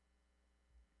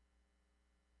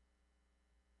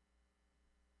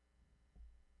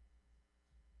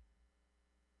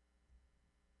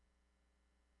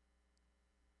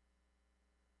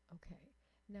 Okay.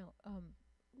 Now,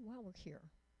 while we're here,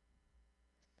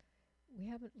 we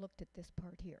haven't looked at this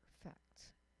part here,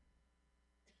 facts.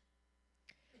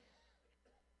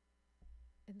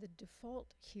 And the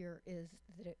default here is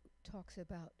that it talks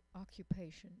about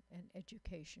occupation and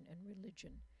education and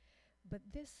religion. But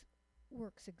this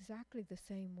works exactly the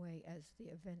same way as the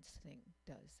events thing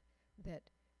does, that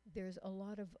there's a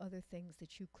lot of other things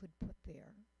that you could put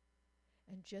there.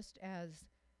 And just as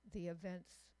the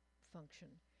events function,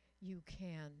 you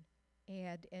can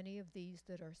add any of these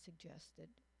that are suggested,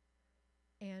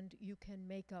 and you can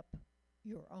make up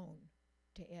your own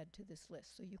to add to this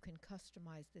list. So you can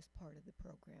customize this part of the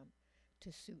program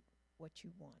to suit what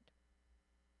you want.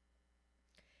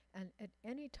 And at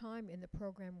any time in the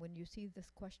program when you see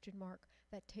this question mark,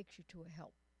 that takes you to a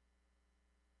help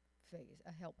phase,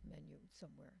 a help menu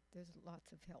somewhere. There's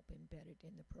lots of help embedded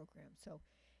in the program. So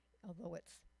although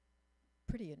it's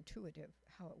pretty intuitive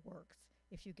how it works,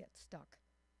 if you get stuck,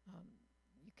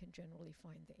 you can generally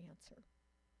find the answer.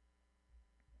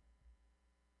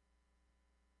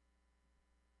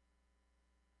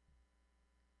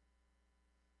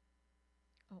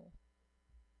 Oh,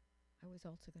 I was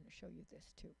also going to show you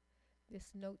this too.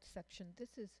 This notes section,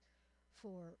 this is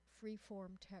for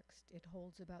free-form text. It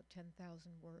holds about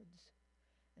 10,000 words.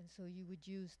 And so you would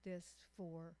use this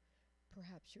for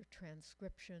perhaps your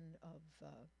transcription of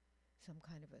some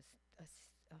kind of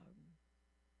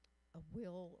a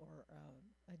will or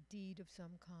a deed of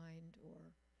some kind,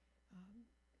 or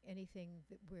anything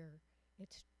that where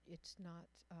it's not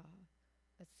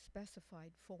a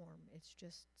specified form. It's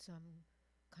just some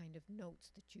kind of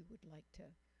notes that you would like to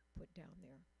put down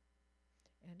there.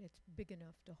 And it's big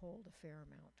enough to hold a fair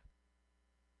amount.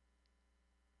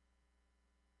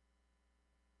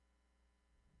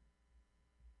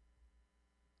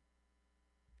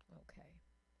 Okay,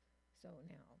 so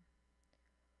now,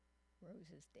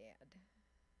 Rose's dad.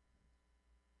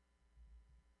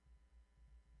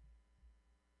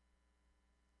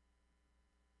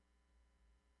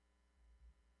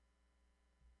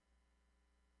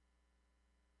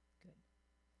 Good.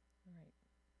 All right.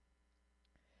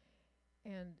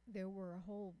 And there were a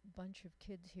whole bunch of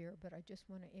kids here, but I just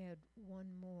want to add one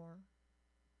more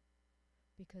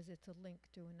because it's a link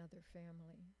to another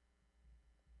family.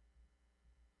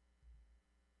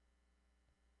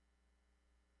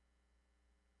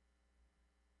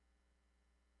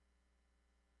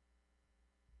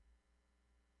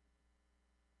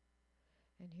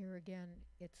 And here again,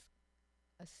 it's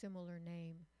a similar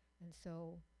name, and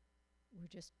so we're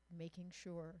just making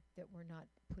sure that we're not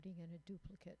putting in a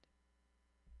duplicate.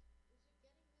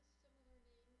 Was it getting this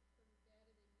similar name from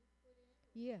data that you put in,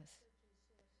 or Yes. searching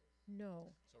sources? No,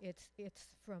 So it's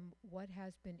from what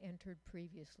has been entered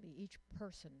previously. Each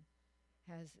person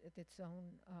has its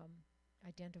own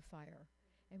identifier,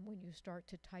 and when you start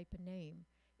to type a name,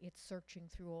 it's searching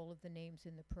through all of the names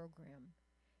in the program.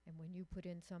 And when you put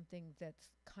in something that's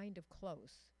kind of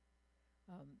close,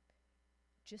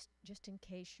 just in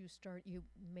case you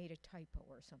made a typo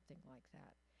or something like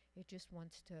that, it just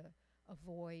wants to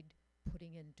avoid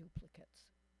putting in duplicates,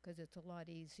 because it's a lot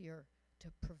easier to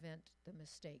prevent the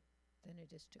mistake than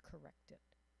it is to correct it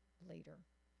later.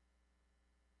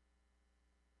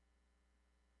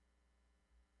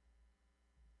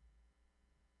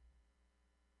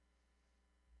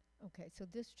 Okay, so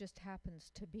this just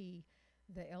happens to be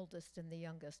the eldest and the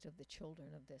youngest of the children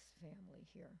of this family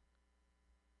here.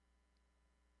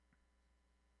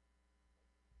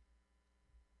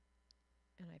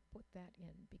 And I put that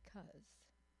in because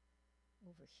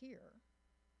over here,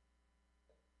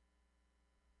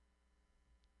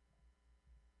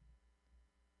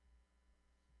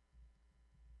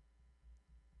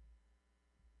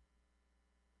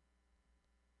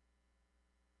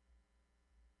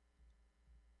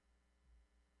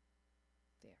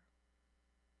 there.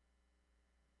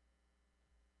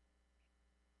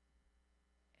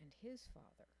 and his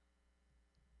father.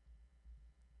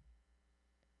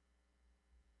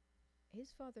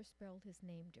 His father spelled his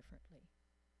name differently.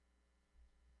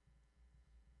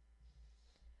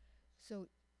 So,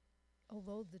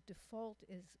 although the default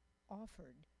is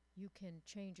offered, you can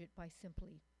change it by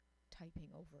simply typing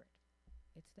over it.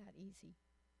 It's that easy.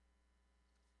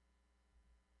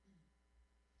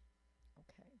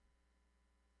 Okay.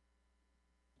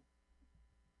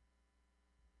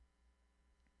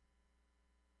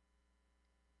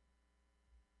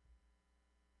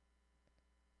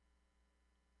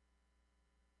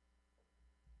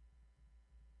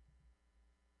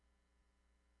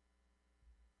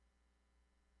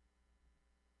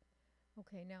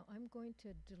 Okay, now I'm going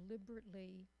to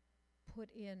deliberately put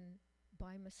in,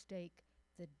 by mistake,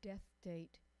 the death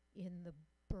date in the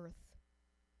birth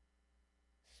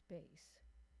space.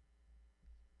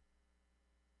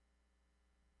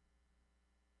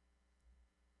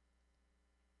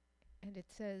 And it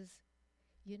says,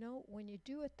 you know, when you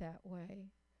do it that way,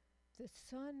 the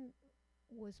son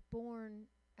was born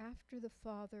after the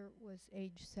father was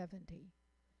age 70.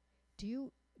 Do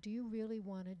you really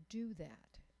want to do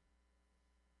that?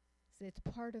 So it's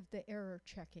part of the error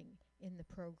checking in the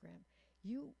program.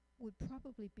 You would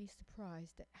probably be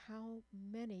surprised at how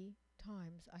many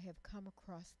times I have come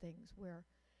across things where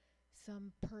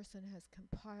some person has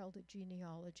compiled a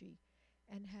genealogy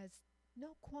and has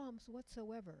no qualms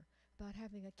whatsoever about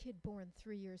having a kid born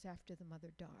 3 years after the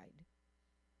mother died.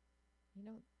 You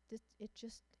know, it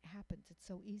just happens. It's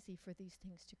so easy for these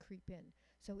things to creep in.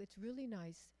 So it's really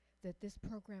nice that this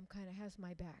program kind of has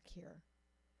my back here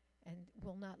and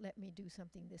will not let me do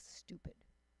something this stupid.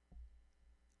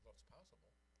 Well, it's possible.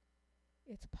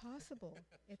 It's possible.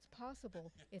 It's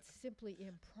possible. It's simply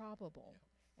improbable.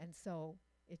 Yeah. And so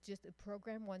it's just the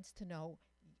program wants to know,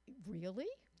 really?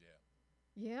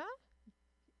 Yeah. Yeah?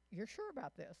 You're sure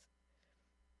about this?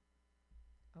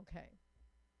 Okay.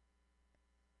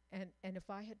 And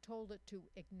if I had told it to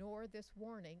ignore this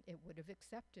warning, it would have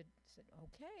accepted, said,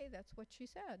 okay, that's what she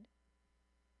said.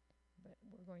 But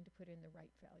we're going to put in the right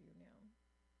value now.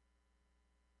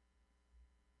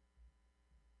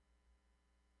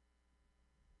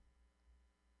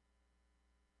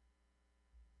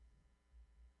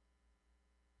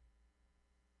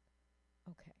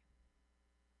 Okay.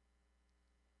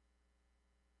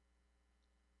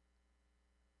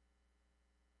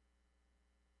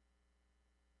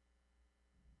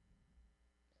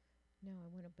 Now I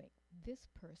want to make this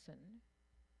person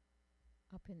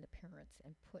up in the parents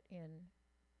and put in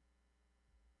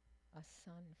a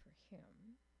son for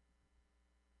him.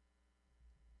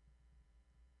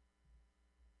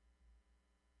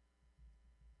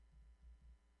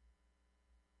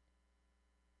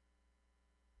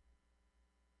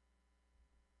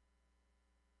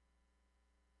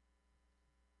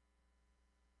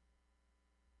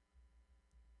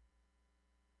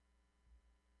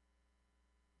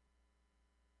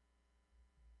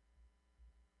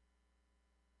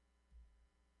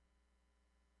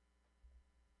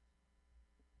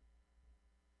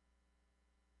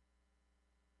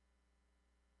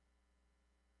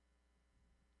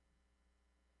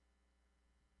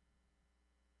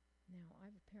 Now,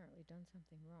 I've apparently done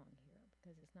something wrong here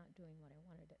because it's not doing what I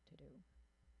wanted it to do.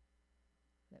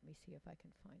 Let me see if I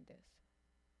can find this.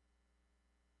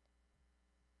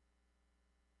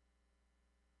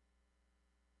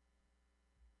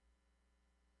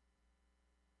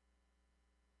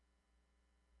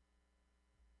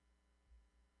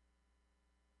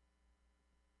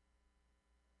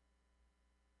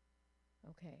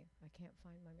 Okay, I can't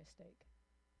find my mistake.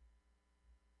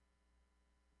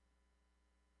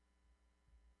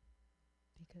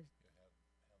 Because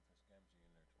You have Fiskamji in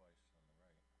there twice on the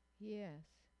right. yes.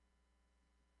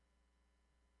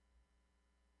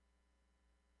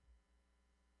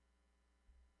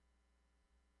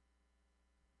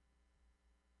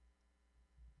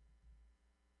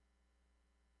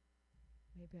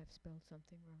 Maybe I've spelled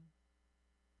something wrong.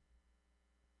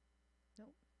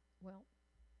 Nope. Well,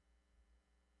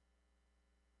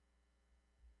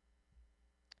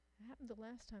 it happened the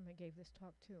last time I gave this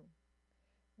talk too.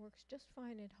 Works just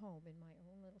fine at home in my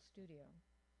own little studio.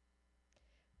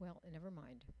 Well, never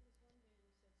mind. There was one man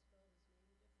who said spelled his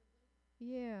name differently.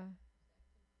 Yeah. Does that confuse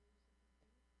the computer?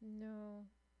 No.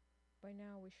 By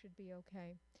now we should be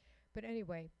okay. But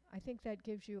anyway, I think that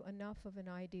gives you enough of an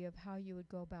idea of how you would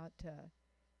go about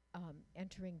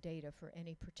entering data for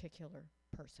any particular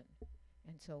person.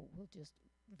 And so we'll just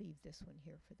leave this one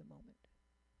here for the moment.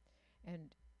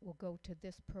 And we'll go to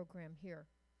this program here,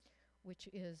 which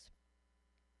is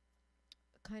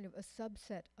kind of a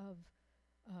subset of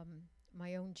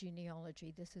my own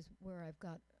genealogy. This is where I've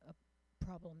got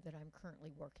problem that I'm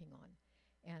currently working on.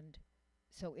 And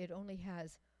so it only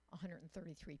has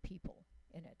 133 people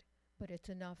in it, but it's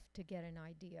enough to get an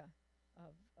idea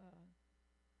of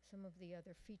some of the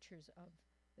other features of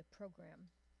the program.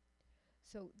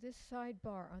 So this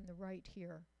sidebar on the right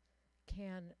here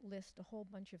can list a whole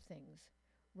bunch of things.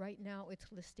 Right now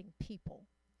it's listing people,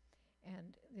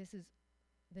 and this is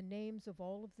the names of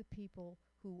all of the people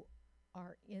who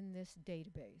are in this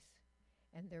database,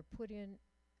 and they're put in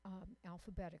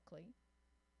alphabetically,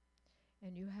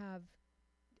 and you have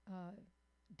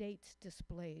dates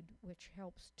displayed, which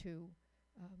helps to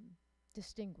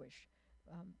distinguish.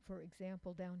 For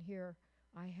example, down here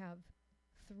I have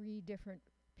 3 different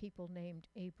people named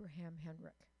Abraham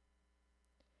Henrik,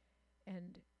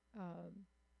 and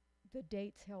the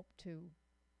dates help to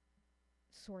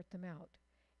sort them out.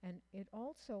 And it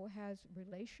also has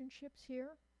relationships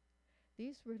here.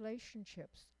 These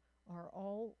relationships are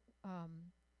all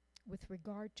with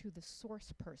regard to the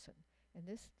source person, and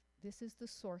this is the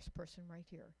source person right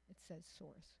here. It says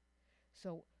source.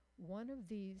 So one of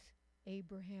these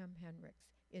Abraham Henriks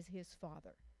is his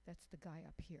father. That's the guy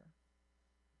up here.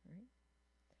 Right?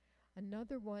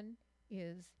 Another one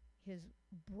is his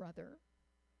brother,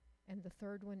 and the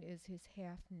third one is his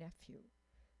half-nephew.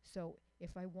 So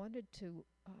if I wanted to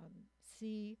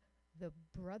see the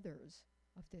brothers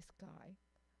of this guy,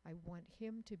 I want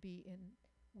him to be in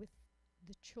with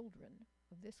the children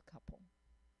of this couple.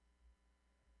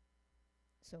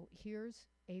 So here's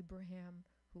Abraham,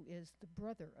 who is the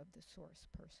brother of the source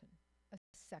person, a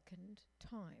second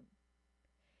time.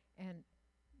 And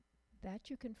that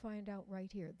you can find out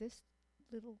right here. This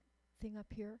little thing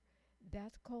up here,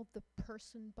 that's called the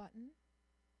person button.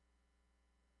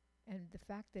 And the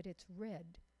fact that it's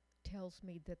red tells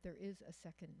me that there is a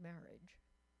second marriage.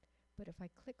 But if I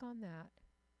click on that,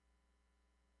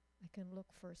 I can look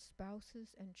for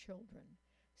spouses and children.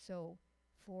 So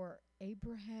for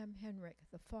Abraham Henrik,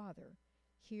 the father,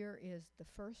 here is the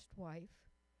first wife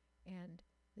and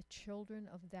the children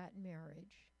of that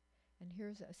marriage. And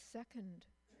here's a second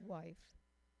wife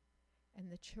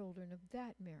and the children of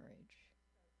that marriage.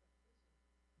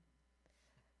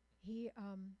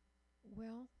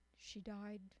 Well, she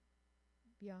died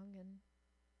young and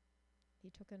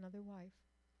he took another wife.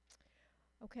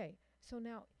 Okay, so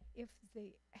now if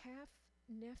the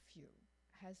half-nephew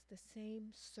has the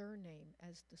same surname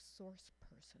as the source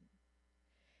person,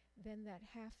 then that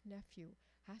half-nephew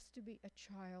has to be a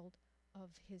child of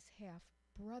his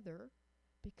half-brother,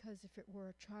 because if it were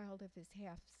a child of his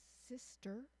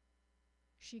half-sister,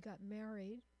 she got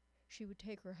married, she would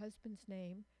take her husband's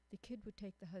name, the kid would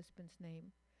take the husband's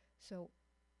name. So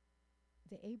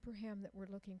the Abraham that we're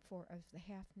looking for as the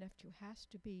half-nephew has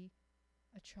to be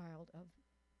a child of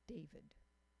David.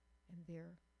 And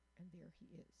there he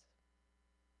is.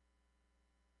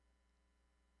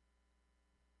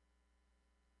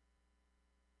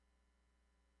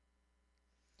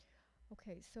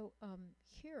 Okay, so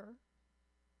here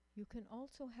you can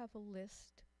also have a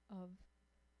list of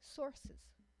sources.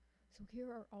 So here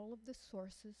are all of the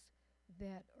sources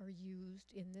that are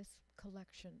used in this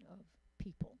collection of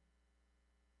people.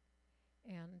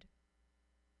 And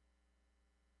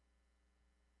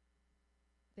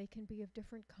they can be of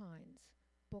different kinds: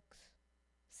 books,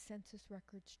 census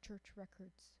records, church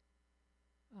records,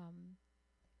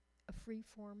 a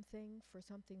free-form thing for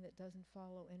something that doesn't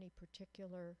follow any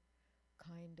particular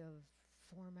kind of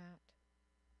format,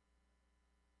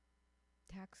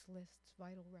 tax lists,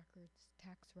 vital records,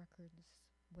 tax records,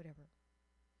 whatever.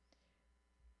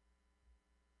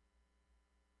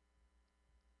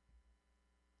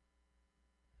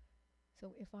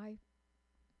 So if I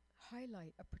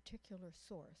highlight a particular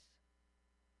source,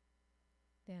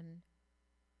 then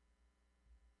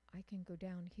I can go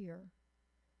down here.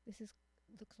 This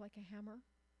looks like a hammer.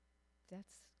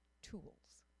 That's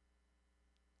tools.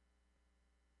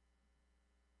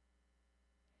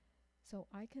 So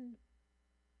I can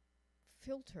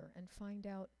filter and find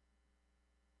out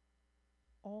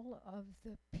all of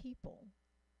the people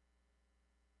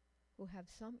who have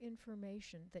some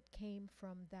information that came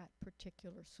from that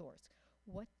particular source.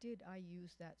 What did I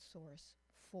use that source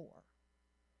for?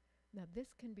 Now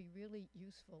this can be really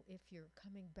useful if you're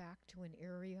coming back to an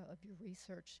area of your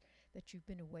research that you've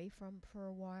been away from for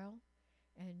a while,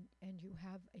 and you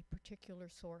have a particular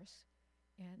source,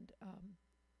 and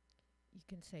you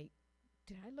can say,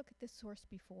 did I look at this source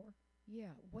before?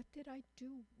 Yeah, what did I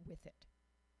do with it?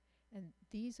 And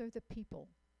these are the people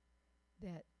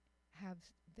that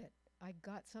I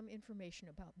got some information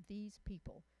about these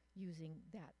people using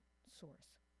that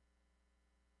source.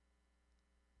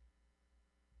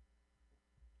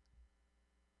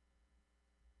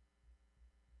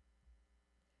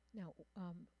 Now,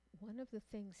 one of the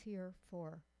things here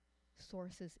for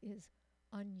sources is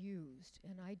unused,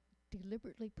 and I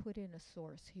deliberately put in a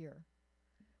source here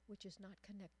which is not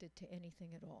connected to anything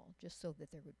at all, just so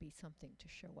that there would be something to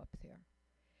show up there.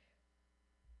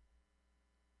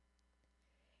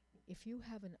 If you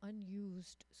have an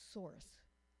unused source,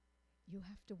 you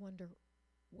have to wonder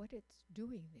what it's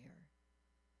doing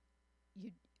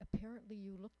there. Apparently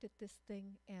you looked at this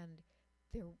thing and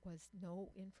there was no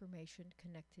information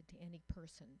connected to any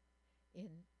person in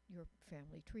your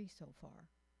family tree so far.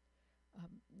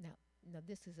 Now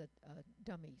this is a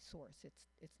dummy source.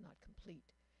 It's not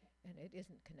complete, and it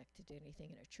isn't connected to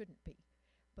anything, and it shouldn't be.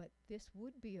 But this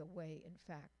would be a way, in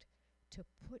fact, to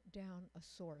put down a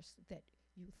source that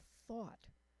you thought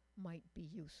might be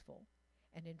useful.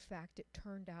 And in fact, it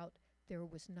turned out there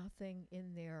was nothing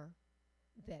in there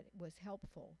that was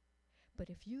helpful. But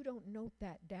if you don't note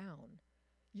that down,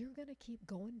 you're going to keep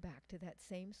going back to that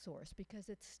same source because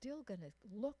it's still going to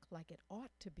look like it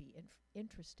ought to be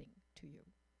interesting to you.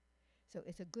 So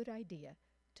it's a good idea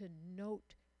to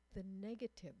note the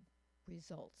negative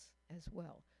results as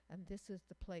well. And this is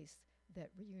the place that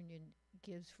Reunion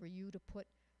gives for you to put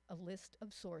a list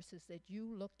of sources that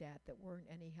you looked at that weren't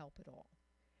any help at all.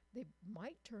 They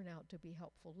might turn out to be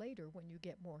helpful later when you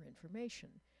get more information,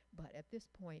 but at this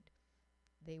point,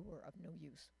 they were of no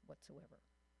use whatsoever.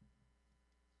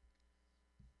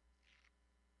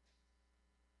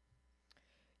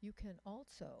 You can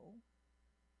also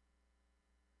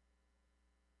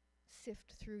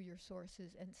sift through your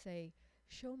sources and say,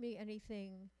 show me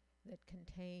anything that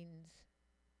contains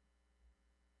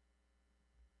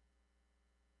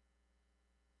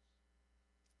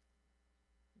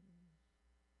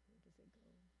where does it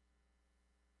go?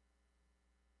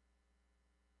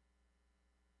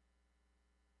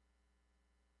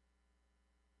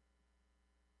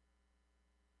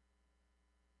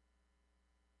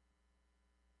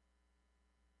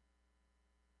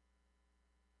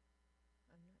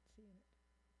 I'm not seeing it.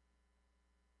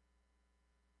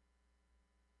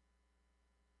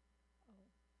 Oh.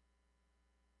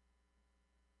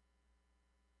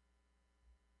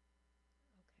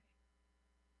 Okay.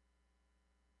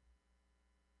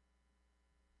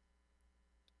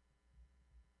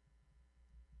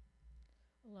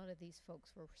 A lot of these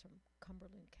folks were from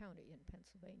Cumberland County in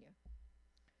Pennsylvania.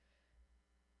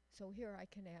 So here I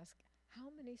can ask, how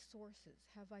many sources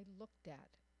have I looked at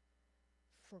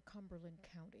for Cumberland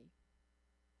County?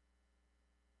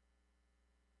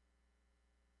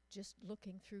 Just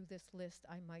looking through this list,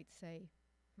 I might say,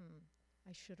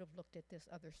 I should have looked at this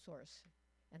other source,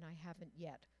 and I haven't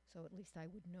yet, so at least I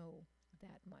would know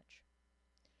that much.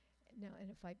 Now, and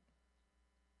if I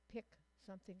pick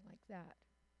something like that,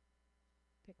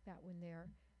 pick that one there,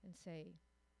 and say,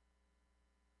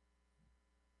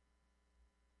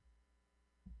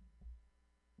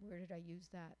 where did I use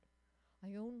that?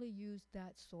 I only used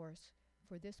that source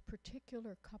for this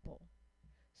particular couple.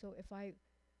 So if I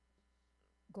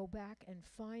go back and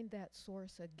find that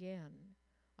source again,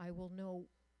 I will know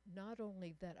not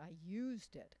only that I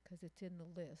used it, because it's in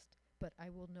the list, but I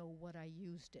will know what I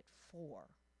used it for.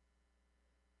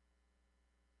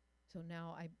 So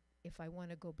now if I want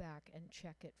to go back and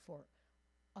check it for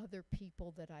other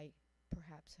people that I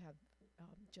perhaps have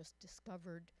just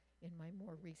discovered in my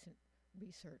more recent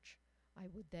research, I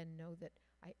would then know that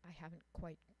I haven't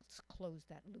quite closed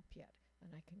that loop yet,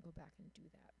 and I can go back and do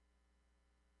that.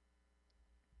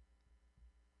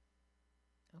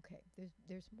 Okay,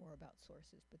 there's more about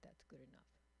sources, but that's good enough.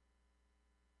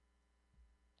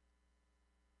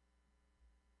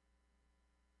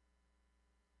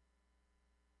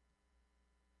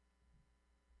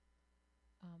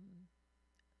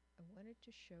 I wanted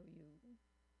to show you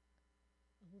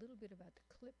a little bit about the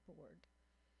clipboard.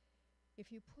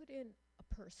 If you put in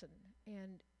a person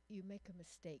and you make a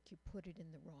mistake, you put it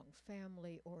in the wrong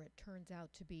family, or it turns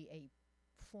out to be a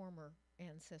former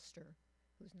ancestor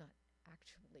who's not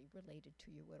actually related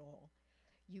to you at all,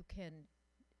 you can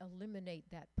eliminate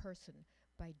that person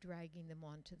by dragging them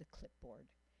onto the clipboard.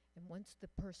 And once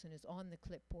the person is on the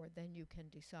clipboard, then you can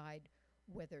decide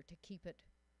whether to keep it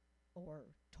or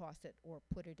toss it or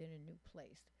put it in a new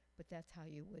place. But that's how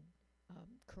you would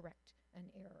correct an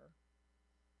error.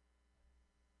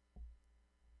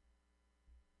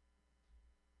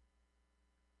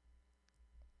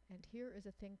 And here is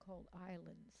a thing called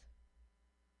islands.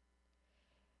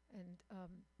 And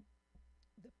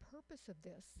the purpose of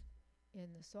this in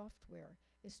the software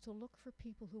is to look for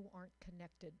people who aren't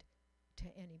connected to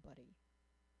anybody.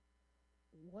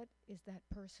 What is that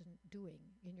person doing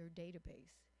in your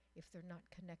database if they're not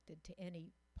connected to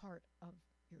any part of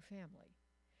your family?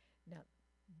 Now,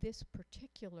 this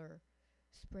particular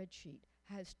spreadsheet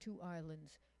has 2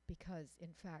 islands because,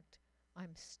 in fact,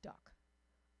 I'm stuck.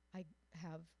 I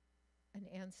have an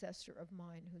ancestor of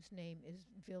mine whose name is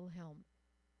Wilhelm.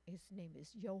 His name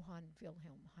is Johann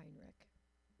Wilhelm Heinrich.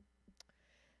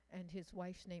 And his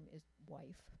wife's name is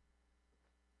Wife,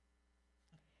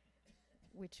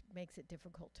 which makes it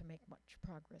difficult to make much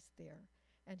progress there.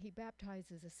 And he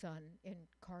baptizes a son in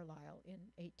Carlisle in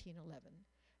 1811.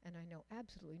 And I know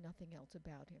absolutely nothing else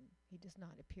about him. He does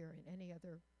not appear in any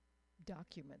other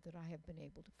document that I have been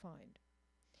able to find.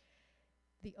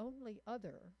 The only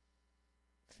other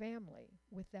family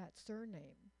with that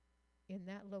surname in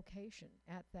that location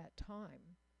at that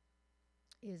time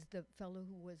is the fellow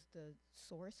who was the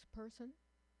source person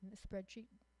in the spreadsheet,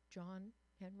 John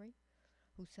Henry,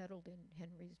 who settled in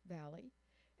Henry's Valley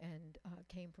and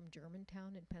came from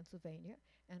Germantown in Pennsylvania,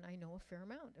 and I know a fair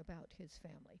amount about his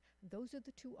family. Those are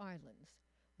the 2 islands.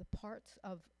 The parts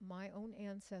of my own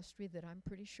ancestry that I'm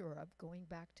pretty sure of, going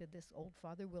back to this old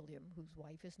Father William, whose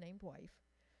wife is named Wife,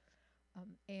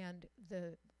 and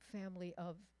the family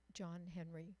of John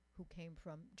Henry, who came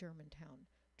from Germantown,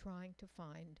 trying to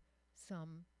find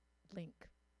some link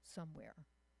somewhere.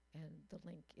 And the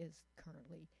link is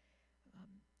currently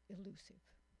elusive.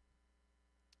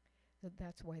 So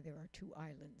that's why there are 2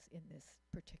 islands in this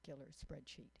particular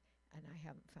spreadsheet, and I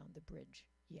haven't found the bridge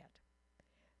yet.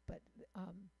 But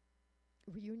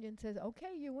Reunion says,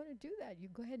 okay, you want to do that, you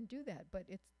go ahead and do that, but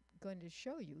it's going to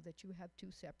show you that you have 2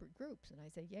 separate groups. And I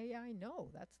say, yeah, I know,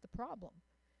 that's the problem.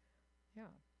 Yeah.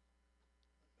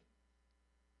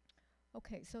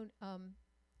 Okay, so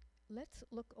let's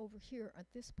look over here at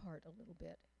this part a little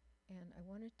bit. And I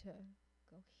wanted to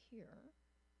go here.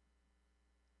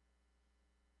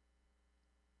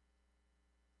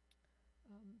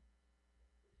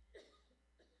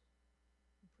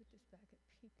 Put this back at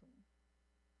people.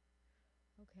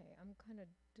 Okay, I'm kind of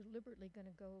deliberately going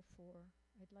to go for,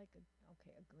 I'd like a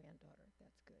granddaughter.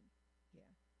 That's good. Yeah.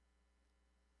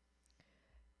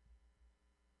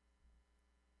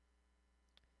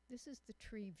 This is the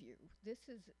tree view. This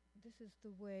is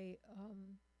the way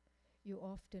you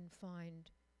often find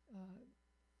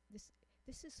this.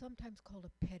 This is sometimes called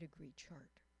a pedigree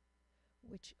chart,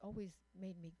 which always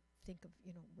made me think of,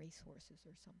 racehorses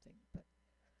or something. But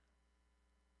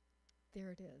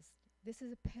there it is. This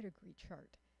is a pedigree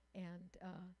chart, and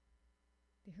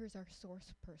here's our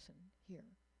source person here.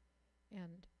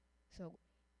 And so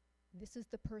this is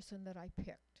the person that I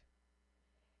picked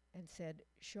and said,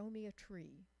 show me a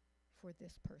tree for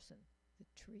this person, the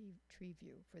tree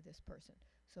view for this person.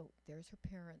 So there's her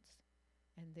parents,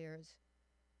 and there's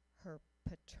her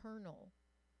paternal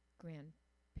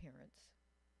grandparents.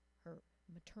 Her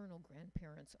maternal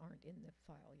grandparents aren't in the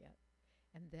file yet.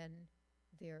 And then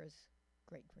there's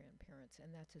great-grandparents,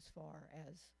 and that's as far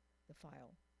as the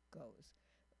file goes.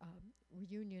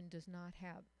 Reunion does not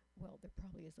have, well, there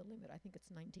probably is a limit. I think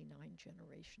it's 99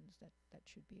 generations. That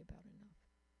should be about enough.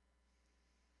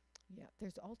 Yeah,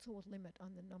 there's also a limit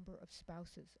on the number of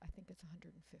spouses. I think it's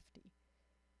 150.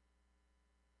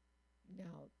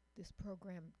 Now, this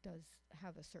program does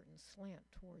have a certain slant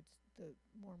towards the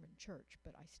Mormon church,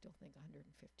 but I still think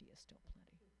 150 is still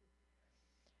plenty.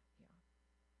 Yeah.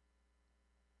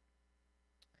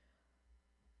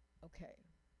 Okay.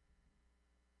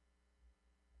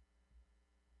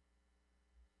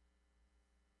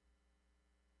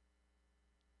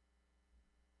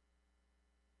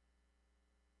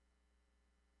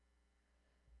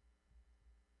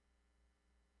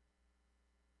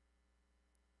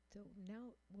 So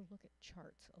now we'll look at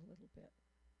charts a little bit.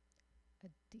 A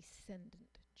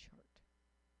descendant chart.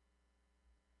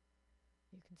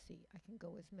 You can see I can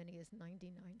go as many as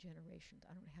 99 generations.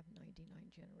 I don't have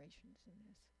 99 generations in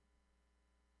this.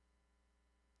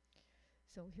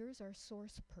 So here's our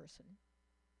source person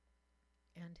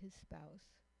and his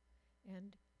spouse.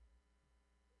 And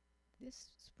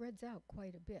this spreads out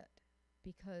quite a bit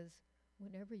because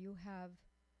whenever you have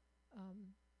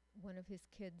one of his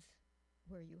kids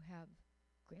where you have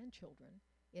grandchildren,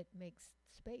 it makes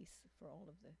space for all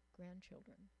of the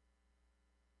grandchildren.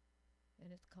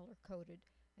 And it's color-coded,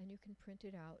 and you can print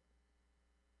it out,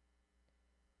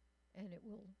 and it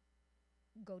will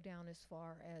go down as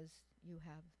far as you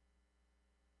have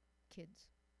kids.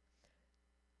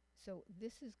 So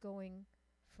this is going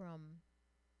from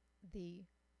the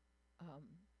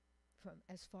from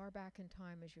as far back in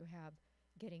time as you have,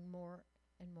 getting more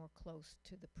and more close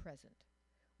to the present.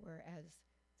 Whereas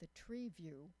the tree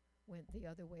view went the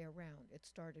other way around. It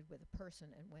started with a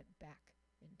person and went back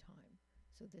in time.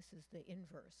 So this is the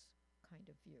inverse kind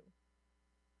of view.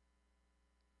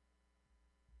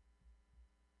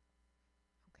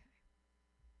 Okay.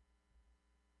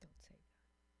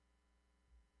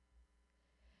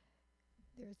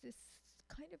 there's this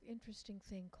kind of interesting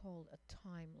thing called a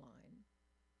timeline.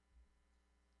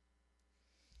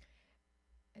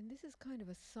 And this is kind of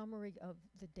a summary of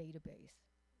the database.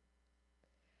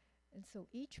 And so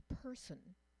each person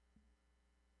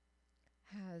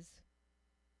has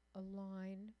a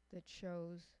line that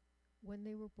shows when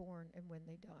they were born and when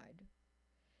they died.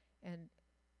 And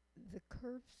the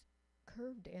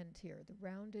curved end here, the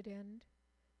rounded end,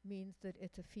 means that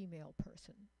it's a female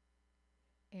person.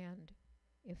 And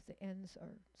if the ends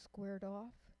are squared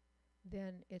off,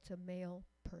 then it's a male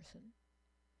person.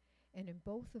 And in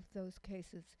both of those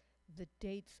cases, the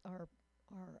dates are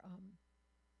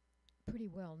pretty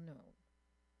well known.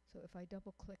 So if I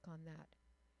double click on that,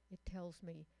 it tells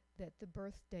me that the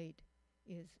birth date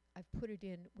is, I've put it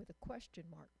in with a question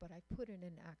mark, but I put in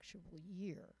an actual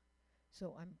year.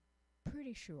 So I'm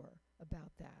pretty sure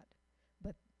about that.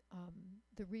 But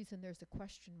the reason there's a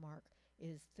question mark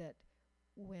is that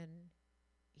when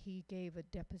he gave a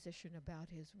deposition about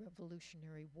his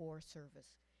Revolutionary War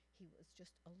service, he was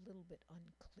just a little bit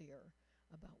unclear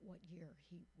about what year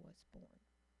he was born.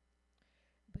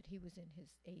 But he was in his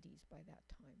 80s by that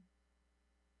time.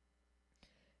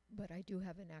 But I do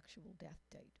have an actual death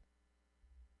date.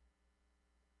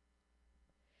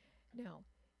 Now,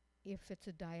 if it's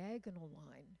a diagonal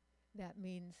line, that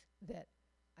means that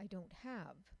I don't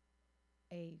have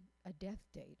a death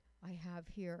date. I have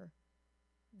here,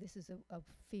 this is a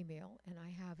female, and I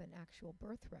have an actual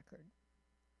birth record.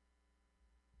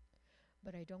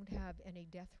 But I don't have any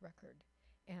death record.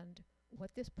 And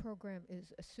what this program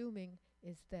is assuming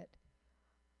is that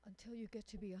until you get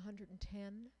to be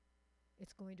 110,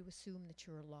 it's going to assume that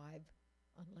you're alive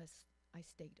unless I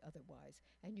state otherwise.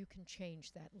 And you can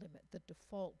change that limit. The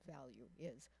default value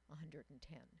is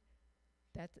 110.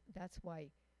 That's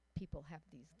why people have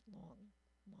these long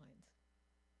lines.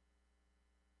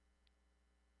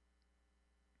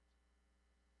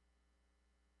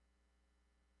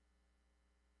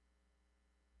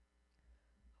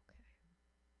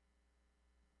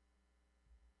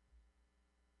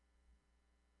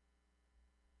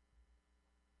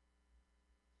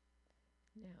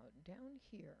 Now, down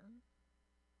here,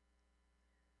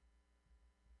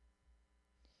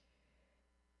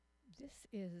 this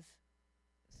is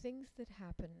things that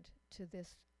happened to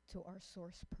our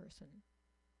source person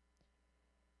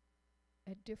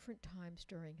at different times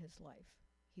during his life.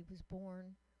 He was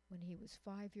born when he was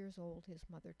 5 years old, his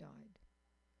mother died.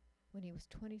 When he was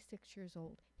 26 years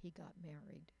old, he got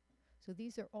married. So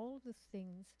these are all of the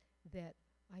things that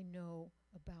I know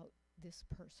about this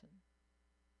person.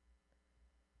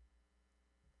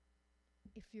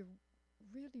 If you're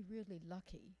really, really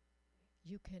lucky,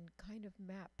 you can kind of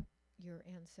map your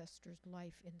ancestor's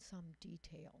life in some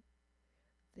detail.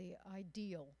 The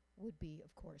ideal would be,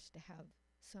 of course, to have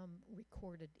some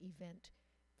recorded event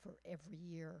for every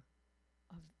year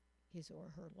of his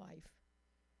or her life.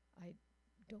 I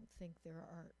don't think there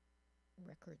are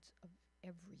records of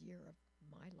every year of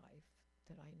my life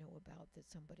that I know about that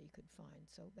somebody could find,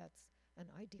 so that's an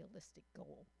idealistic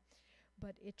goal.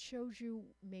 But it shows you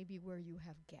maybe where you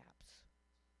have gaps.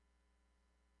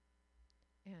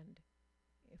 And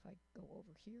if I go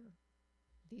over here,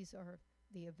 these are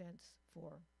the events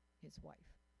for his wife.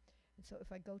 And so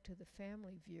if I go to the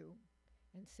family view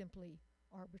and simply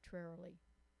arbitrarily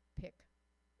pick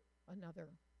another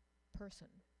person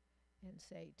and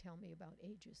say, tell me about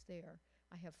ages there,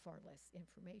 I have far less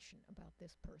information about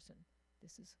this person.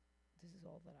 This is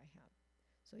all that I have.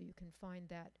 So you can find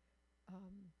that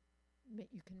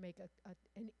you can make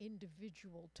an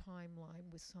individual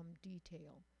timeline with some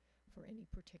detail for any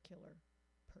particular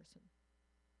person.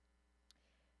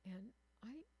 And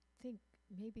I think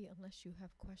maybe, unless you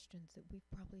have questions, that we've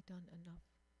probably done enough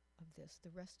of this.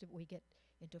 The rest of it, we get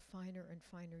into finer and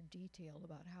finer detail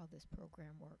about how this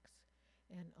program works.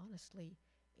 And honestly,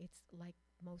 it's like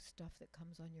most stuff that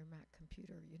comes on your Mac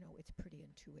computer, you know, it's pretty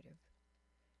intuitive.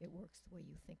 It works the way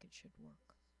you think it should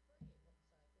work.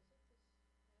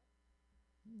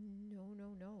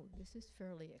 No. This is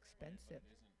fairly expensive. But it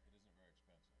isn't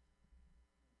very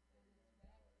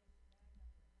expensive.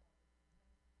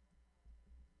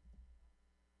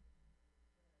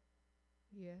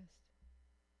 Yes.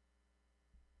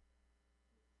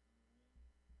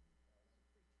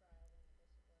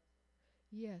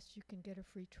 Yes, you can get a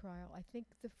free trial. I think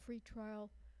the free trial,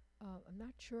 I'm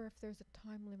not sure if there's a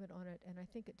time limit on it, and I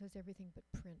think it does everything but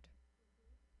print.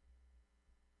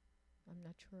 I'm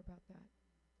not sure about that.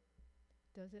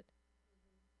 Does it?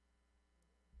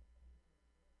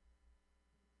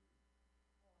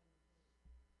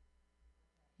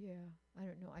 Yeah, I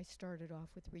don't know. I started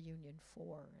off with Reunion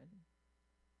 4, and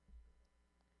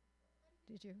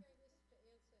did you? This to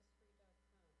answer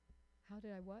How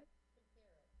did I what?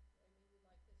 compare it? I mean, you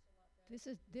like this a lot better?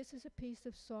 This is a piece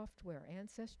of software.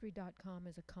 Ancestry.com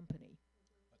is a company.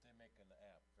 But they make an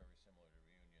app very similar to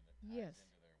Reunion that Yes. ties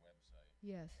into their website.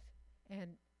 Yes,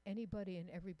 and anybody and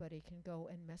everybody can go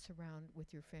and mess around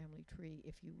with your family tree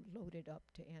if you load it up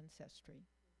to Ancestry.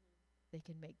 They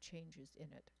can make changes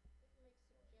in it. They can make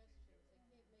suggestions, they can't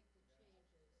make the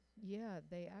changes. Yeah,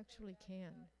 they actually I've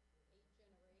can. got 8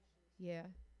 generations. Yeah.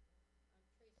 I'm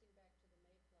tracing back to the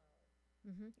Mayflower,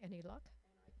 Any luck?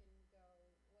 and I can go,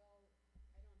 well,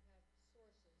 I don't have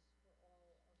sources for all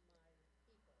of my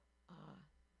people. Ah,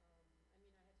 I mean,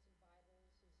 I have some Bibles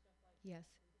and stuff like yes. that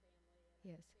from family, and I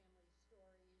Yes. have family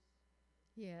stories.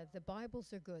 Yeah, the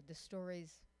Bibles are good. The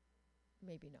stories,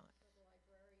 maybe not. So the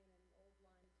librarian in Old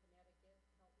Lyme, Connecticut,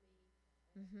 helped me.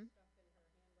 I Mhm. have stuff in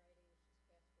her handwriting. She's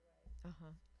passed away.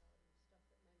 Uh-huh.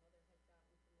 Stuff that my mother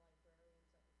had gotten from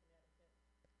librarians up in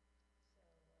Connecticut.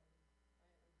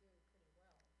 So I'm doing pretty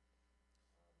well.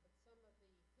 But some of the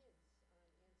hints on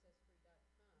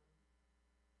Ancestry.com,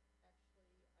 actually, I could find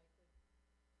pictures of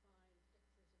tombstones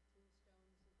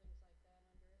and things like that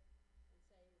under it and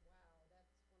say, wow,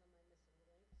 that's one of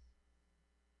my missing links.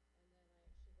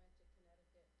 And then I actually went to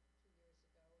Connecticut 2 years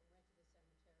ago and went to the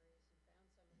cemeteries and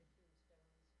found some of the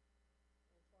tombstones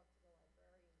and talked to the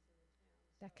librarians in the town.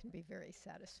 That So can be I'm very pretty-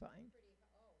 satisfying. Pretty,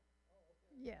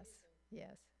 Yes, amazing.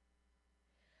 yes.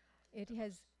 It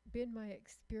has been my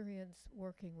experience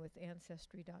working with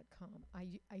Ancestry.com.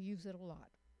 I use it a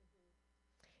lot.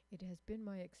 It has been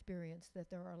my experience that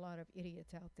there are a lot of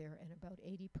idiots out there, and about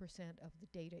 80% of the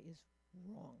data is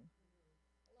wrong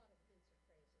A lot of the hints are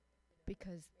crazy.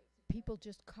 because Make people suggestions.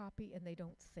 just copy and they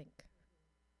don't think.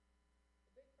 The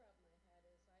big problem I had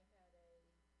is I had I don't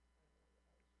know how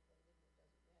he's related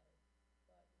and it doesn't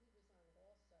matter, but he was on it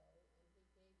also, and he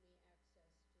gave me access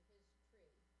to his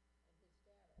tree and his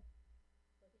data,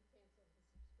 but he canceled his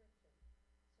subscription.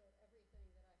 So everything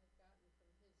that I had gotten from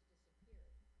his disappeared.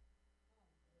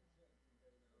 It should,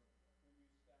 because when you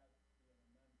start being a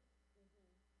member, Mm-hmm.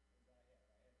 as I had a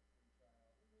free trial,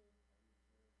 I used yours, got my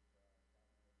DNA thing,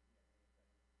 and I don't pay for it,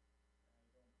 it's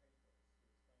too expensive.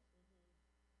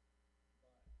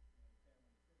 But my family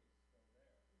tree is still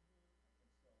there. I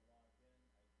can still log in,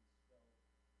 I can still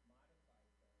modify things even though I'm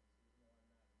not a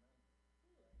member. But I can't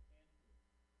do, is if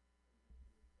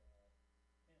there's a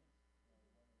hint,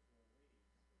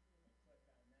 one of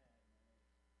those little leaves, I click on that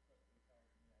and then it quickly tells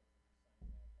me I can sign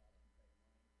back up and pay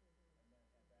money and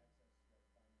then have access to that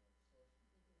final source material.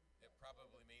 It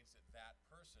probably means that that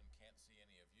person can't see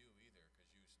any of you either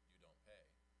because you don't pay.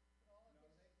 But all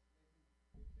of No, his,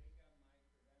 they got my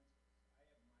credentials. I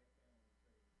have my family tree.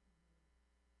 And I have my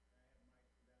credentials, the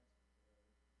username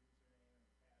and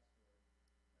the password. And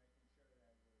I can share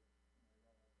that with my relatives and they can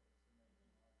log in and they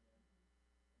can see my family tree and they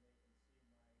can modify it if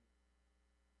they want.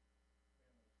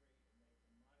 Only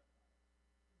to certain limits.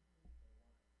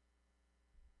 They can't see what it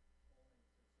includes, but you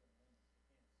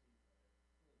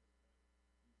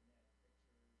can add pictures, you can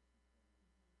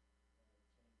change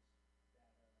data.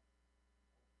 Probably delete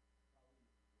certain people,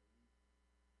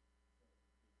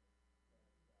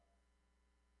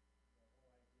 but the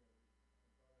whole idea, my brother and I want to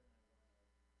share a membership with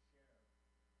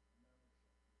maybe 3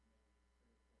 or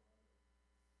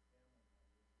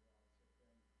 4 other family members. We all chip in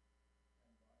 $10 or something like that, and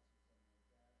we got enough for a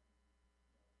month, so we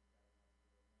can share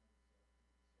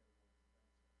one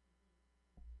credential.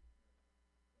 That's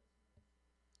another source.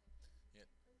 Yeah.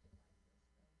 print it like this though,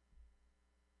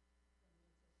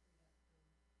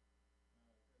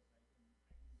 from Ancestry.com. No, because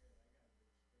I can get,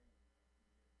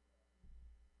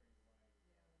 I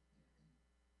got a big screen, and I can get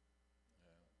pretty wide,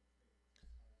 Yeah. family tree.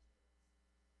 It's just hard to,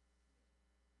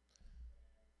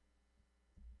 drag and.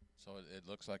 So it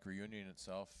looks like Reunion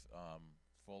itself,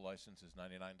 full license is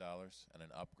 $99 and an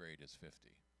upgrade is $50.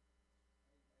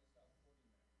 I saw 49,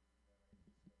 but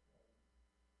I just looked at it.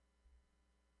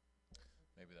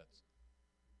 Maybe that's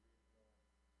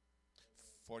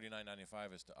The original,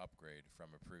 $49.95 is to upgrade from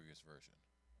a previous version.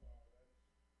 well, that's,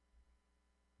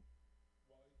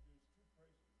 well, there's 2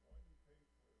 prices. One you pay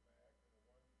for the Mac and the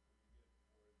one that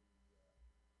you get for the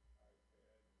iPad and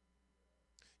the,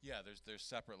 Yeah, there's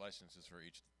separate licenses for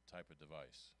each type of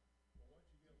device. well, once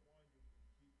you get one,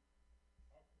 you can keep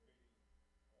upgrading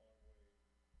along the way.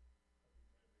 Every time it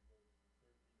goes to 13,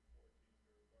 14,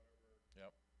 or whatever,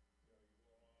 Yep. you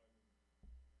go along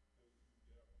until you get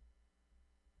the updates.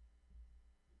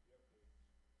 They don't charge you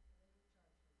ever for it.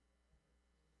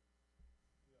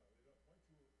 They don't, once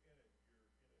you're in it, you keep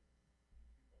upgrading.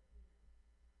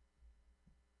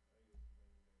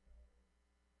 I think it's $99.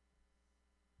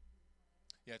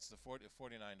 Yeah, it's the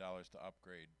 $49 to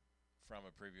upgrade from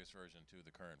a previous version to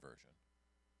the current version.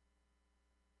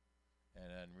 And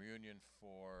then reunion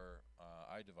for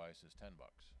iDevice is $10.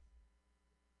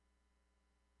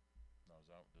 Now,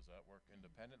 does that work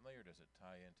independently, or does it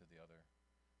tie into the other?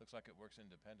 Looks like it works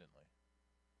independently.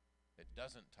 It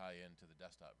doesn't tie into the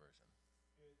desktop version.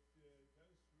 It does through.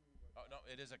 Oh no,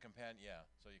 it is a companion. Yeah,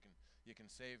 so you can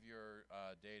save your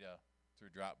data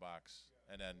through Dropbox,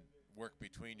 and then work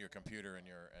between your computer and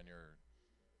your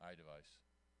iDevice.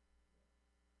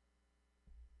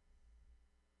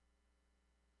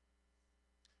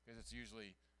 Because it's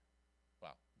usually,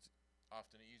 well, it's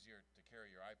often easier to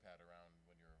carry your iPad around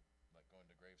when you're like going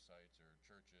to grave sites or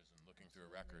churches and looking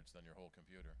through Absolutely. records than your whole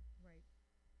computer. Right.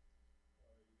 You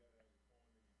got it on your phone and you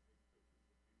take pictures of people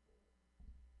and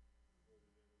load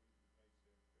it in. At least it's nice to have pictures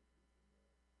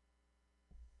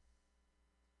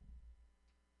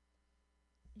in there.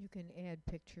 You can add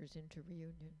pictures into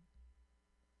Reunion.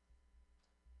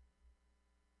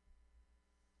 Tell us a little about the Rochester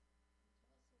Genealogical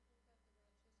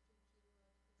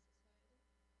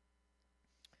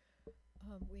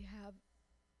Society. We have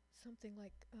something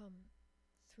like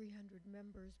 300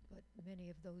 members, but many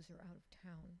of those are out of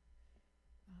town.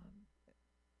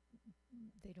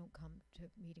 They don't come to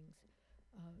meetings.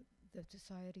 The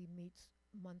society meets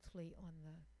monthly on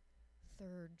the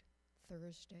third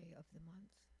Thursday of the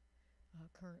month,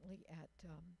 currently at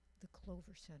the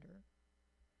Clover Center.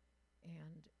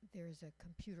 And there's a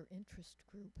computer interest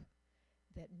group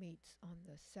that meets on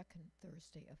the second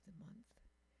Thursday of the month.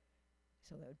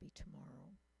 So that would be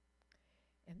tomorrow.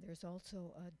 And there's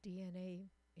also a DNA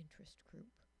interest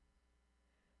group.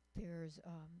 There's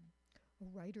a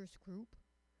writer's group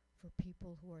for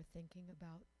people who are thinking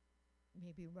about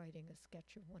maybe writing a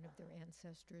sketch of one of their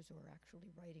ancestors or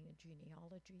actually writing a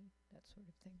genealogy, that sort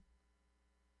of thing.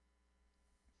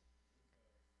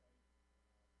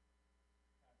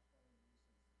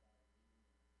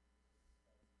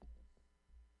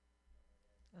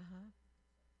 Uh-huh.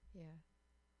 Yeah.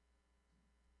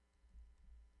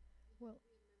 Well,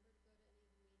 Be a member to go to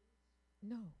any of the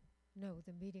meetings? no,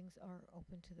 the meetings are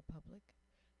open to the public.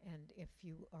 And if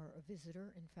you are a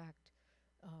visitor, in fact,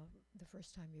 the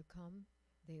first time you come,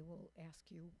 they will ask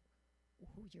you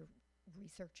who you're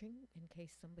researching in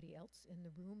case somebody else in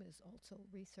the room is also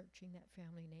researching that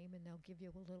family name, and they'll give you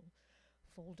a little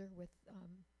folder with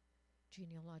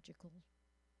genealogical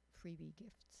freebie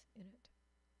gifts in it.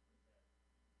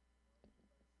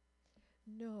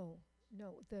 No,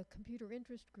 the computer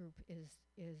interest group is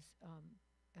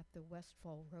at the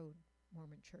Westfall Road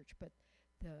Mormon Church, but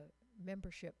the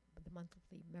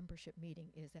monthly membership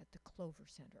meeting is at the Clover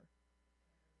Center.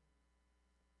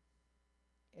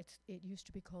 It used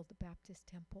to be called the Baptist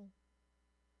Temple.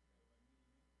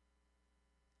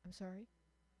 I'm sorry?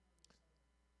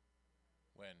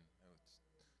 When? It's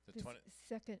the This 20.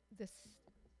 second,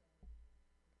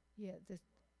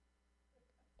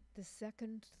 the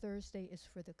second Thursday is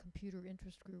for the computer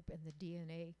interest group and the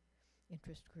DNA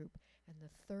interest group, and the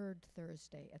third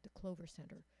Thursday at the Clover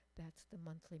Center, that's the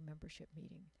monthly membership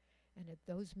meeting. And at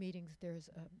those meetings, there's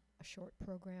a short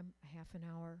program, a half an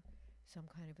hour, some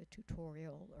kind of a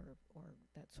tutorial or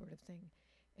that sort of thing.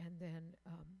 And then,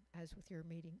 as with your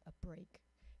meeting, a break,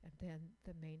 and then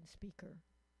the main speaker.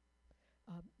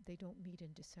 They don't meet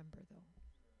in December, though.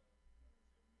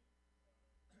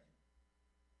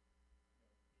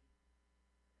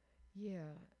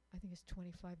 Yeah, I think it's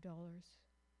 $25.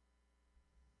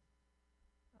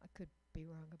 I could be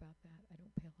wrong about that. I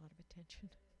don't pay a lot of attention.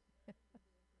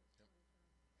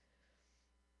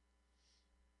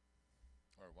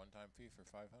 Or a one-time fee for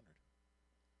 500.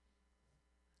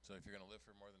 So if you're going to live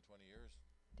for more than 20 years.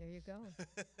 There you go.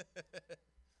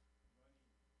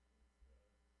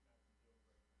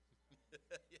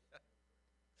 Yeah.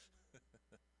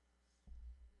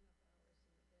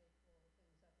 Enough hours in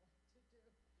the day for all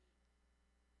the things I'd like to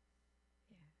do.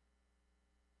 Yeah.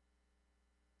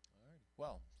 All right.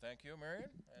 Well, thank you,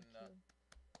 Marian, and Thank you.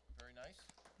 very nice.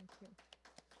 Thank you.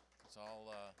 It's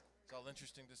all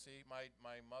interesting to see. My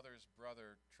mother's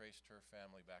brother traced her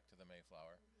family back to the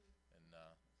Mayflower, and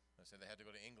they said they had to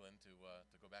go to England to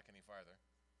go back any farther.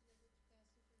 You know which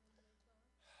passenger on the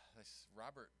Mayflower? This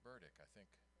Robert Burdick, I think.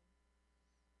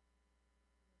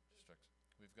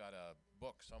 We've got a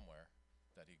book somewhere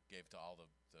that he gave to all the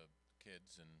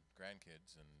kids and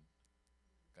grandkids, and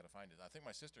got to find it. I think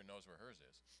my sister knows where hers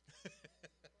is.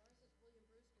 Ours is William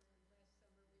Brewster, and last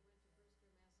summer we went to Brewster,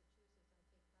 Massachusetts on Cape Cod,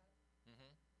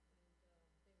 Mm-hmm.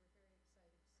 and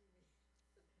they were very excited to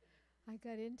see me. I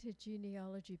got into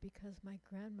genealogy because my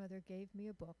grandmother gave me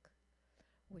a book,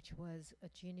 which was a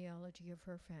genealogy of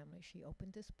her family. She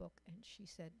opened this book and she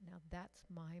said, "Now that's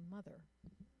my mother."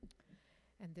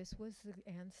 And this was the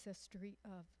ancestry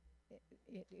of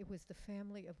It was the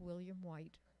family of William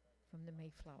White from the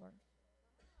Mayflower.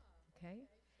 Okay?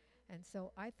 And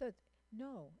so I thought,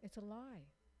 no, it's a lie.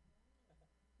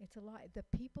 It's a lie. The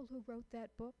people who wrote that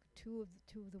book, two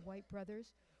of the White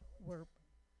brothers, were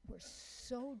were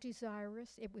so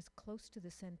desirous. It was close to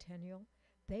the centennial.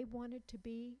 They wanted to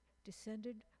be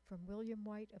descended from William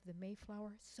White of the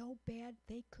Mayflower so bad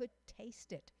they could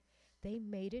taste it. They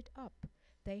made it up.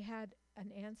 They had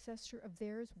an ancestor of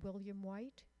theirs, William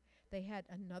White. They had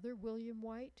another William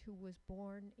White who was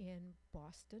born in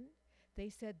Boston. They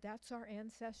said, that's our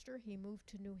ancestor. He moved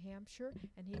to New Hampshire,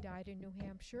 and he died in New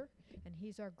Hampshire, and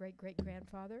he's our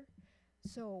great-great-grandfather.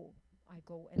 So I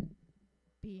go, and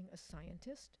being a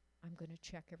scientist, I'm going to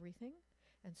check everything.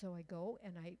 And so I go,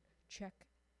 and I check.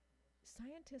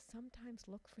 Scientists sometimes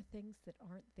look for things that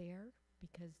aren't there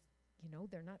because,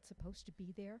 they're not supposed to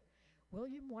be there.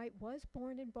 William White was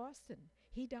born in Boston.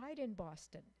 He died in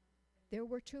Boston. There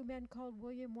were two men called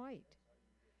William White.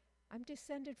 I'm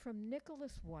descended from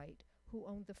Nicholas White, who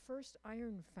owned the first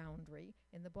iron foundry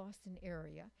in the Boston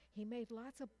area. He made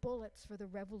lots of bullets for the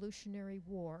Revolutionary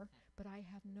War, but I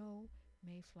have no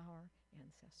Mayflower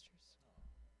ancestors.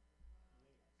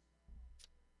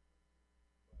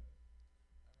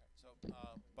 So,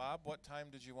 Bob, what time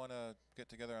did you want to get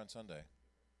together on Sunday?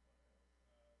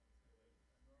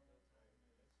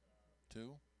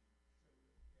 2?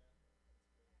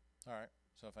 All right.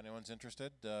 So if anyone's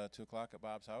interested, 2 o'clock at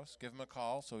Bob's house. Give him a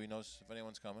call so he knows if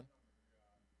anyone's coming.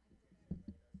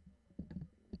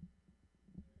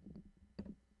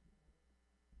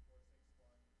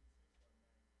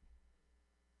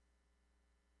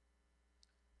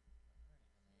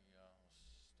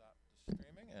 Stop the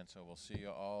streaming, and so we'll see you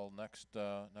all next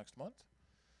month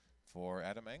for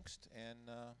Adam Engst and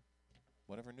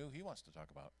whatever new he wants to talk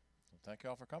about. So thank you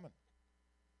all for coming.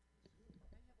 I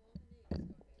have all the names going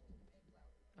back to the Mayflower.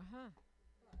 Uh-huh.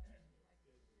 But,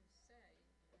 like you say, I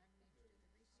need to do the research.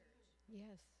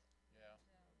 Yes.